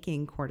in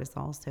making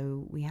cortisol.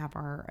 So we have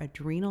our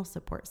adrenal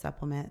support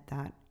supplement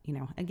that,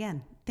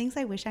 again, things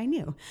I wish I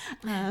knew,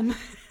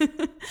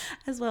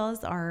 as well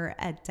as our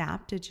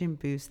adaptogen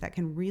boost that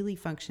can really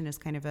function as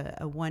kind of a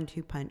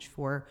 1-2 punch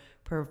for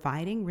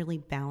providing really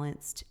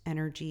balanced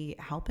energy,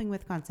 helping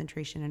with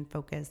concentration and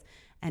focus,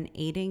 and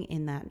aiding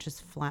in that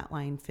just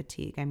flatline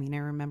fatigue. I mean, I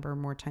remember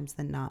more times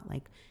than not,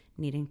 like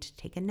needing to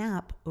take a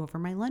nap over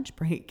my lunch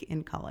break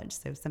in college.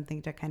 So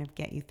something to kind of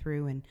get you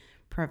through and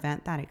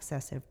prevent that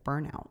excessive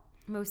burnout.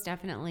 Most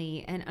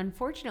definitely. And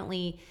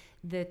unfortunately,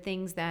 the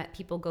things that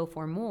people go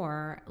for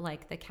more,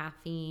 like the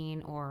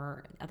caffeine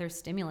or other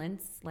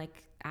stimulants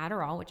like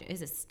Adderall, which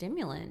is a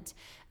stimulant,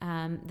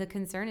 the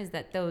concern is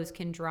that those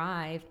can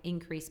drive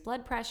increased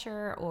blood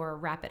pressure or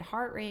rapid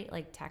heart rate,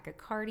 like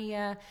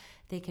tachycardia.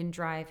 They can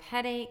drive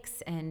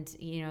headaches, and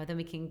then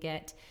we can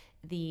get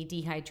the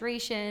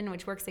dehydration,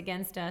 which works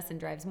against us and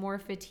drives more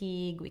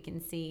fatigue. We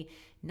can see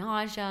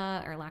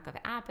nausea or lack of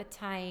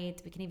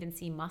appetite. We can even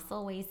see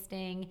muscle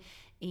wasting,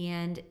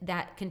 and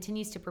that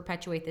continues to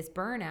perpetuate this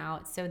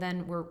burnout. So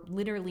then we're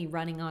literally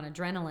running on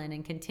adrenaline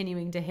and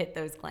continuing to hit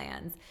those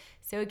glands.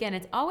 So again,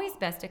 it's always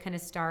best to kind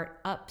of start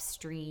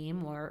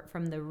upstream or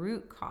from the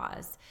root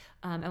cause.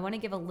 I want to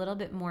give a little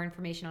bit more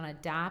information on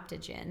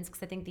adaptogens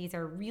because I think these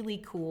are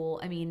really cool.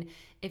 I mean,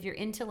 if you're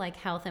into like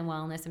health and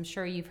wellness, I'm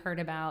sure you've heard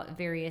about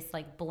various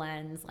like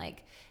blends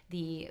like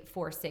the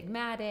Four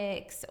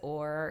Sigmatics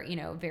or, you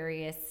know,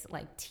 various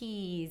like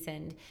teas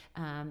and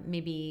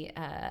maybe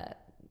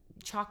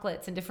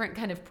chocolates and different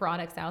kind of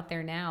products out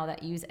there now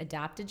that use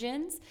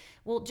adaptogens.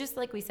 Well, just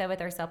like we said with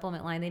our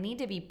supplement line, they need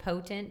to be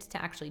potent to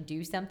actually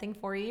do something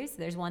for you. So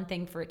there's one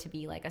thing for it to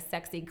be like a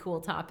sexy, cool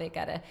topic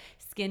at a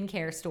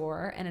skincare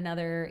store, and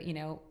another, you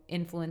know,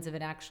 influence of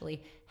it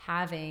actually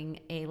having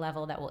a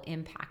level that will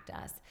impact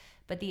us.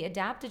 But the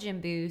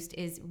adaptogen boost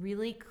is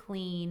really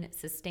clean,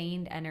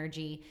 sustained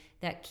energy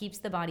that keeps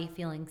the body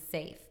feeling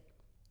safe.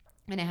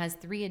 And it has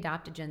 3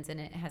 adaptogens in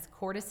it. It has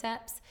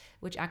cordyceps,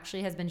 which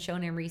actually has been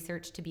shown in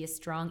research to be a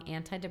strong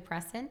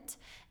antidepressant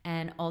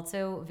and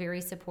also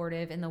very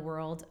supportive in the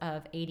world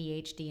of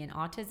ADHD and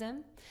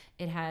autism.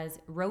 It has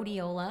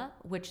rhodiola,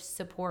 which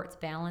supports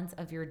balance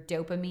of your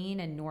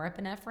dopamine and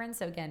norepinephrine.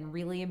 So again,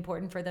 really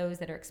important for those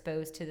that are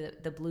exposed to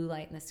the blue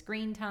light and the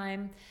screen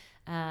time.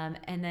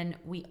 And then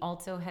we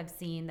also have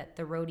seen that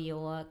the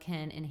rhodiola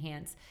can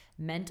enhance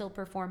mental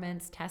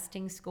performance,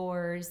 testing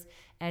scores,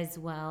 as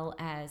well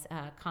as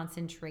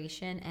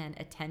concentration and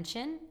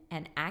attention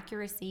and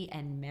accuracy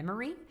and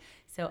memory.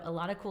 So a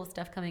lot of cool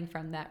stuff coming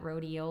from that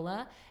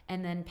rhodiola.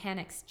 And then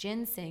Panax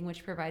ginseng,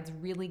 which provides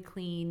really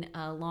clean,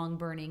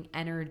 long-burning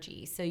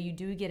energy. So you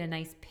do get a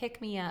nice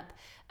pick-me-up.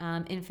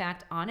 In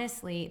fact,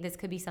 honestly, this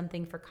could be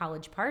something for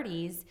college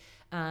parties,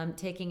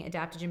 taking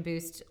adaptogen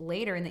boost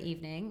later in the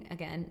evening.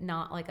 Again,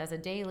 not like as a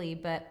daily,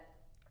 but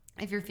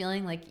if you're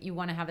feeling like you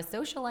want to have a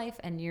social life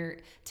and you're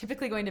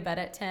typically going to bed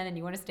at 10 and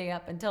you want to stay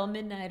up until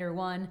midnight or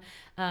 1,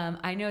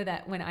 I know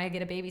that when I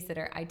get a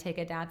babysitter, I take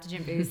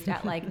adaptogen boost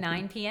at like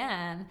 9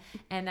 p.m.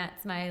 and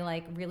that's my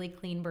like really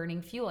clean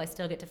burning fuel. I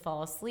still get to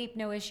fall asleep,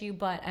 no issue,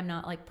 but I'm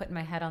not like putting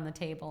my head on the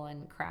table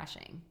and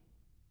crashing.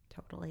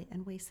 Totally.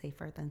 And way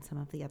safer than some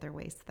of the other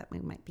ways that we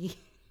might be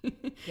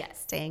yes,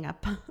 staying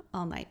up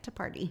all night to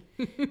party.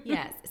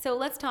 Yes. So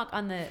let's talk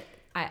on the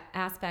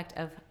aspect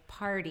of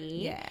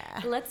party.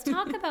 Yeah. Let's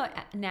talk about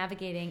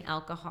navigating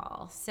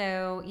alcohol.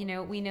 So, you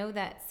know, we know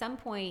that at some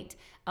point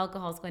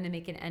alcohol is going to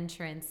make an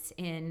entrance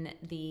in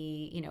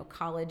the, you know,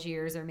 college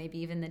years or maybe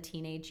even the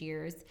teenage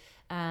years.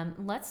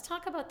 Let's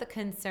talk about the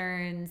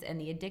concerns and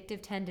the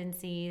addictive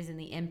tendencies and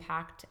the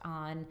impact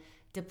on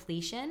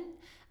depletion.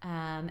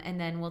 And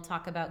then we'll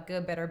talk about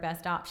good, better,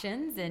 best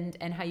options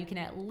and how you can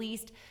at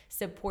least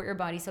support your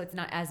body so it's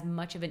not as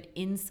much of an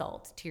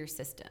insult to your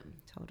system.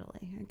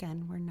 Totally.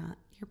 Again, we're not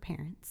your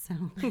parents, so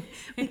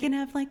we can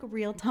have like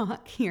real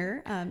talk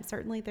here.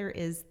 Certainly there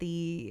is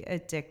the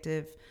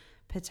addictive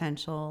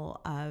potential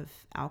of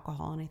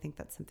alcohol, and I think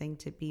that's something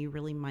to be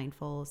really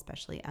mindful,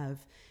 especially of,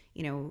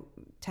 you know,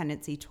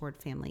 tendency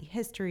toward family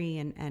history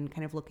and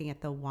kind of looking at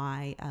the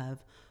why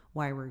of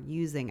why we're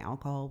using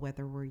alcohol,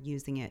 whether we're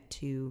using it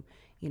to,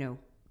 you know,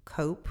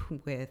 cope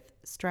with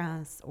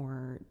stress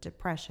or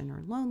depression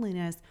or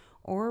loneliness,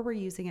 or we're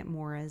using it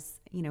more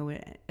as, you know,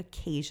 an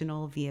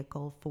occasional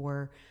vehicle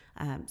for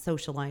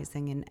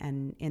socializing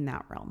and in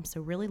that realm. So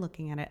really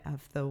looking at it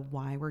of the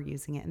why we're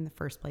using it in the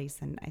first place.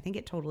 And I think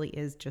it totally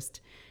is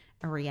just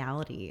a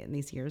reality in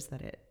these years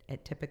that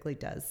it typically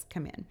does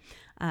come in.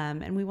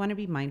 And we want to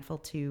be mindful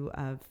too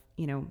of,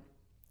 you know,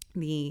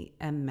 the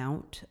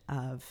amount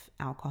of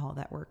alcohol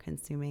that we're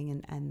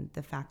consuming and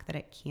the fact that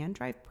it can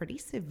drive pretty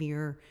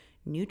severe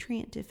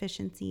nutrient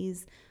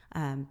deficiencies.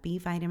 B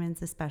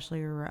vitamins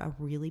especially are a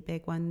really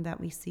big one that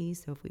we see.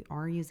 So if we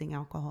are using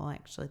alcohol, I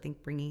actually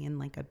think bringing in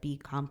like a B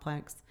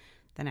complex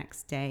the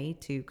next day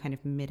to kind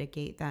of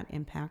mitigate that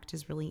impact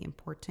is really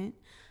important.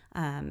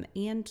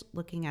 And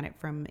looking at it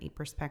from a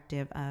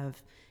perspective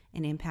of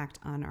an impact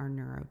on our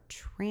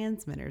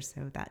neurotransmitters.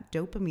 So that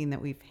dopamine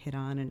that we've hit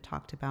on and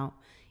talked about,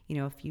 you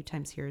know, a few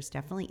times here is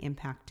definitely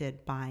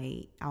impacted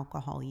by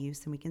alcohol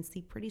use. And we can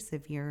see pretty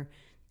severe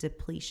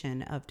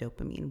depletion of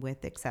dopamine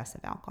with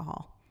excessive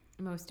alcohol.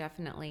 Most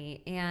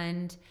definitely.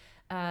 And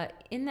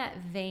in that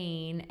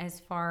vein, as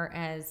far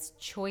as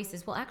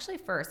choices, well, actually,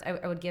 first,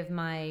 I would give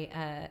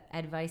my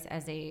advice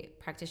as a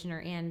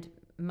practitioner and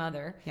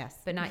mother, yes,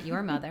 but not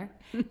your mother,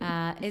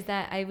 is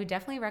that I would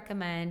definitely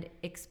recommend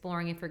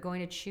exploring, if you're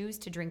going to choose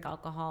to drink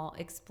alcohol,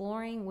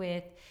 exploring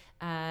with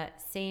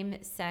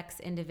same-sex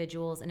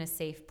individuals in a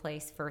safe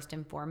place first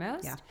and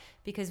foremost. Yeah.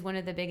 Because one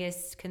of the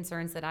biggest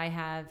concerns that I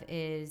have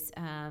is,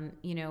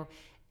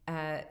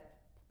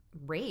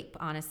 rape,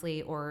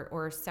 honestly,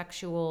 or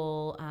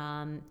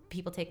sexual,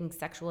 people taking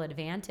sexual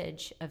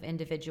advantage of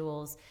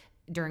individuals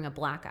during a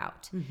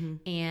blackout.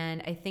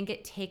 And I think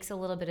it takes a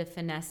little bit of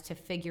finesse to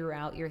figure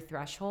out your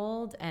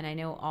threshold. And I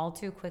know all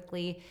too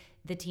quickly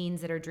the teens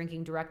that are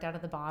drinking direct out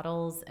of the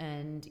bottles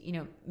and, you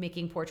know,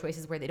 making poor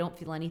choices where they don't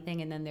feel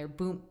anything and then they're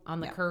boom on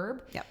the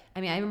curb.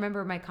 I mean, I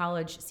remember my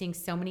college seeing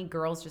so many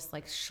girls just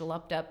like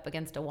schlupped up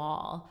against a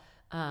wall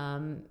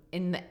in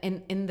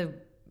the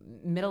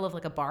middle of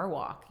like a bar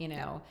walk, you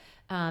know.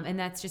 And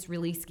that's just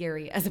really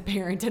scary as a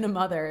parent and a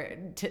mother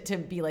to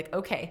be like,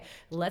 okay,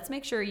 let's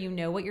make sure you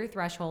know what your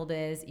threshold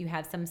is. You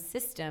have some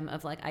system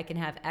of like, I can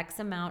have X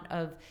amount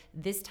of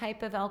this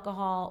type of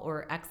alcohol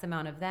or X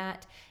amount of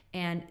that,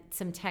 and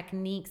some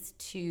techniques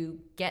to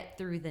get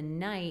through the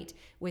night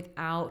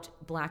without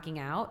blacking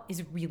out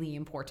is really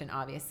important,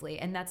 obviously.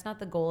 And that's not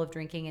the goal of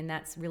drinking, and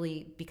that's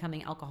really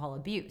becoming alcohol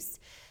abuse.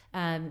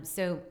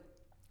 So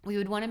we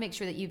would want to make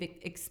sure that you've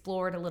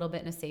explored a little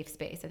bit in a safe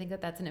space. I think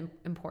that that's an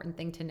important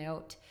thing to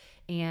note.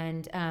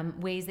 And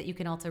ways that you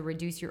can also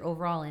reduce your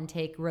overall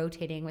intake,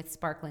 rotating with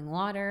sparkling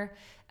water.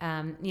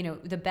 You know,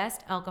 the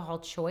best alcohol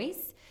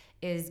choice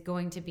is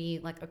going to be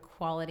like a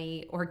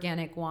quality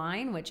organic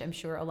wine, which I'm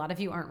sure a lot of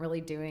you aren't really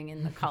doing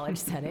in the college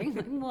setting.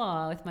 Like,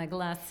 whoa, with my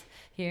glass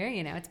here,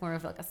 you know, it's more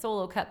of like a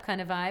solo cup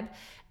kind of vibe.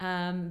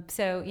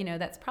 So, you know,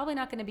 that's probably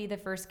not going to be the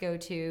first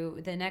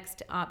go-to. The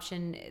next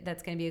option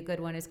that's going to be a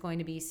good one is going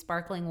to be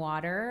sparkling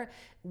water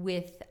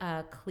with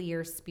a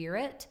clear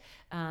spirit.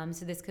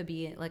 So this could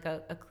be like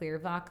a clear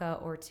vodka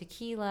or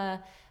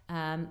tequila.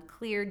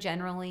 Clear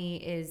generally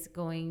is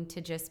going to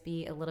just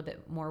be a little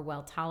bit more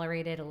well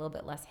tolerated, a little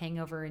bit less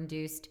hangover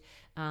induced.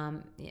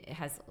 It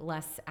has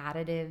less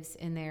additives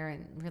in there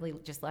and really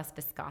just less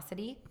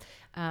viscosity.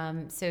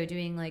 So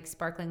doing like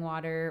sparkling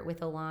water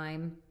with a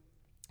lime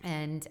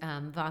and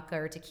vodka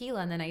or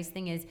tequila. And the nice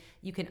thing is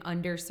you can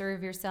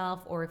underserve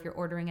yourself, or if you're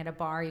ordering at a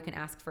bar, you can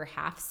ask for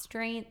half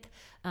strength,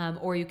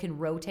 or you can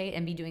rotate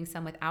and be doing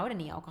some without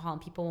any alcohol,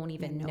 and people won't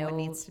even no one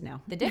needs to know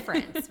the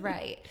difference.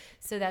 Right.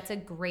 So that's a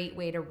great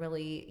way to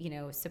really, you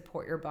know,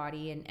 support your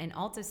body and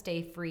also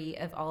stay free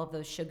of all of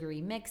those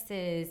sugary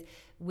mixes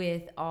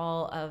with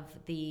all of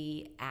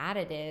the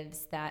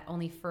additives that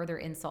only further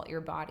insult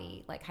your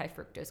body, like high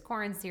fructose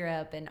corn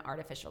syrup and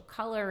artificial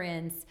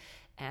colorants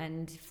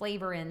and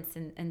flavorants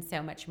and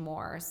so much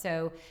more.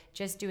 So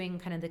just doing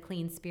kind of the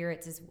clean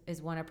spirits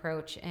is one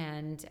approach.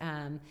 And,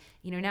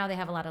 you know, now they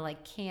have a lot of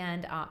like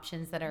canned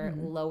options that are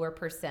lower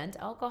percent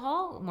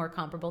alcohol, more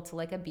comparable to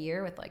like a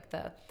beer with like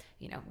the,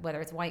 you know,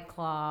 whether it's White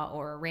Claw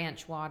or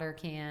ranch water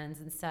cans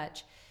and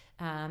such.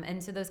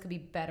 And so those could be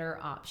better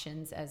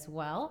options as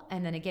well.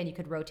 And then again, you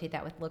could rotate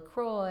that with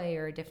LaCroix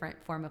or a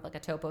different form of like a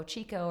Topo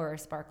Chico or a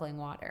sparkling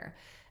water.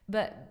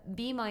 But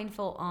be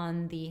mindful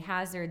on the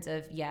hazards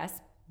of, yes,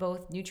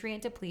 both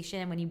nutrient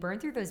depletion. When you burn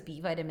through those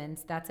B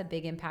vitamins, that's a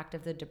big impact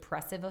of the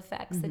depressive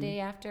effects the day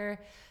after.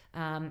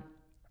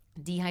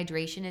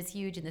 Dehydration is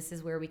huge, and this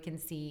is where we can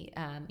see,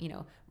 you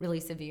know,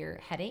 really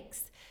severe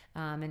headaches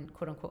and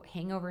quote unquote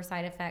hangover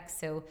side effects.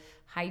 So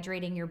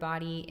hydrating your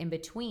body in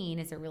between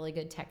is a really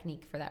good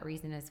technique for that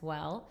reason as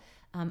well.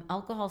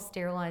 Alcohol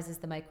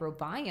sterilizes the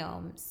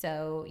microbiome.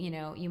 So, you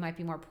know, you might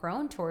be more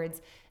prone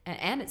towards,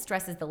 and it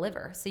stresses the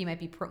liver. So you might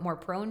be more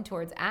prone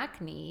towards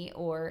acne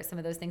or some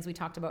of those things we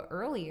talked about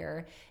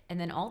earlier. And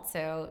then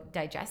also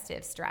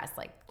digestive stress,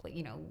 like,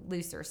 you know,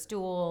 looser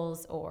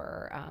stools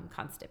or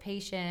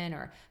constipation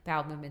or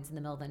bowel movements in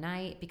the middle of the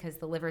night, because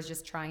the liver is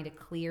just trying to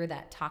clear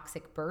that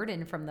toxic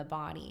burden from the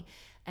body.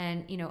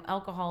 And, you know,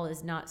 alcohol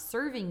is not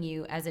serving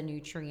you as a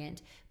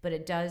nutrient, but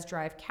it does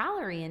drive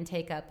calorie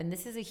intake up. And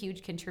this is a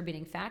huge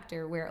contributing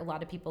factor where a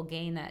lot of people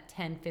gain that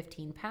 10,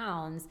 15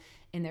 pounds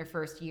in their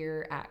first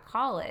year at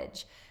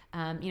college.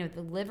 You know,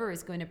 the liver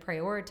is going to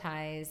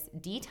prioritize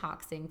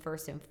detoxing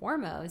first and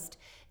foremost,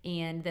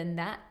 and then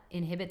that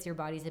inhibits your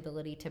body's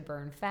ability to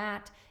burn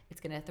fat. It's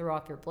going to throw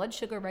off your blood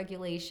sugar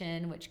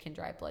regulation, which can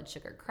drive blood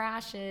sugar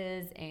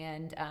crashes.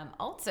 And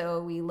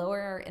also we lower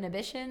our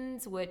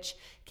inhibitions, which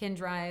can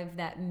drive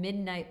that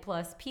midnight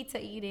plus pizza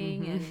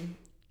eating and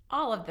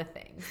all of the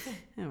things.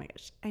 Oh my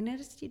gosh. I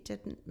noticed you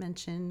didn't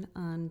mention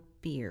on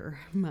beer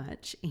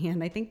much.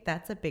 And I think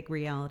that's a big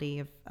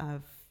reality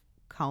of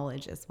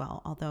college as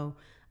well. Although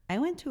I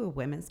went to a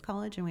women's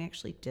college and we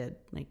actually did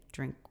like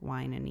drink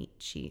wine and eat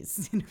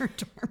cheese in our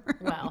dorm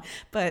room. Wow.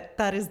 But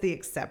that is the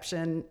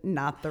exception,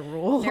 not the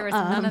rule. There was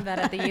none of that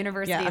at the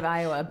University of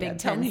Iowa, Big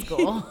Ten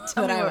school.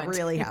 Tell me what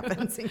really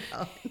happens in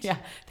college. Yeah,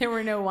 there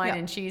were no wine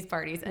and cheese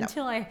parties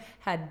until I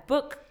had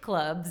book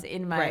clubs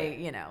in my,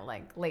 you know,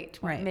 like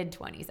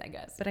mid-20s, I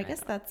guess. But I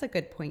guess that's a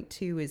good point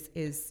too,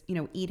 is, you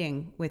know,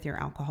 eating with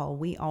your alcohol.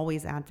 We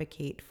always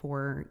advocate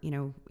for, you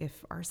know,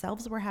 if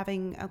ourselves were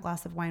having a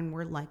glass of wine,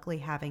 we're likely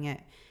having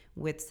it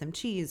with some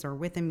cheese or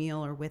with a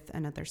meal or with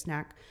another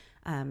snack,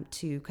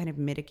 to kind of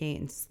mitigate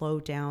and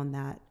slow down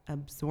that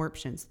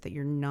absorption so that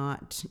you're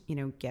not, you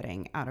know,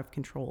 getting out of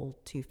control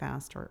too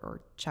fast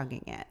or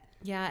chugging it.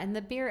 Yeah, and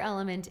the beer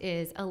element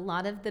is a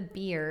lot of the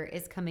beer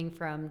is coming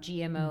from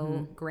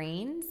GMO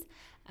grains.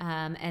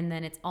 And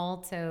then it's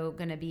also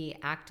going to be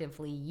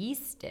actively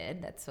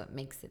yeasted. That's what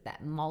makes it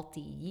that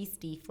malty,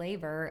 yeasty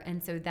flavor.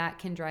 And so that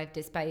can drive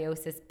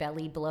dysbiosis,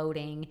 belly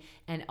bloating,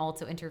 and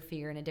also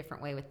interfere in a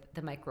different way with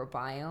the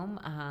microbiome.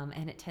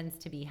 And it tends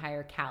to be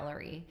higher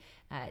calorie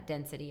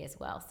density as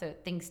well. So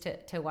things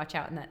to watch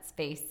out in that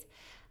space.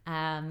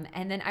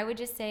 And then I would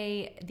just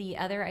say the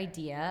other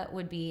idea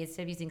would be,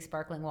 instead of using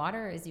sparkling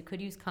water, is you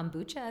could use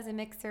kombucha as a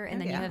mixer, and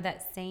then you have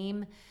that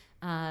same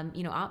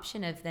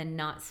option of then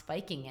not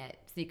spiking it.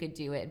 So you could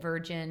do it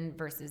virgin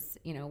versus,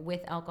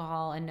 with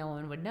alcohol, and no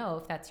one would know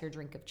if that's your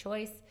drink of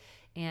choice.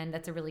 And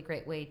that's a really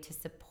great way to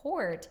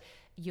support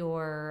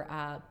your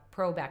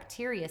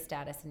probacteria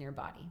status in your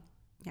body.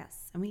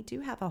 Yes. And we do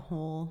have a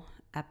whole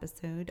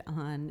episode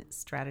on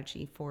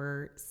strategy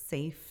for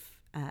safe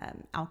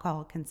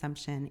alcohol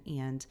consumption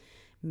and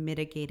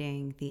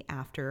mitigating the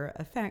after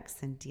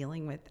effects and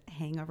dealing with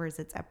hangovers.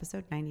 It's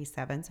episode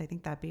 97. So I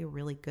think that'd be a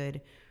really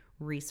good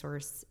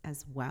resource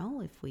as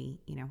well if we,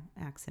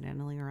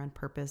 accidentally or on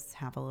purpose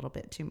have a little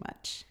bit too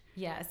much.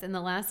 Yes, and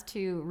the last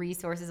two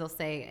resources I'll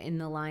say in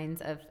the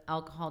lines of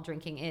alcohol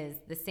drinking is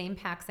the same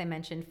packs I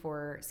mentioned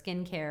for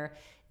skincare,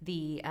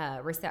 the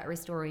Reset,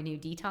 Restore, Renew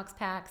detox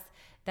packs.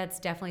 That's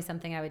definitely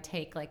something I would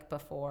take like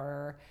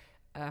before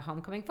a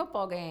homecoming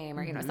football game,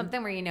 or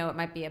something where it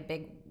might be a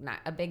big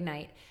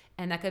night,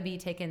 and that could be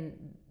taken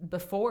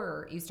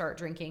before you start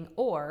drinking,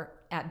 or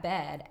at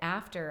bed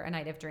after a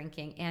night of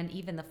drinking, and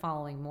even the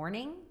following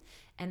morning.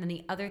 And then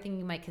the other thing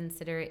you might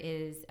consider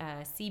is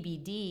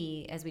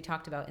CBD, as we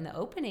talked about in the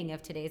opening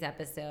of today's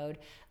episode,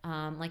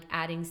 like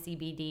adding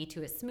CBD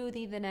to a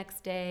smoothie the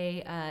next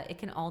day. It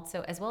can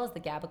also, as well as the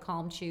GABA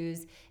Calm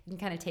chews, you can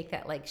kind of take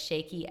that like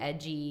shaky,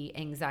 edgy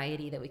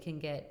anxiety that we can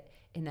get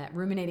in that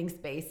ruminating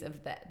space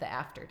of the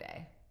after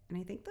day. And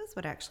I think those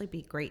would actually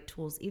be great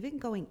tools, even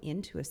going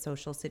into a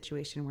social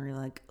situation where you're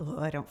like, oh,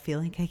 I don't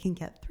feel like I can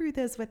get through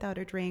this without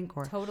a drink.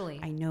 Or totally,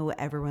 I know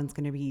everyone's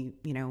going to be,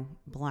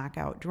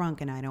 blackout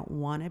drunk and I don't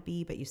want to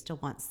be, but you still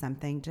want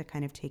something to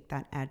kind of take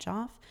that edge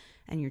off.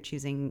 And you're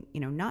choosing,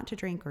 not to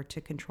drink or to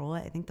control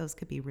it. I think those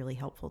could be really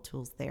helpful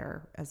tools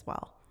there as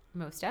well.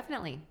 Most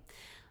definitely.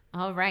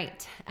 All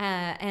right.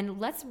 And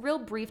let's real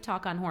brief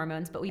talk on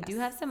hormones, but we do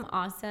have some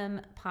awesome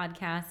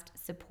podcast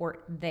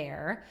support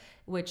there,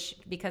 which,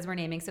 because we're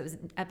naming, so it was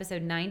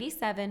episode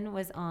 97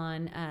 was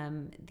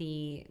on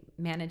the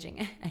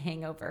managing a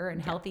hangover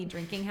and healthy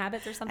drinking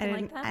habits or something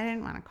like that. I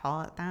didn't want to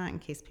call it that in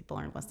case people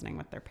aren't listening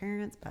with their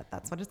parents, but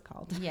that's what it's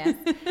called. Yes.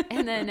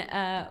 And then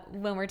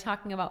when we're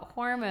talking about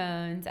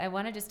hormones, I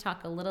want to just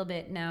talk a little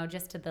bit now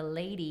just to the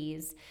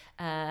ladies.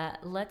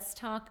 Let's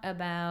talk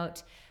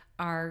about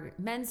our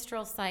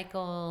menstrual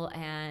cycle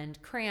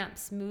and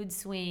cramps, mood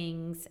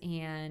swings,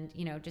 and,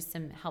 just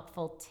some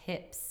helpful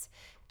tips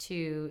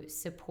to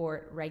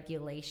support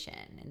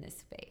regulation in this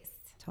space.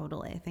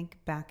 Totally. I think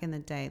back in the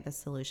day, the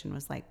solution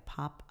was like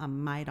pop a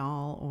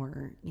Midol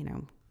or,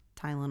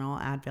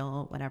 Tylenol,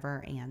 Advil,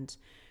 whatever, and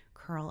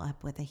curl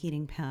up with a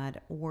heating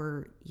pad,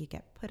 or you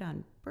get put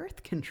on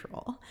birth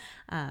control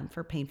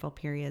for painful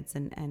periods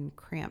and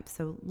cramps.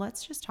 So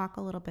let's just talk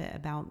a little bit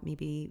about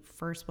maybe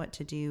first what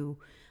to do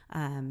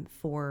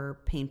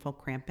for painful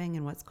cramping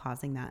and what's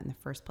causing that in the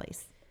first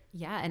place.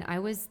 Yeah, and I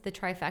was the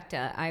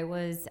trifecta. I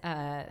was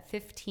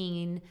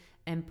 15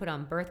 and put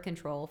on birth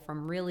control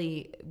from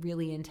really,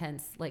 really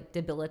intense, like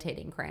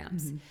debilitating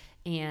cramps.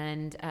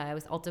 And I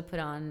was also put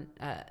on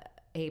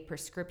a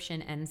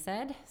prescription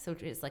NSAID, so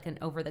it's like an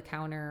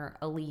over-the-counter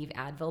Aleve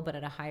Advil, but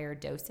at a higher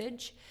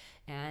dosage.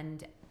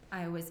 And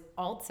I was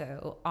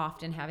also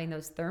often having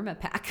those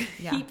Thermopack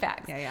heat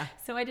packs. Yeah.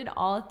 So I did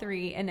all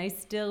three, and I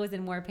still was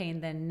in more pain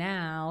than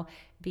now,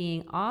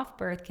 being off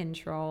birth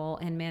control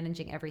and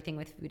managing everything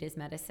with food as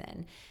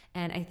medicine.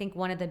 And I think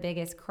one of the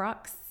biggest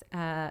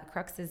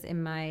cruxes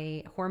in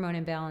my hormone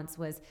imbalance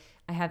was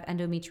I have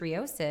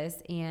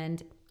endometriosis,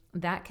 and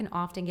that can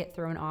often get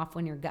thrown off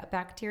when your gut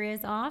bacteria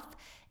is off,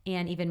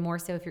 and even more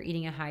so if you're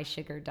eating a high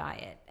sugar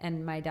diet.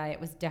 And my diet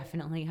was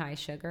definitely high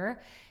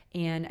sugar.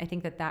 And I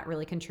think that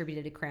really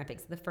contributed to cramping.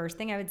 So the first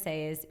thing I would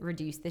say is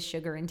reduce the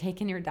sugar intake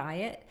in your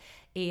diet.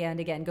 And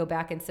again, go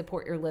back and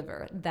support your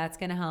liver. That's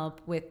going to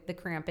help with the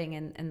cramping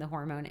and the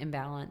hormone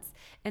imbalance.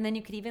 And then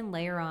you could even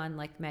layer on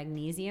like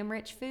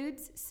magnesium-rich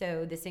foods.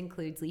 So this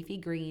includes leafy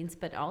greens,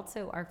 but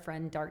also our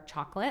friend dark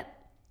chocolate.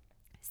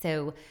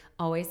 So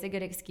always a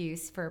good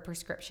excuse for a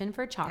prescription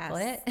for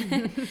chocolate.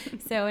 Yes.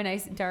 So a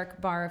nice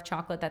dark bar of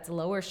chocolate that's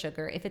lower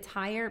sugar. If it's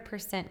higher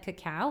percent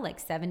cacao,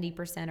 like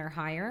 70% or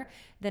higher,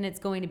 then it's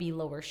going to be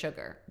lower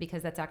sugar,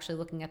 because that's actually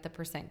looking at the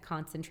percent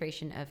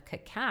concentration of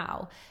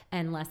cacao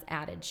and less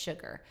added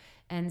sugar.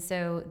 And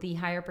so the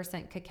higher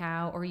percent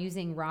cacao, or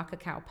using raw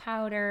cacao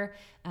powder.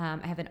 I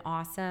have an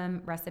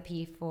awesome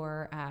recipe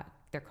for,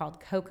 they're called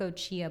Cocoa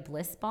Chia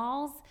Bliss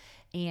Balls.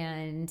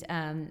 And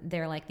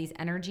they're like these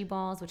energy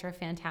balls, which are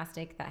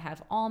fantastic, that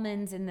have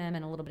almonds in them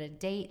and a little bit of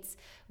dates,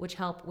 which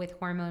help with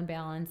hormone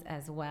balance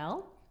as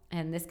well.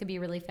 And this could be a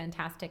really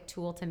fantastic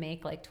tool to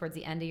make like towards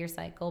the end of your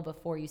cycle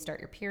before you start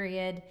your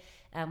period,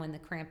 when the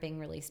cramping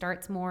really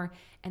starts more.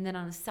 And then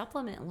on a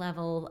supplement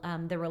level,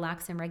 the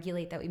Relax and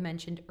Regulate that we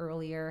mentioned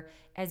earlier,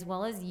 as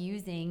well as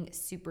using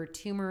super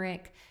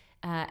turmeric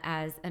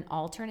as an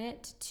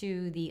alternate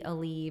to the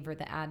Aleve or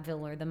the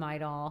Advil or the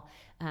Midol.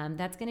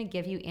 That's going to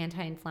give you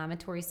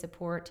anti-inflammatory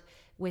support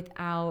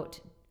without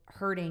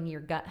hurting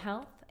your gut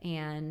health,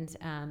 and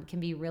can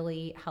be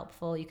really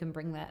helpful. You can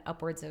bring that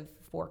upwards of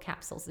 4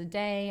 capsules a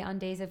day on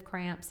days of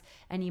cramps,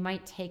 and you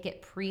might take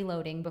it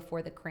preloading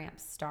before the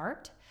cramps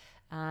start.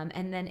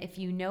 And then if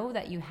you know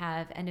that you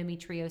have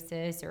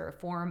endometriosis or a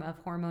form of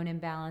hormone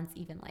imbalance,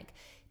 even like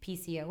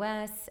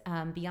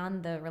PCOS,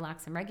 beyond the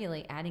Relax and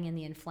Regulate, adding in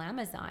the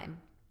Inflammazyme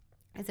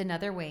is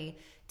another way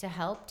to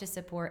help to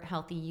support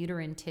healthy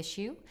uterine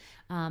tissue.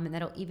 And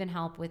that'll even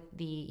help with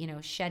the,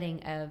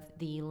 shedding of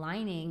the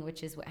lining,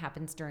 which is what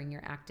happens during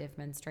your active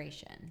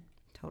menstruation.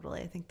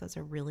 Totally. I think those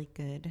are really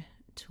good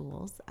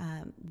tools.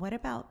 What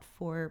about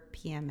for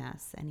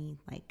PMS? Any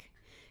like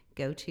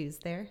go-tos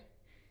there?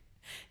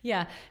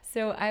 Yeah.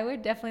 So I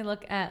would definitely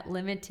look at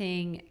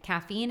limiting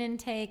caffeine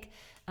intake.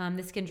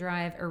 This can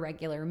drive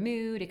irregular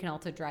mood. It can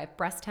also drive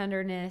breast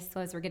tenderness. So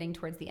as we're getting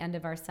towards the end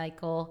of our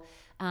cycle,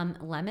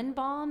 lemon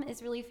balm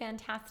is really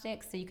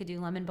fantastic. So you could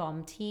do lemon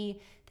balm tea.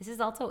 This is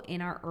also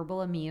in our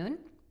Herbal Immune.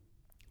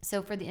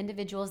 So for the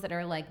individuals that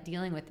are like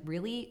dealing with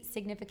really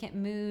significant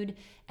mood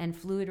and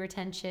fluid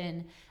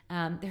retention,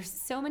 there's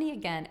so many,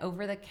 again,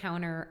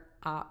 over-the-counter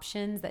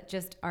options that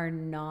just are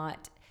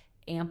not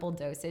ample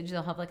dosage.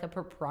 They'll have like a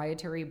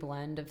proprietary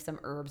blend of some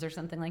herbs or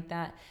something like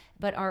that.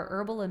 But our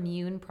Herbal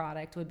Immune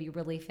product would be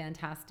really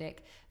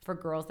fantastic for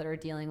girls that are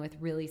dealing with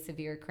really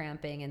severe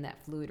cramping and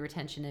that fluid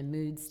retention and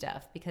mood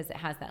stuff, because it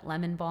has that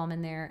lemon balm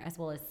in there, as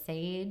well as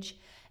sage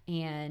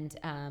and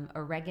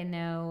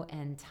oregano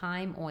and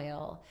thyme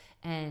oil.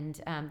 And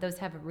those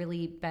have a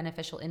really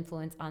beneficial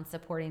influence on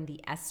supporting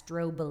the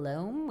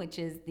estrobolome, which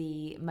is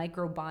the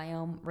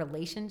microbiome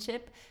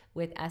relationship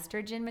with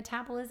estrogen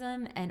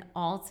metabolism, and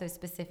also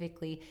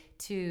specifically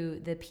to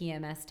the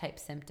PMS type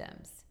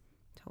symptoms.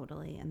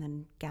 Totally. And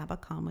then GABA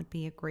Calm would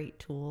be a great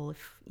tool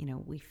if,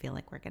 we feel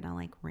like we're going to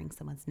like wring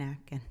someone's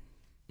neck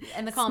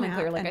and the Calm and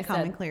Clear, like I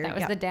said, Clear. that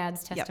was the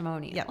dad's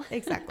testimonial. Yep,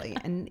 exactly.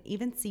 And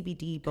even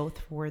CBD, both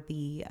for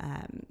the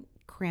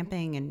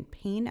cramping and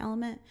pain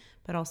element,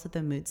 but also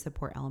the mood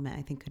support element,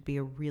 I think could be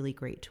a really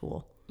great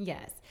tool.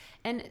 Yes.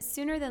 And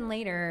sooner than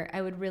later,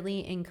 I would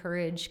really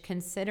encourage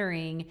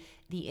considering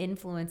the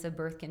influence of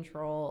birth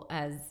control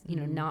as,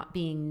 not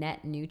being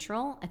net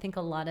neutral. I think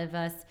a lot of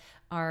us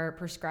are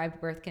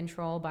prescribed birth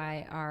control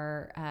by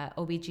our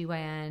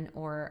OBGYN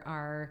or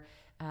our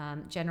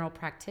general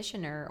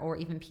practitioner or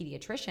even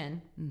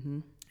pediatrician. Mm-hmm.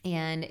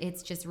 And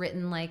it's just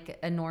written like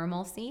a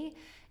normalcy.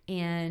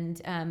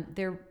 And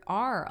there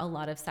are a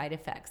lot of side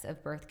effects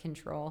of birth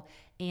control.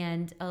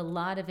 And a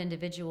lot of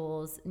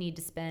individuals need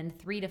to spend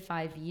 3 to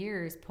 5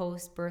 years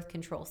post birth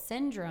control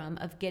syndrome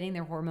of getting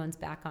their hormones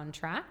back on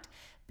track.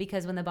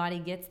 Because when the body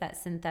gets that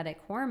synthetic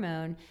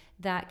hormone,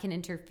 that can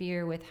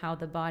interfere with how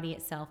the body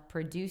itself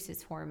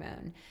produces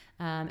hormone.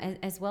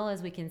 As well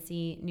as we can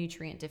see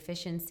nutrient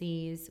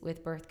deficiencies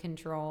with birth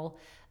control.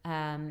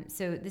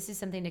 So this is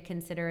something to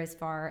consider as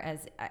far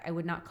as I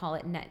would not call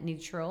it net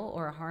neutral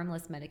or a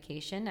harmless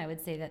medication. I would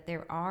say that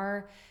there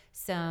are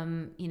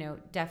some,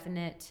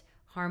 definite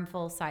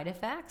harmful side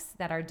effects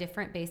that are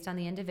different based on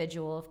the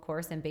individual, of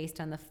course, and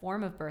based on the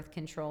form of birth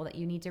control that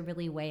you need to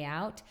really weigh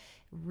out.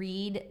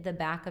 Read the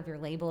back of your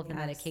label of the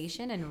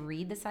medication and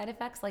read the side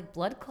effects like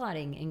blood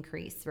clotting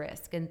increased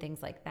risk and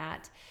things like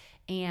that.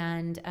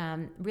 And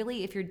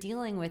really, if you're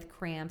dealing with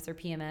cramps or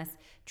PMS,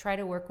 try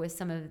to work with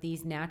some of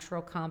these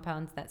natural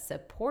compounds that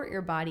support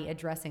your body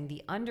addressing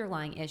the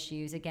underlying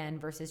issues, again,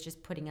 versus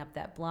just putting up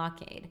that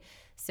blockade.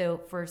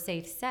 So for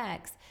safe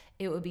sex,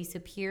 it would be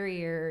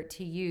superior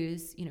to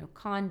use,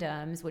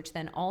 condoms, which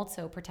then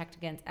also protect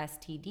against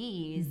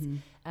STDs,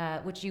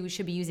 which you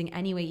should be using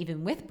anyway,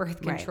 even with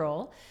birth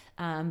control.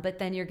 Right. But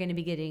then you're going to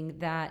be getting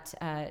that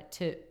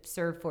to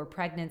serve for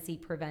pregnancy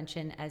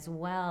prevention as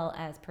well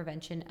as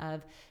prevention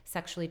of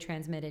sexually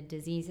transmitted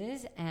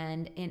diseases.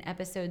 And in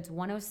episodes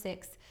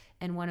 106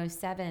 and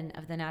 107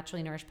 of the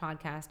Naturally Nourished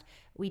podcast,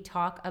 we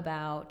talk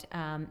about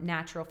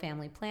natural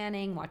family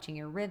planning, watching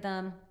your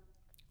rhythm,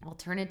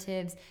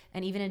 alternatives,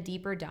 and even a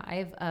deeper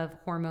dive of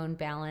hormone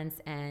balance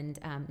and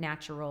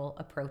natural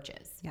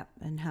approaches. Yep.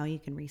 And how you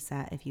can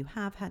reset if you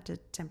have had to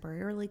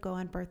temporarily go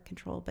on birth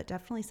control, but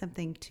definitely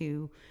something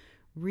to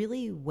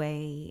really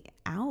weigh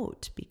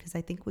out, because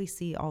I think we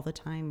see all the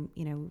time,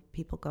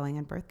 people going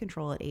on birth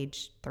control at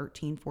age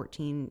 13,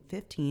 14,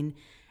 15,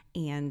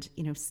 and,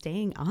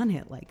 staying on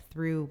it like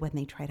through when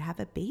they try to have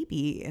a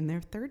baby in their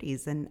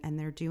 30s, and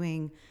they're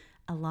doing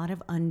a lot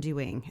of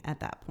undoing at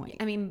that point.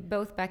 I mean,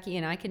 both Becky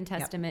and I can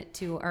testament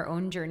to our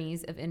own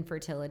journeys of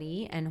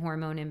infertility and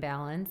hormone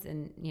imbalance.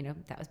 And,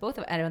 that was both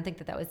of, I don't think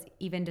that was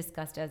even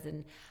discussed as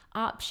an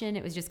option.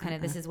 It was just kind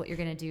of, this is what you're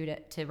going to do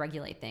to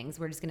regulate things.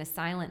 We're just going to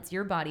silence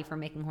your body from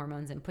making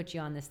hormones and put you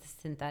on this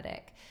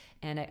synthetic.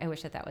 And I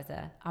wish that was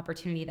an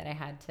opportunity that I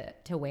had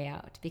to weigh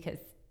out, because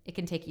it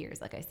can take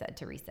years, like I said,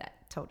 to reset.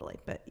 Totally.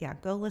 But yeah,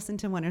 go listen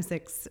to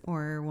 106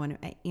 or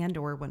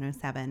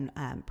 107,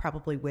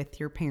 probably with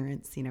your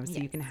parents, so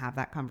you can have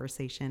that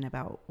conversation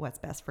about what's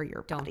best for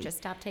your body. Don't just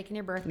stop taking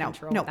your birth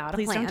control without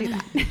please a plan.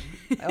 Don't do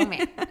that. Oh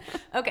man.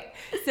 Okay.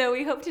 So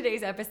we hope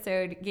today's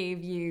episode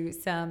gave you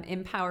some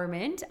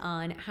empowerment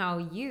on how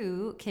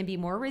you can be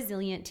more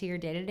resilient to your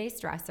day-to-day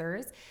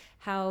stressors,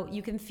 how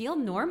you can feel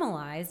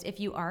normalized if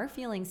you are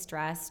feeling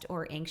stressed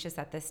or anxious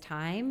at this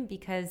time,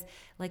 because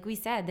like we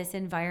said, this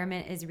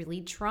environment is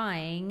really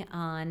trying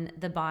on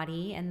the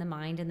body and the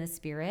mind and the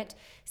spirit.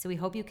 So we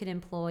hope you can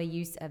employ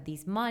use of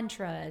these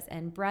mantras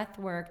and breath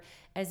work,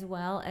 as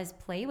well as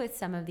play with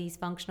some of these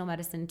functional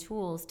medicine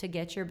tools to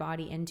get your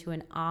body into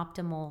an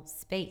optimal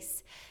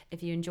space.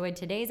 If you enjoyed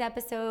today's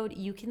episode,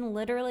 you can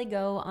literally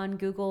go on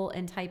Google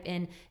and type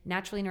in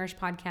Naturally Nourished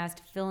Podcast,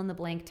 fill in the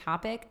blank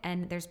topic,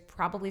 and there's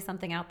probably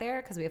something out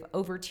there because we have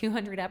over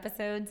 200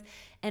 episodes.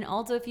 And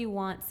also, if you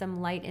want some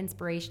light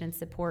inspiration and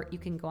support, you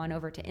can go on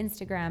over to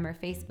Instagram or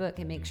Facebook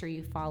and make sure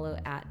you follow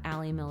at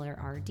Allie Miller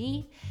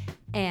RD.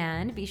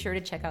 And be sure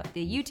to check out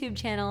the YouTube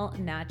channel,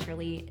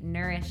 Naturally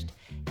Nourished.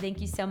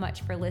 Thank you so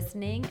much for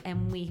listening,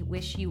 and we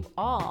wish you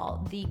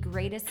all the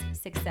greatest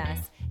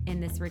success in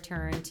this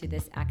return to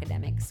this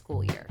academic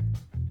school year.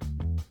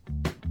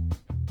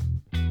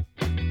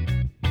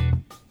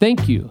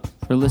 Thank you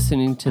for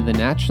listening to the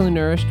Naturally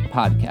Nourished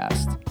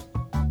podcast.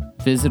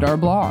 Visit our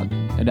blog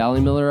at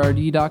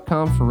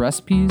alliemillerrd.com for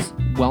recipes,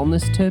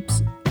 wellness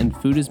tips, and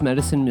food as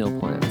medicine meal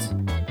plans.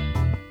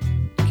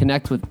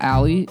 Connect with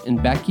Allie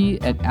and Becky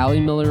at Allie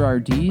Miller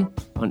RD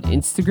on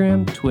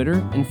Instagram, Twitter,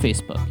 and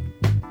Facebook.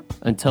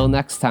 Until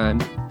next time,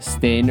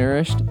 stay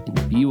nourished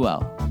and be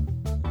well.